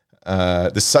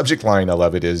 The subject line, I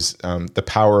love it, is the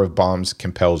power of bombs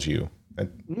compels you.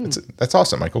 That's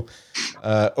awesome, Michael.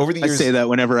 Over the I years, say that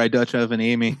whenever I Dutch oven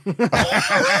Amy. oh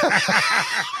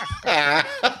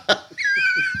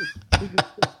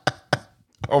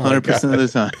my 100% of the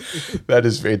time. That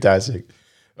is fantastic.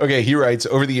 Okay, he writes,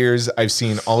 over the years, I've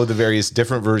seen all of the various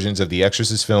different versions of the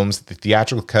Exorcist films. The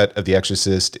theatrical cut of The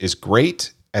Exorcist is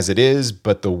great as it is,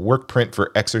 but the work print for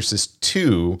Exorcist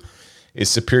 2 is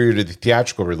superior to the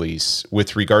theatrical release.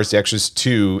 With regards to Exorcist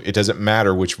 2, it doesn't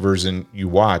matter which version you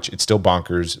watch. It's still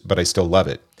bonkers, but I still love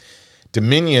it.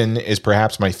 Dominion is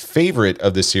perhaps my favorite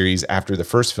of the series after the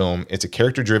first film. It's a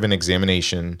character-driven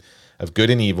examination of good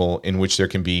and evil in which there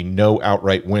can be no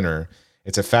outright winner.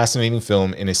 It's a fascinating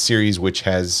film in a series which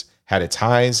has had its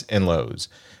highs and lows,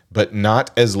 but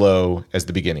not as low as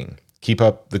the beginning. Keep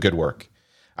up the good work.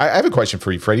 I have a question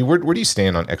for you, Freddie. Where do you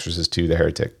stand on Exorcist 2, The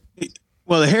Heretic?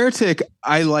 Well, The Heretic,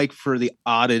 I like for the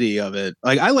oddity of it.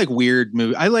 Like, I like weird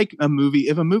movie. I like a movie.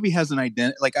 If a movie has an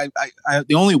identity, like I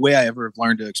the only way I ever have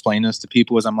learned to explain this to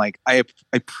people is I'm like, I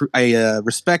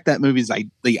respect that movie's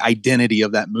the identity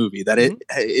of that movie. That it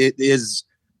is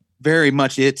very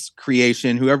much its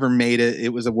creation. Whoever made it,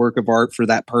 it was a work of art for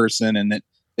that person, and that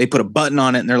they put a button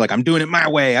on it and they're like, I'm doing it my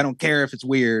way. I don't care if it's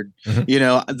weird. Mm-hmm. You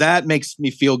know, that makes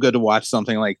me feel good to watch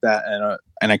something like that.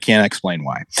 And I can't explain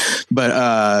why, but,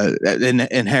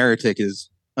 and Heretic is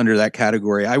under that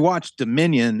category. I watched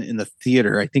Dominion in the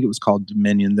theater. I think it was called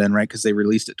Dominion then, right? Cause they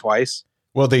released it twice.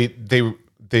 Well, they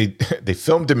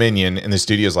filmed Dominion and the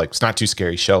studio's like, it's not too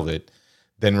scary, shelve it.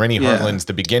 Then Rennie Harlin's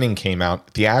The Beginning came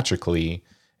out theatrically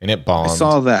and it bombed. I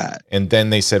saw that. And then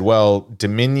they said, well,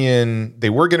 Dominion, they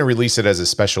were going to release it as a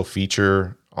special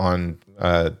feature on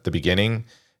The Beginning.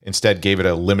 Instead, gave it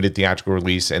a limited theatrical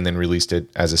release and then released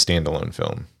it as a standalone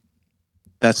film.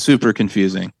 That's super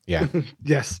confusing. Yeah.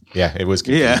 Yes. Yeah, it was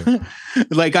confusing. Yeah.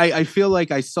 Like, I feel like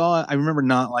I remember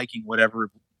not liking whatever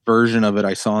version of it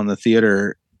I saw in the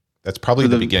theater. That's probably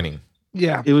the beginning.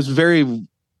 Yeah. It was very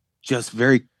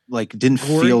like, didn't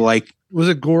Gory? feel like. Was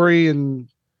it gory and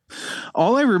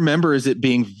All I remember is it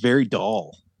being very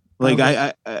dull. Like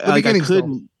Okay. I beginning's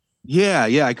couldn't. Yeah,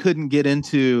 I couldn't get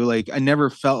into, like, I never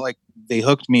felt like they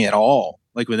hooked me at all,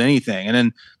 like with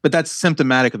anything. But that's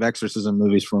symptomatic of exorcism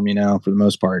movies for me now, for the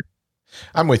most part.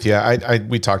 I'm with you.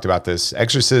 We talked about this.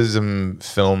 Exorcism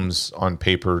films on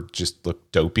paper just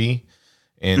look dopey,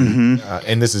 and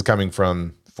this is coming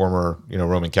from former,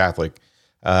 Roman Catholic.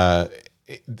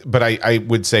 But I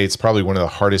would say it's probably one of the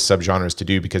hardest subgenres to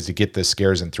do, because to get the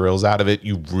scares and thrills out of it,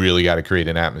 you really got to create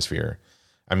an atmosphere.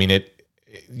 I mean,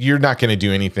 you're not going to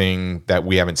do anything that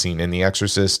we haven't seen in The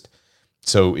Exorcist.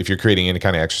 So if you're creating any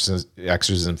kind of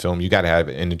exorcism film, you got to have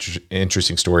an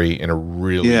interesting story in a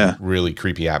really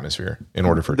creepy atmosphere in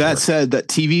order for it to work. Said, that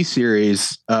TV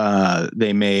series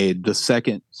they made, the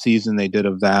second season they did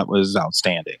of that was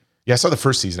outstanding. Yeah, I saw the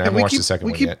first season. I haven't watched the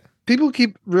second one yet. People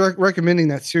keep recommending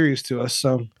that series to us.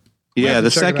 So yeah,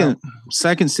 the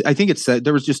second, I think it said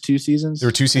there was just 2 seasons. There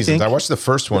were 2 seasons. I watched the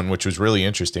first one, which was really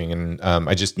interesting, and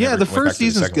the first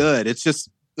season's good. It's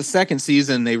just the second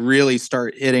season they really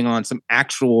start hitting on some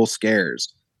actual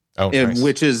scares, nice.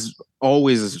 Which is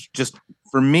always just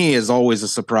for me is always a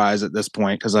surprise at this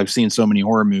point because I've seen so many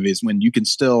horror movies when you can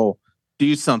still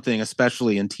do something,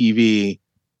 especially in TV,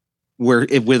 where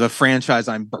with a franchise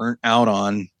I'm burnt out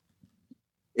on,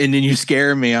 and then you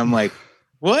scare me. I'm like,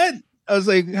 what? I was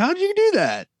like, how did you do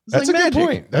that? That's like a good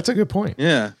point. That's a good point.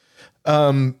 Yeah.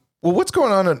 Well, what's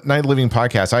going on at Night Living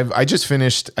Podcast? I just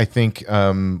finished, I think,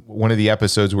 one of the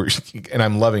episodes where, and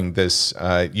I'm loving this.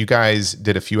 You guys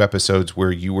did a few episodes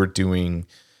where you were doing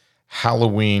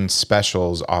Halloween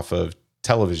specials off of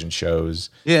television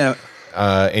shows. Yeah.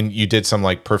 And you did some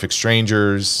like Perfect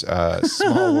Strangers,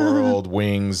 Small World,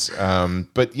 Wings.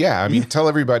 But yeah, I mean, tell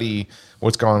everybody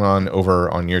what's going on over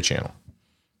on your channel.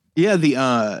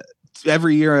 Yeah.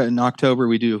 Every year in October,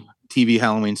 we do TV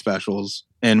Halloween specials.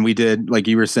 And we did, like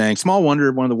you were saying, Small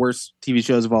Wonder, one of the worst TV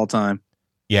shows of all time.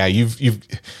 Yeah,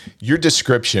 your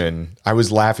description, I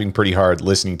was laughing pretty hard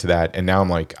listening to that. And now I'm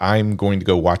like, I'm going to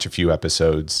go watch a few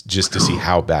episodes just to see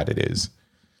how bad it is.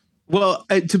 Well,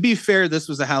 to be fair, this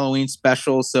was a Halloween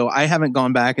special. So I haven't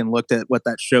gone back and looked at what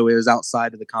that show is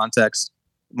outside of the context.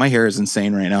 My hair is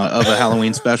insane right now of a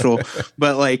Halloween special.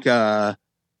 But like,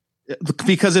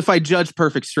 because if I judged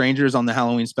Perfect Strangers on the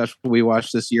Halloween special we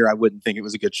watched this year, I wouldn't think it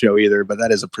was a good show either, but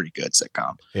that is a pretty good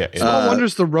sitcom. Yeah. Small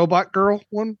Wonder's the robot girl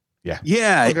one? Yeah.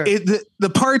 Yeah. Okay. The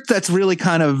part that's really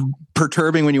kind of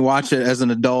perturbing when you watch it as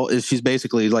an adult is she's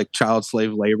basically like child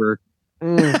slave labor.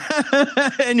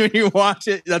 And when you watch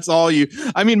it, that's all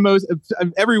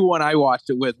everyone I watched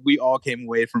it with, we all came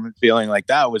away from it feeling like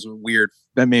that was weird.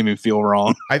 That made me feel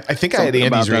wrong. I think I had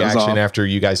Andy's reaction after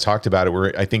you guys talked about it,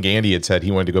 where I think Andy had said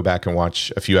he wanted to go back and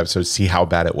watch a few episodes, see how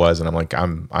bad it was. And I'm like,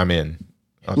 I'm in.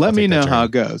 Let me know how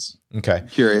it goes. Okay.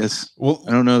 Curious. Well,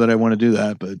 I don't know that I want to do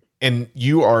that, but. And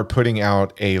you are putting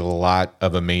out a lot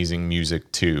of amazing music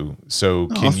too. So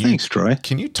thanks, Troy.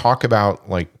 Can you talk about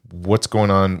like what's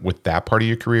going on with that part of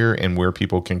your career and where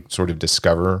people can sort of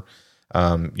discover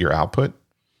your output?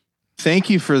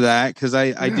 Thank you for that, because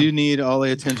I do need all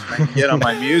the attention I can get on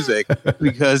my music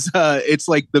because it's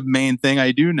like the main thing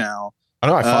I do now. I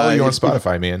know. I follow you on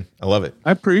Spotify, man. I love it.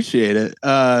 I appreciate it.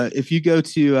 If you go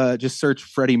to just search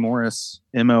Freddie Morris,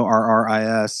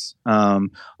 Morris, I'm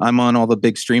on all the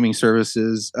big streaming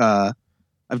services.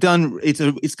 I've done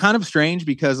it's kind of strange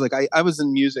because like I was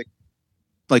in music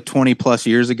like 20 plus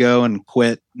years ago and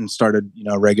quit and started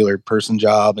a regular person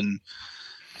job and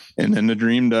then the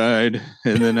dream died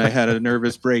and then I had a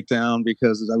nervous breakdown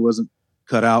because I wasn't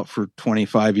cut out for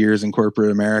 25 years in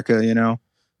corporate America,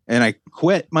 and I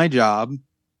quit my job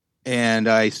and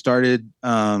I started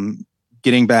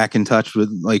getting back in touch with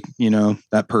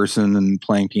that person and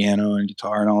playing piano and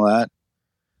guitar and all that.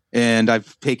 And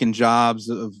I've taken jobs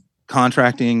of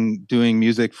contracting, doing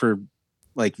music for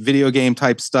like video game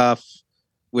type stuff,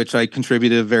 which I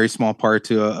contributed a very small part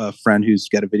to a friend who's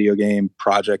got a video game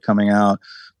project coming out.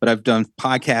 But I've done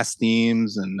podcast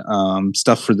themes and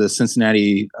stuff for the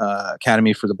Cincinnati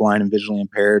Academy for the Blind and Visually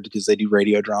Impaired because they do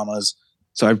radio dramas.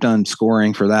 So I've done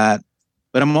scoring for that.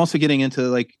 But I'm also getting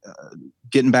into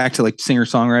getting back to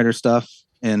singer-songwriter stuff.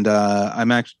 And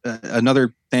I'm actually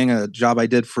another thing, a job I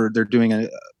did they're doing an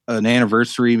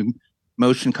anniversary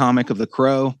motion comic of The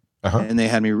Crow. Uh-huh. And they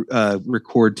had me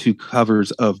record 2 covers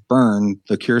of Burn,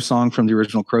 the Cure song from the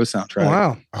original Crow soundtrack. Oh,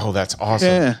 wow. Oh, that's awesome.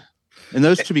 Yeah. And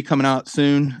those should be coming out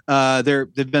soon.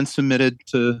 They've been submitted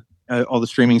to all the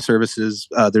streaming services.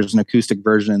 There's an acoustic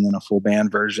version and then a full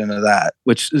band version of that,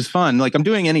 which is fun. Like I'm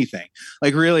doing anything.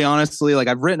 Like really, honestly, like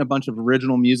I've written a bunch of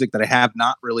original music that I have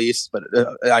not released, but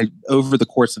over the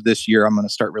course of this year, I'm going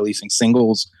to start releasing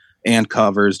singles and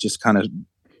covers, just kind of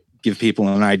give people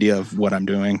an idea of what I'm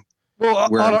doing. Well,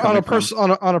 on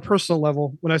a personal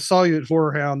level, when I saw you at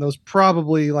Horror Hound, that was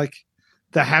probably like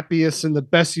the happiest and the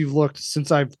best you've looked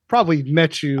since I've probably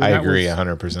met you. I agree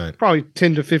 100%. Probably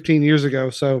 10 to 15 years ago.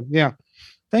 So yeah.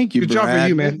 Thank you. Good job for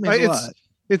you, man.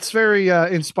 It's very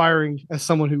inspiring as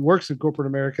someone who works in corporate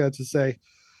America to say,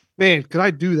 man, could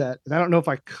I do that? And I don't know if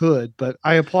I could, but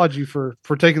I applaud you for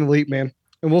taking the leap, man.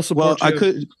 And we'll support you. I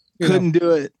couldn't do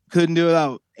it. Couldn't do it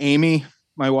without Amy,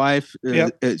 my wife.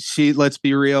 Yep. Let's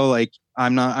be real. Like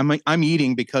I'm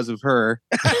eating because of her,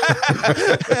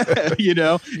 you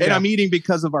know, and I'm eating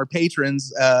because of our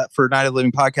patrons for Night of the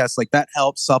Living Podcast. Like that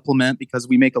helps supplement because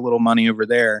we make a little money over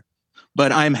there.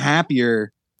 But I'm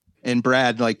happier. And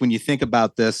Brad, like when you think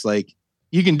about this, like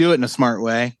you can do it in a smart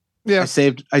way. Yeah.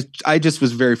 I just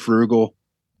was very frugal.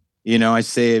 You know, I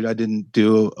saved, I didn't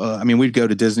do, I mean, we'd go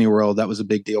to Disney World. That was a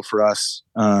big deal for us.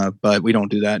 But we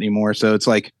don't do that anymore. So it's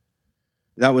like,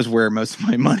 that was where most of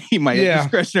my money,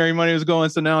 discretionary money was going.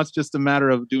 So now it's just a matter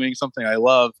of doing something I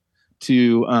love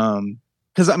to,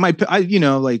 cause you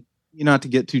know, like, not to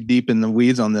get too deep in the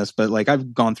weeds on this, but like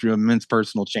I've gone through immense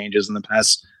personal changes in the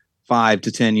past 5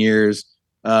 to 10 years,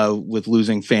 with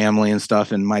losing family and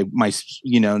stuff. And my,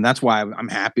 you know, and that's why I'm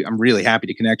happy. I'm really happy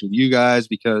to connect with you guys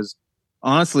because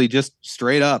honestly, just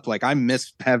straight up, like I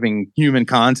miss having human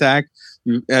contact.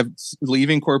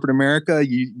 Leaving corporate America,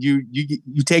 you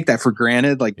take that for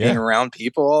granted, like being around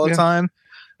people all the time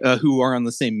who are on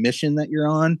the same mission that you're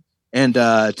on, and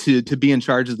to be in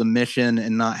charge of the mission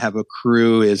and not have a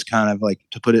crew is kind of like,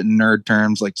 to put it in nerd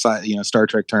terms, like, you know, Star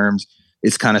Trek terms,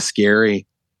 it's kind of scary,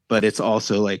 but it's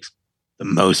also like the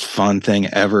most fun thing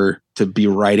ever to be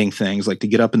writing things, like to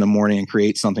get up in the morning and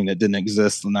create something that didn't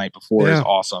exist the night before is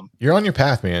awesome. You're on your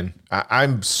path, man.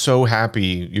 I'm so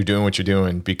happy you're doing what you're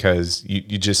doing because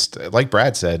you just, like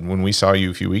Brad said, when we saw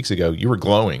you a few weeks ago, you were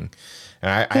glowing.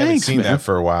 And I haven't seen that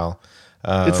for a while.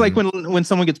 It's like when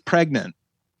someone gets pregnant.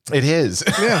 It is.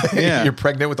 Yeah. You're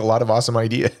pregnant with a lot of awesome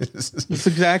ideas. That's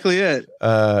exactly it.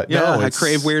 I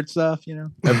crave weird stuff, you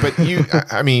know. But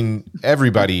I mean,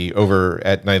 everybody over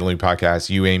at Night of the Living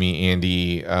Podcast, you, Amy,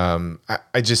 Andy,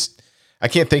 I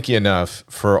can't thank you enough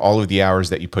for all of the hours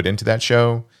that you put into that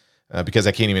show, because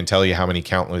I can't even tell you how many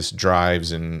countless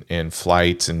drives and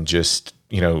flights and just,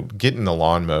 you know, get in the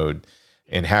lawn mode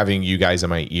and having you guys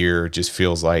in my ear just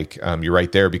feels like you're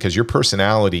right there because your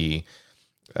personality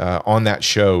on that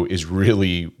show is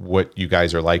really what you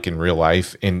guys are like in real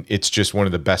life. And it's just one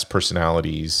of the best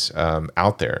personalities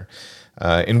out there.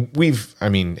 And we've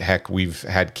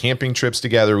had camping trips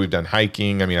together. We've done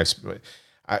hiking. I mean,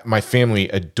 my family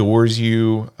adores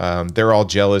you. They're all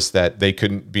jealous that they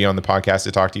couldn't be on the podcast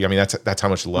to talk to you. I mean, that's how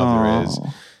much love there is.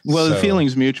 Well, the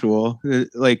feeling's mutual.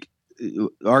 Like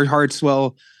our hearts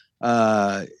swell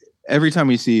every time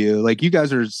we see you. Like you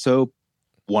guys are so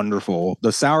wonderful.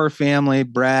 The Sauer family,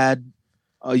 Brad,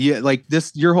 like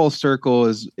this, your whole circle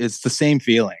is the same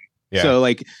feeling. Yeah. So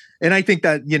like, and I think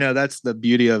that, you know, that's the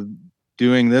beauty of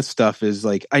doing this stuff is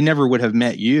like, I never would have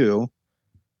met you,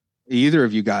 either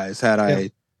of you guys,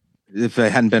 if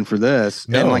it hadn't been for this.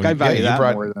 No, and like, I value that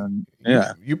more than,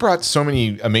 you brought so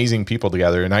many amazing people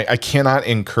together, and I cannot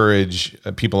encourage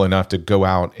people enough to go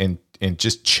out and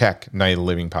just check Night of the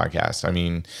Living Podcast. I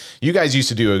mean, you guys used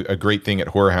to do a great thing at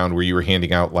Horror Hound where you were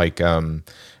handing out like, I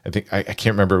think I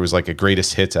can't remember. It was like a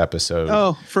greatest hits episode.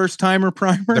 Oh, first timer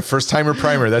primer. The first timer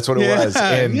primer. That's what it was.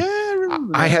 And I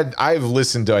remember that. I've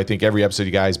listened to, I think, every episode of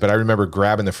you guys, but I remember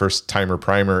grabbing the first timer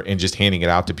primer and just handing it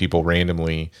out to people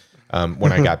randomly.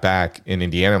 When I got back in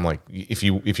Indiana, I'm like, if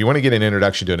you want to get an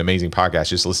introduction to an amazing podcast,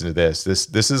 just listen to this.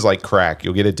 This is like crack.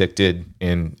 You'll get addicted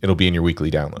and it'll be in your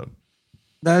weekly download.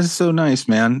 That is so nice,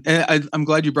 man. And I'm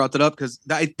glad you brought that up because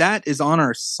that is on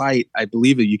our site. I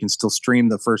believe that you can still stream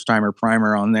the first timer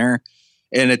primer on there.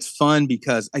 And it's fun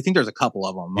because I think there's a couple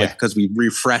of them, like, because we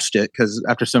refreshed it. Because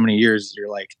after so many years, you're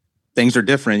like, things are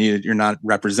different. You're not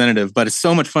representative, but it's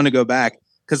so much fun to go back.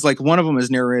 Because like one of them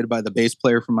is narrated by the bass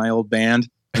player from my old band.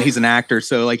 And he's an actor.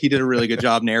 So like he did a really good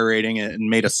job narrating it and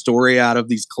made a story out of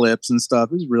these clips and stuff.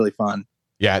 It was really fun.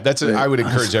 Yeah, I would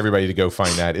encourage everybody to go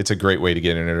find that. It's a great way to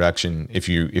get an introduction if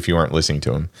you aren't listening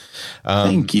to him.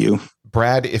 Thank you.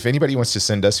 Brad, if anybody wants to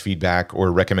send us feedback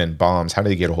or recommend bombs, how do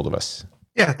they get a hold of us?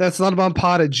 Yeah, that's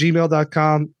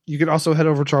notabombpod@gmail.com. You can also head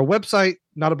over to our website,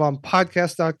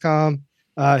 notabombpodcast.com,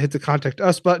 hit the contact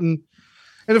us button.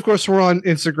 And of course, we're on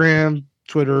Instagram,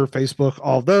 Twitter, Facebook,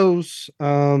 all those.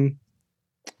 And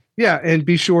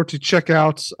be sure to check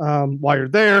out while you're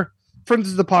there.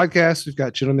 Friends of the podcast, we've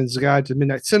got Gentleman's Guide to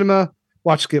Midnight Cinema,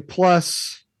 Watch Get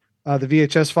Plus, the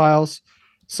VHS Files,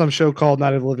 some show called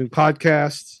Night of the Living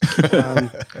Podcast,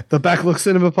 the Backlook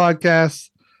Cinema Podcast,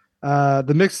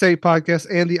 the Mixtape Podcast,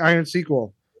 and the Iron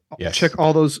Sequel. Yes. Check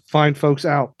all those fine folks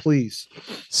out, please.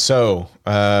 So,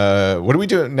 what do we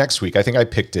do next week? I think I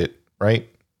picked it, right?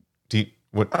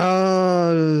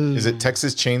 Is it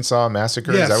Texas Chainsaw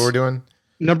Massacre? Yes. Is that what we're doing?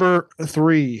 Number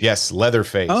 3. Yes,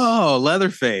 Leatherface. Oh,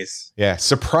 Leatherface. Yeah.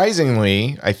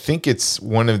 Surprisingly, I think it's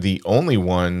one of the only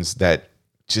ones that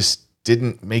just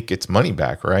didn't make its money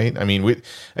back, right? I mean,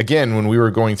 when we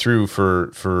were going through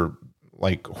for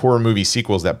like horror movie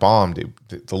sequels that bombed,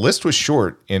 the list was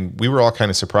short, and we were all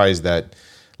kind of surprised that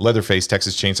Leatherface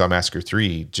Texas Chainsaw Massacre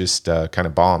 3 just kind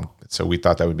of bombed. So we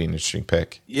thought that would be an interesting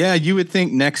pick. Yeah, you would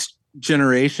think Next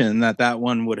Generation that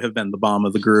one would have been the bomb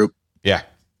of the group. Yeah.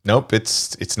 Nope,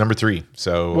 it's number 3.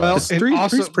 So Well, and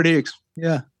three's pretty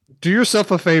yeah. Do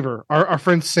yourself a favor. Our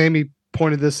friend Sammy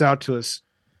pointed this out to us.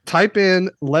 Type in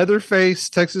Leatherface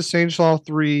Texas Chainsaw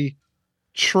 3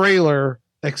 trailer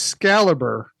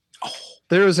Excalibur.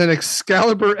 There is an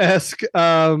Excalibur-esque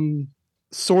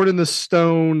Sword in the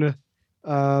Stone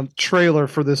trailer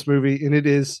for this movie, and it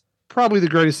is probably the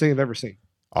greatest thing I've ever seen.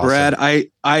 awesome. Brad,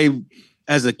 I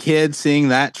as a kid seeing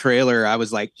that trailer, I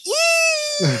was like, yee!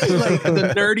 Like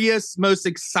the nerdiest, most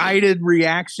excited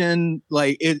reaction,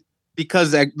 like it,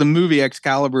 because the movie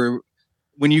Excalibur,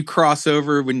 when you cross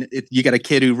over, you got a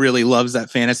kid who really loves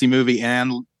that fantasy movie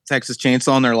and Texas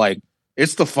Chainsaw, and they're like,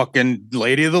 it's the fucking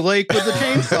Lady of the Lake with the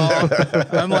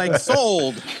chainsaw. I'm like,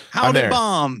 sold. How did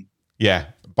bomb? Yeah,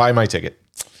 buy my ticket.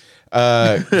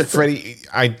 Freddie,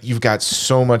 you've got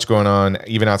so much going on,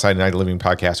 even outside of Night of the Living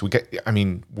podcast.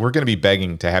 We're going to be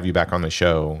begging to have you back on the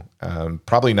show.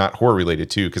 Probably not horror related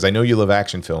too, because I know you love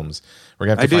action films.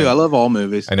 I love all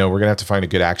movies. I know we're going to have to find a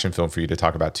good action film for you to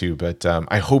talk about too. But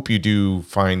I hope you do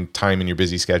find time in your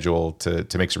busy schedule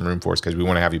to make some room for us, because we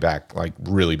want to have you back like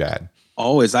really bad.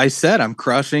 Oh, as I said, I'm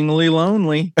crushingly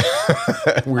lonely.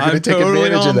 We're going to take totally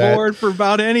advantage on of that. board for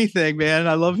about anything, man.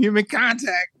 I love human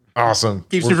contact. Awesome.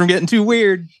 Keeps you from getting too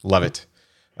weird. Love it.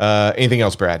 Anything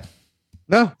else, Brad?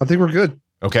 No, I think we're good.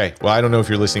 Okay. Well, I don't know if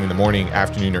you're listening in the morning,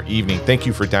 afternoon, or evening. Thank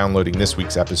you for downloading this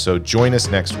week's episode. Join us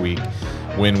next week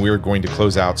when we're going to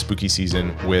close out spooky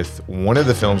season with one of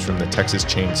the films from the Texas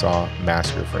Chainsaw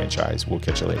Massacre franchise. We'll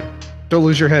catch you later. Don't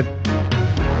lose your head.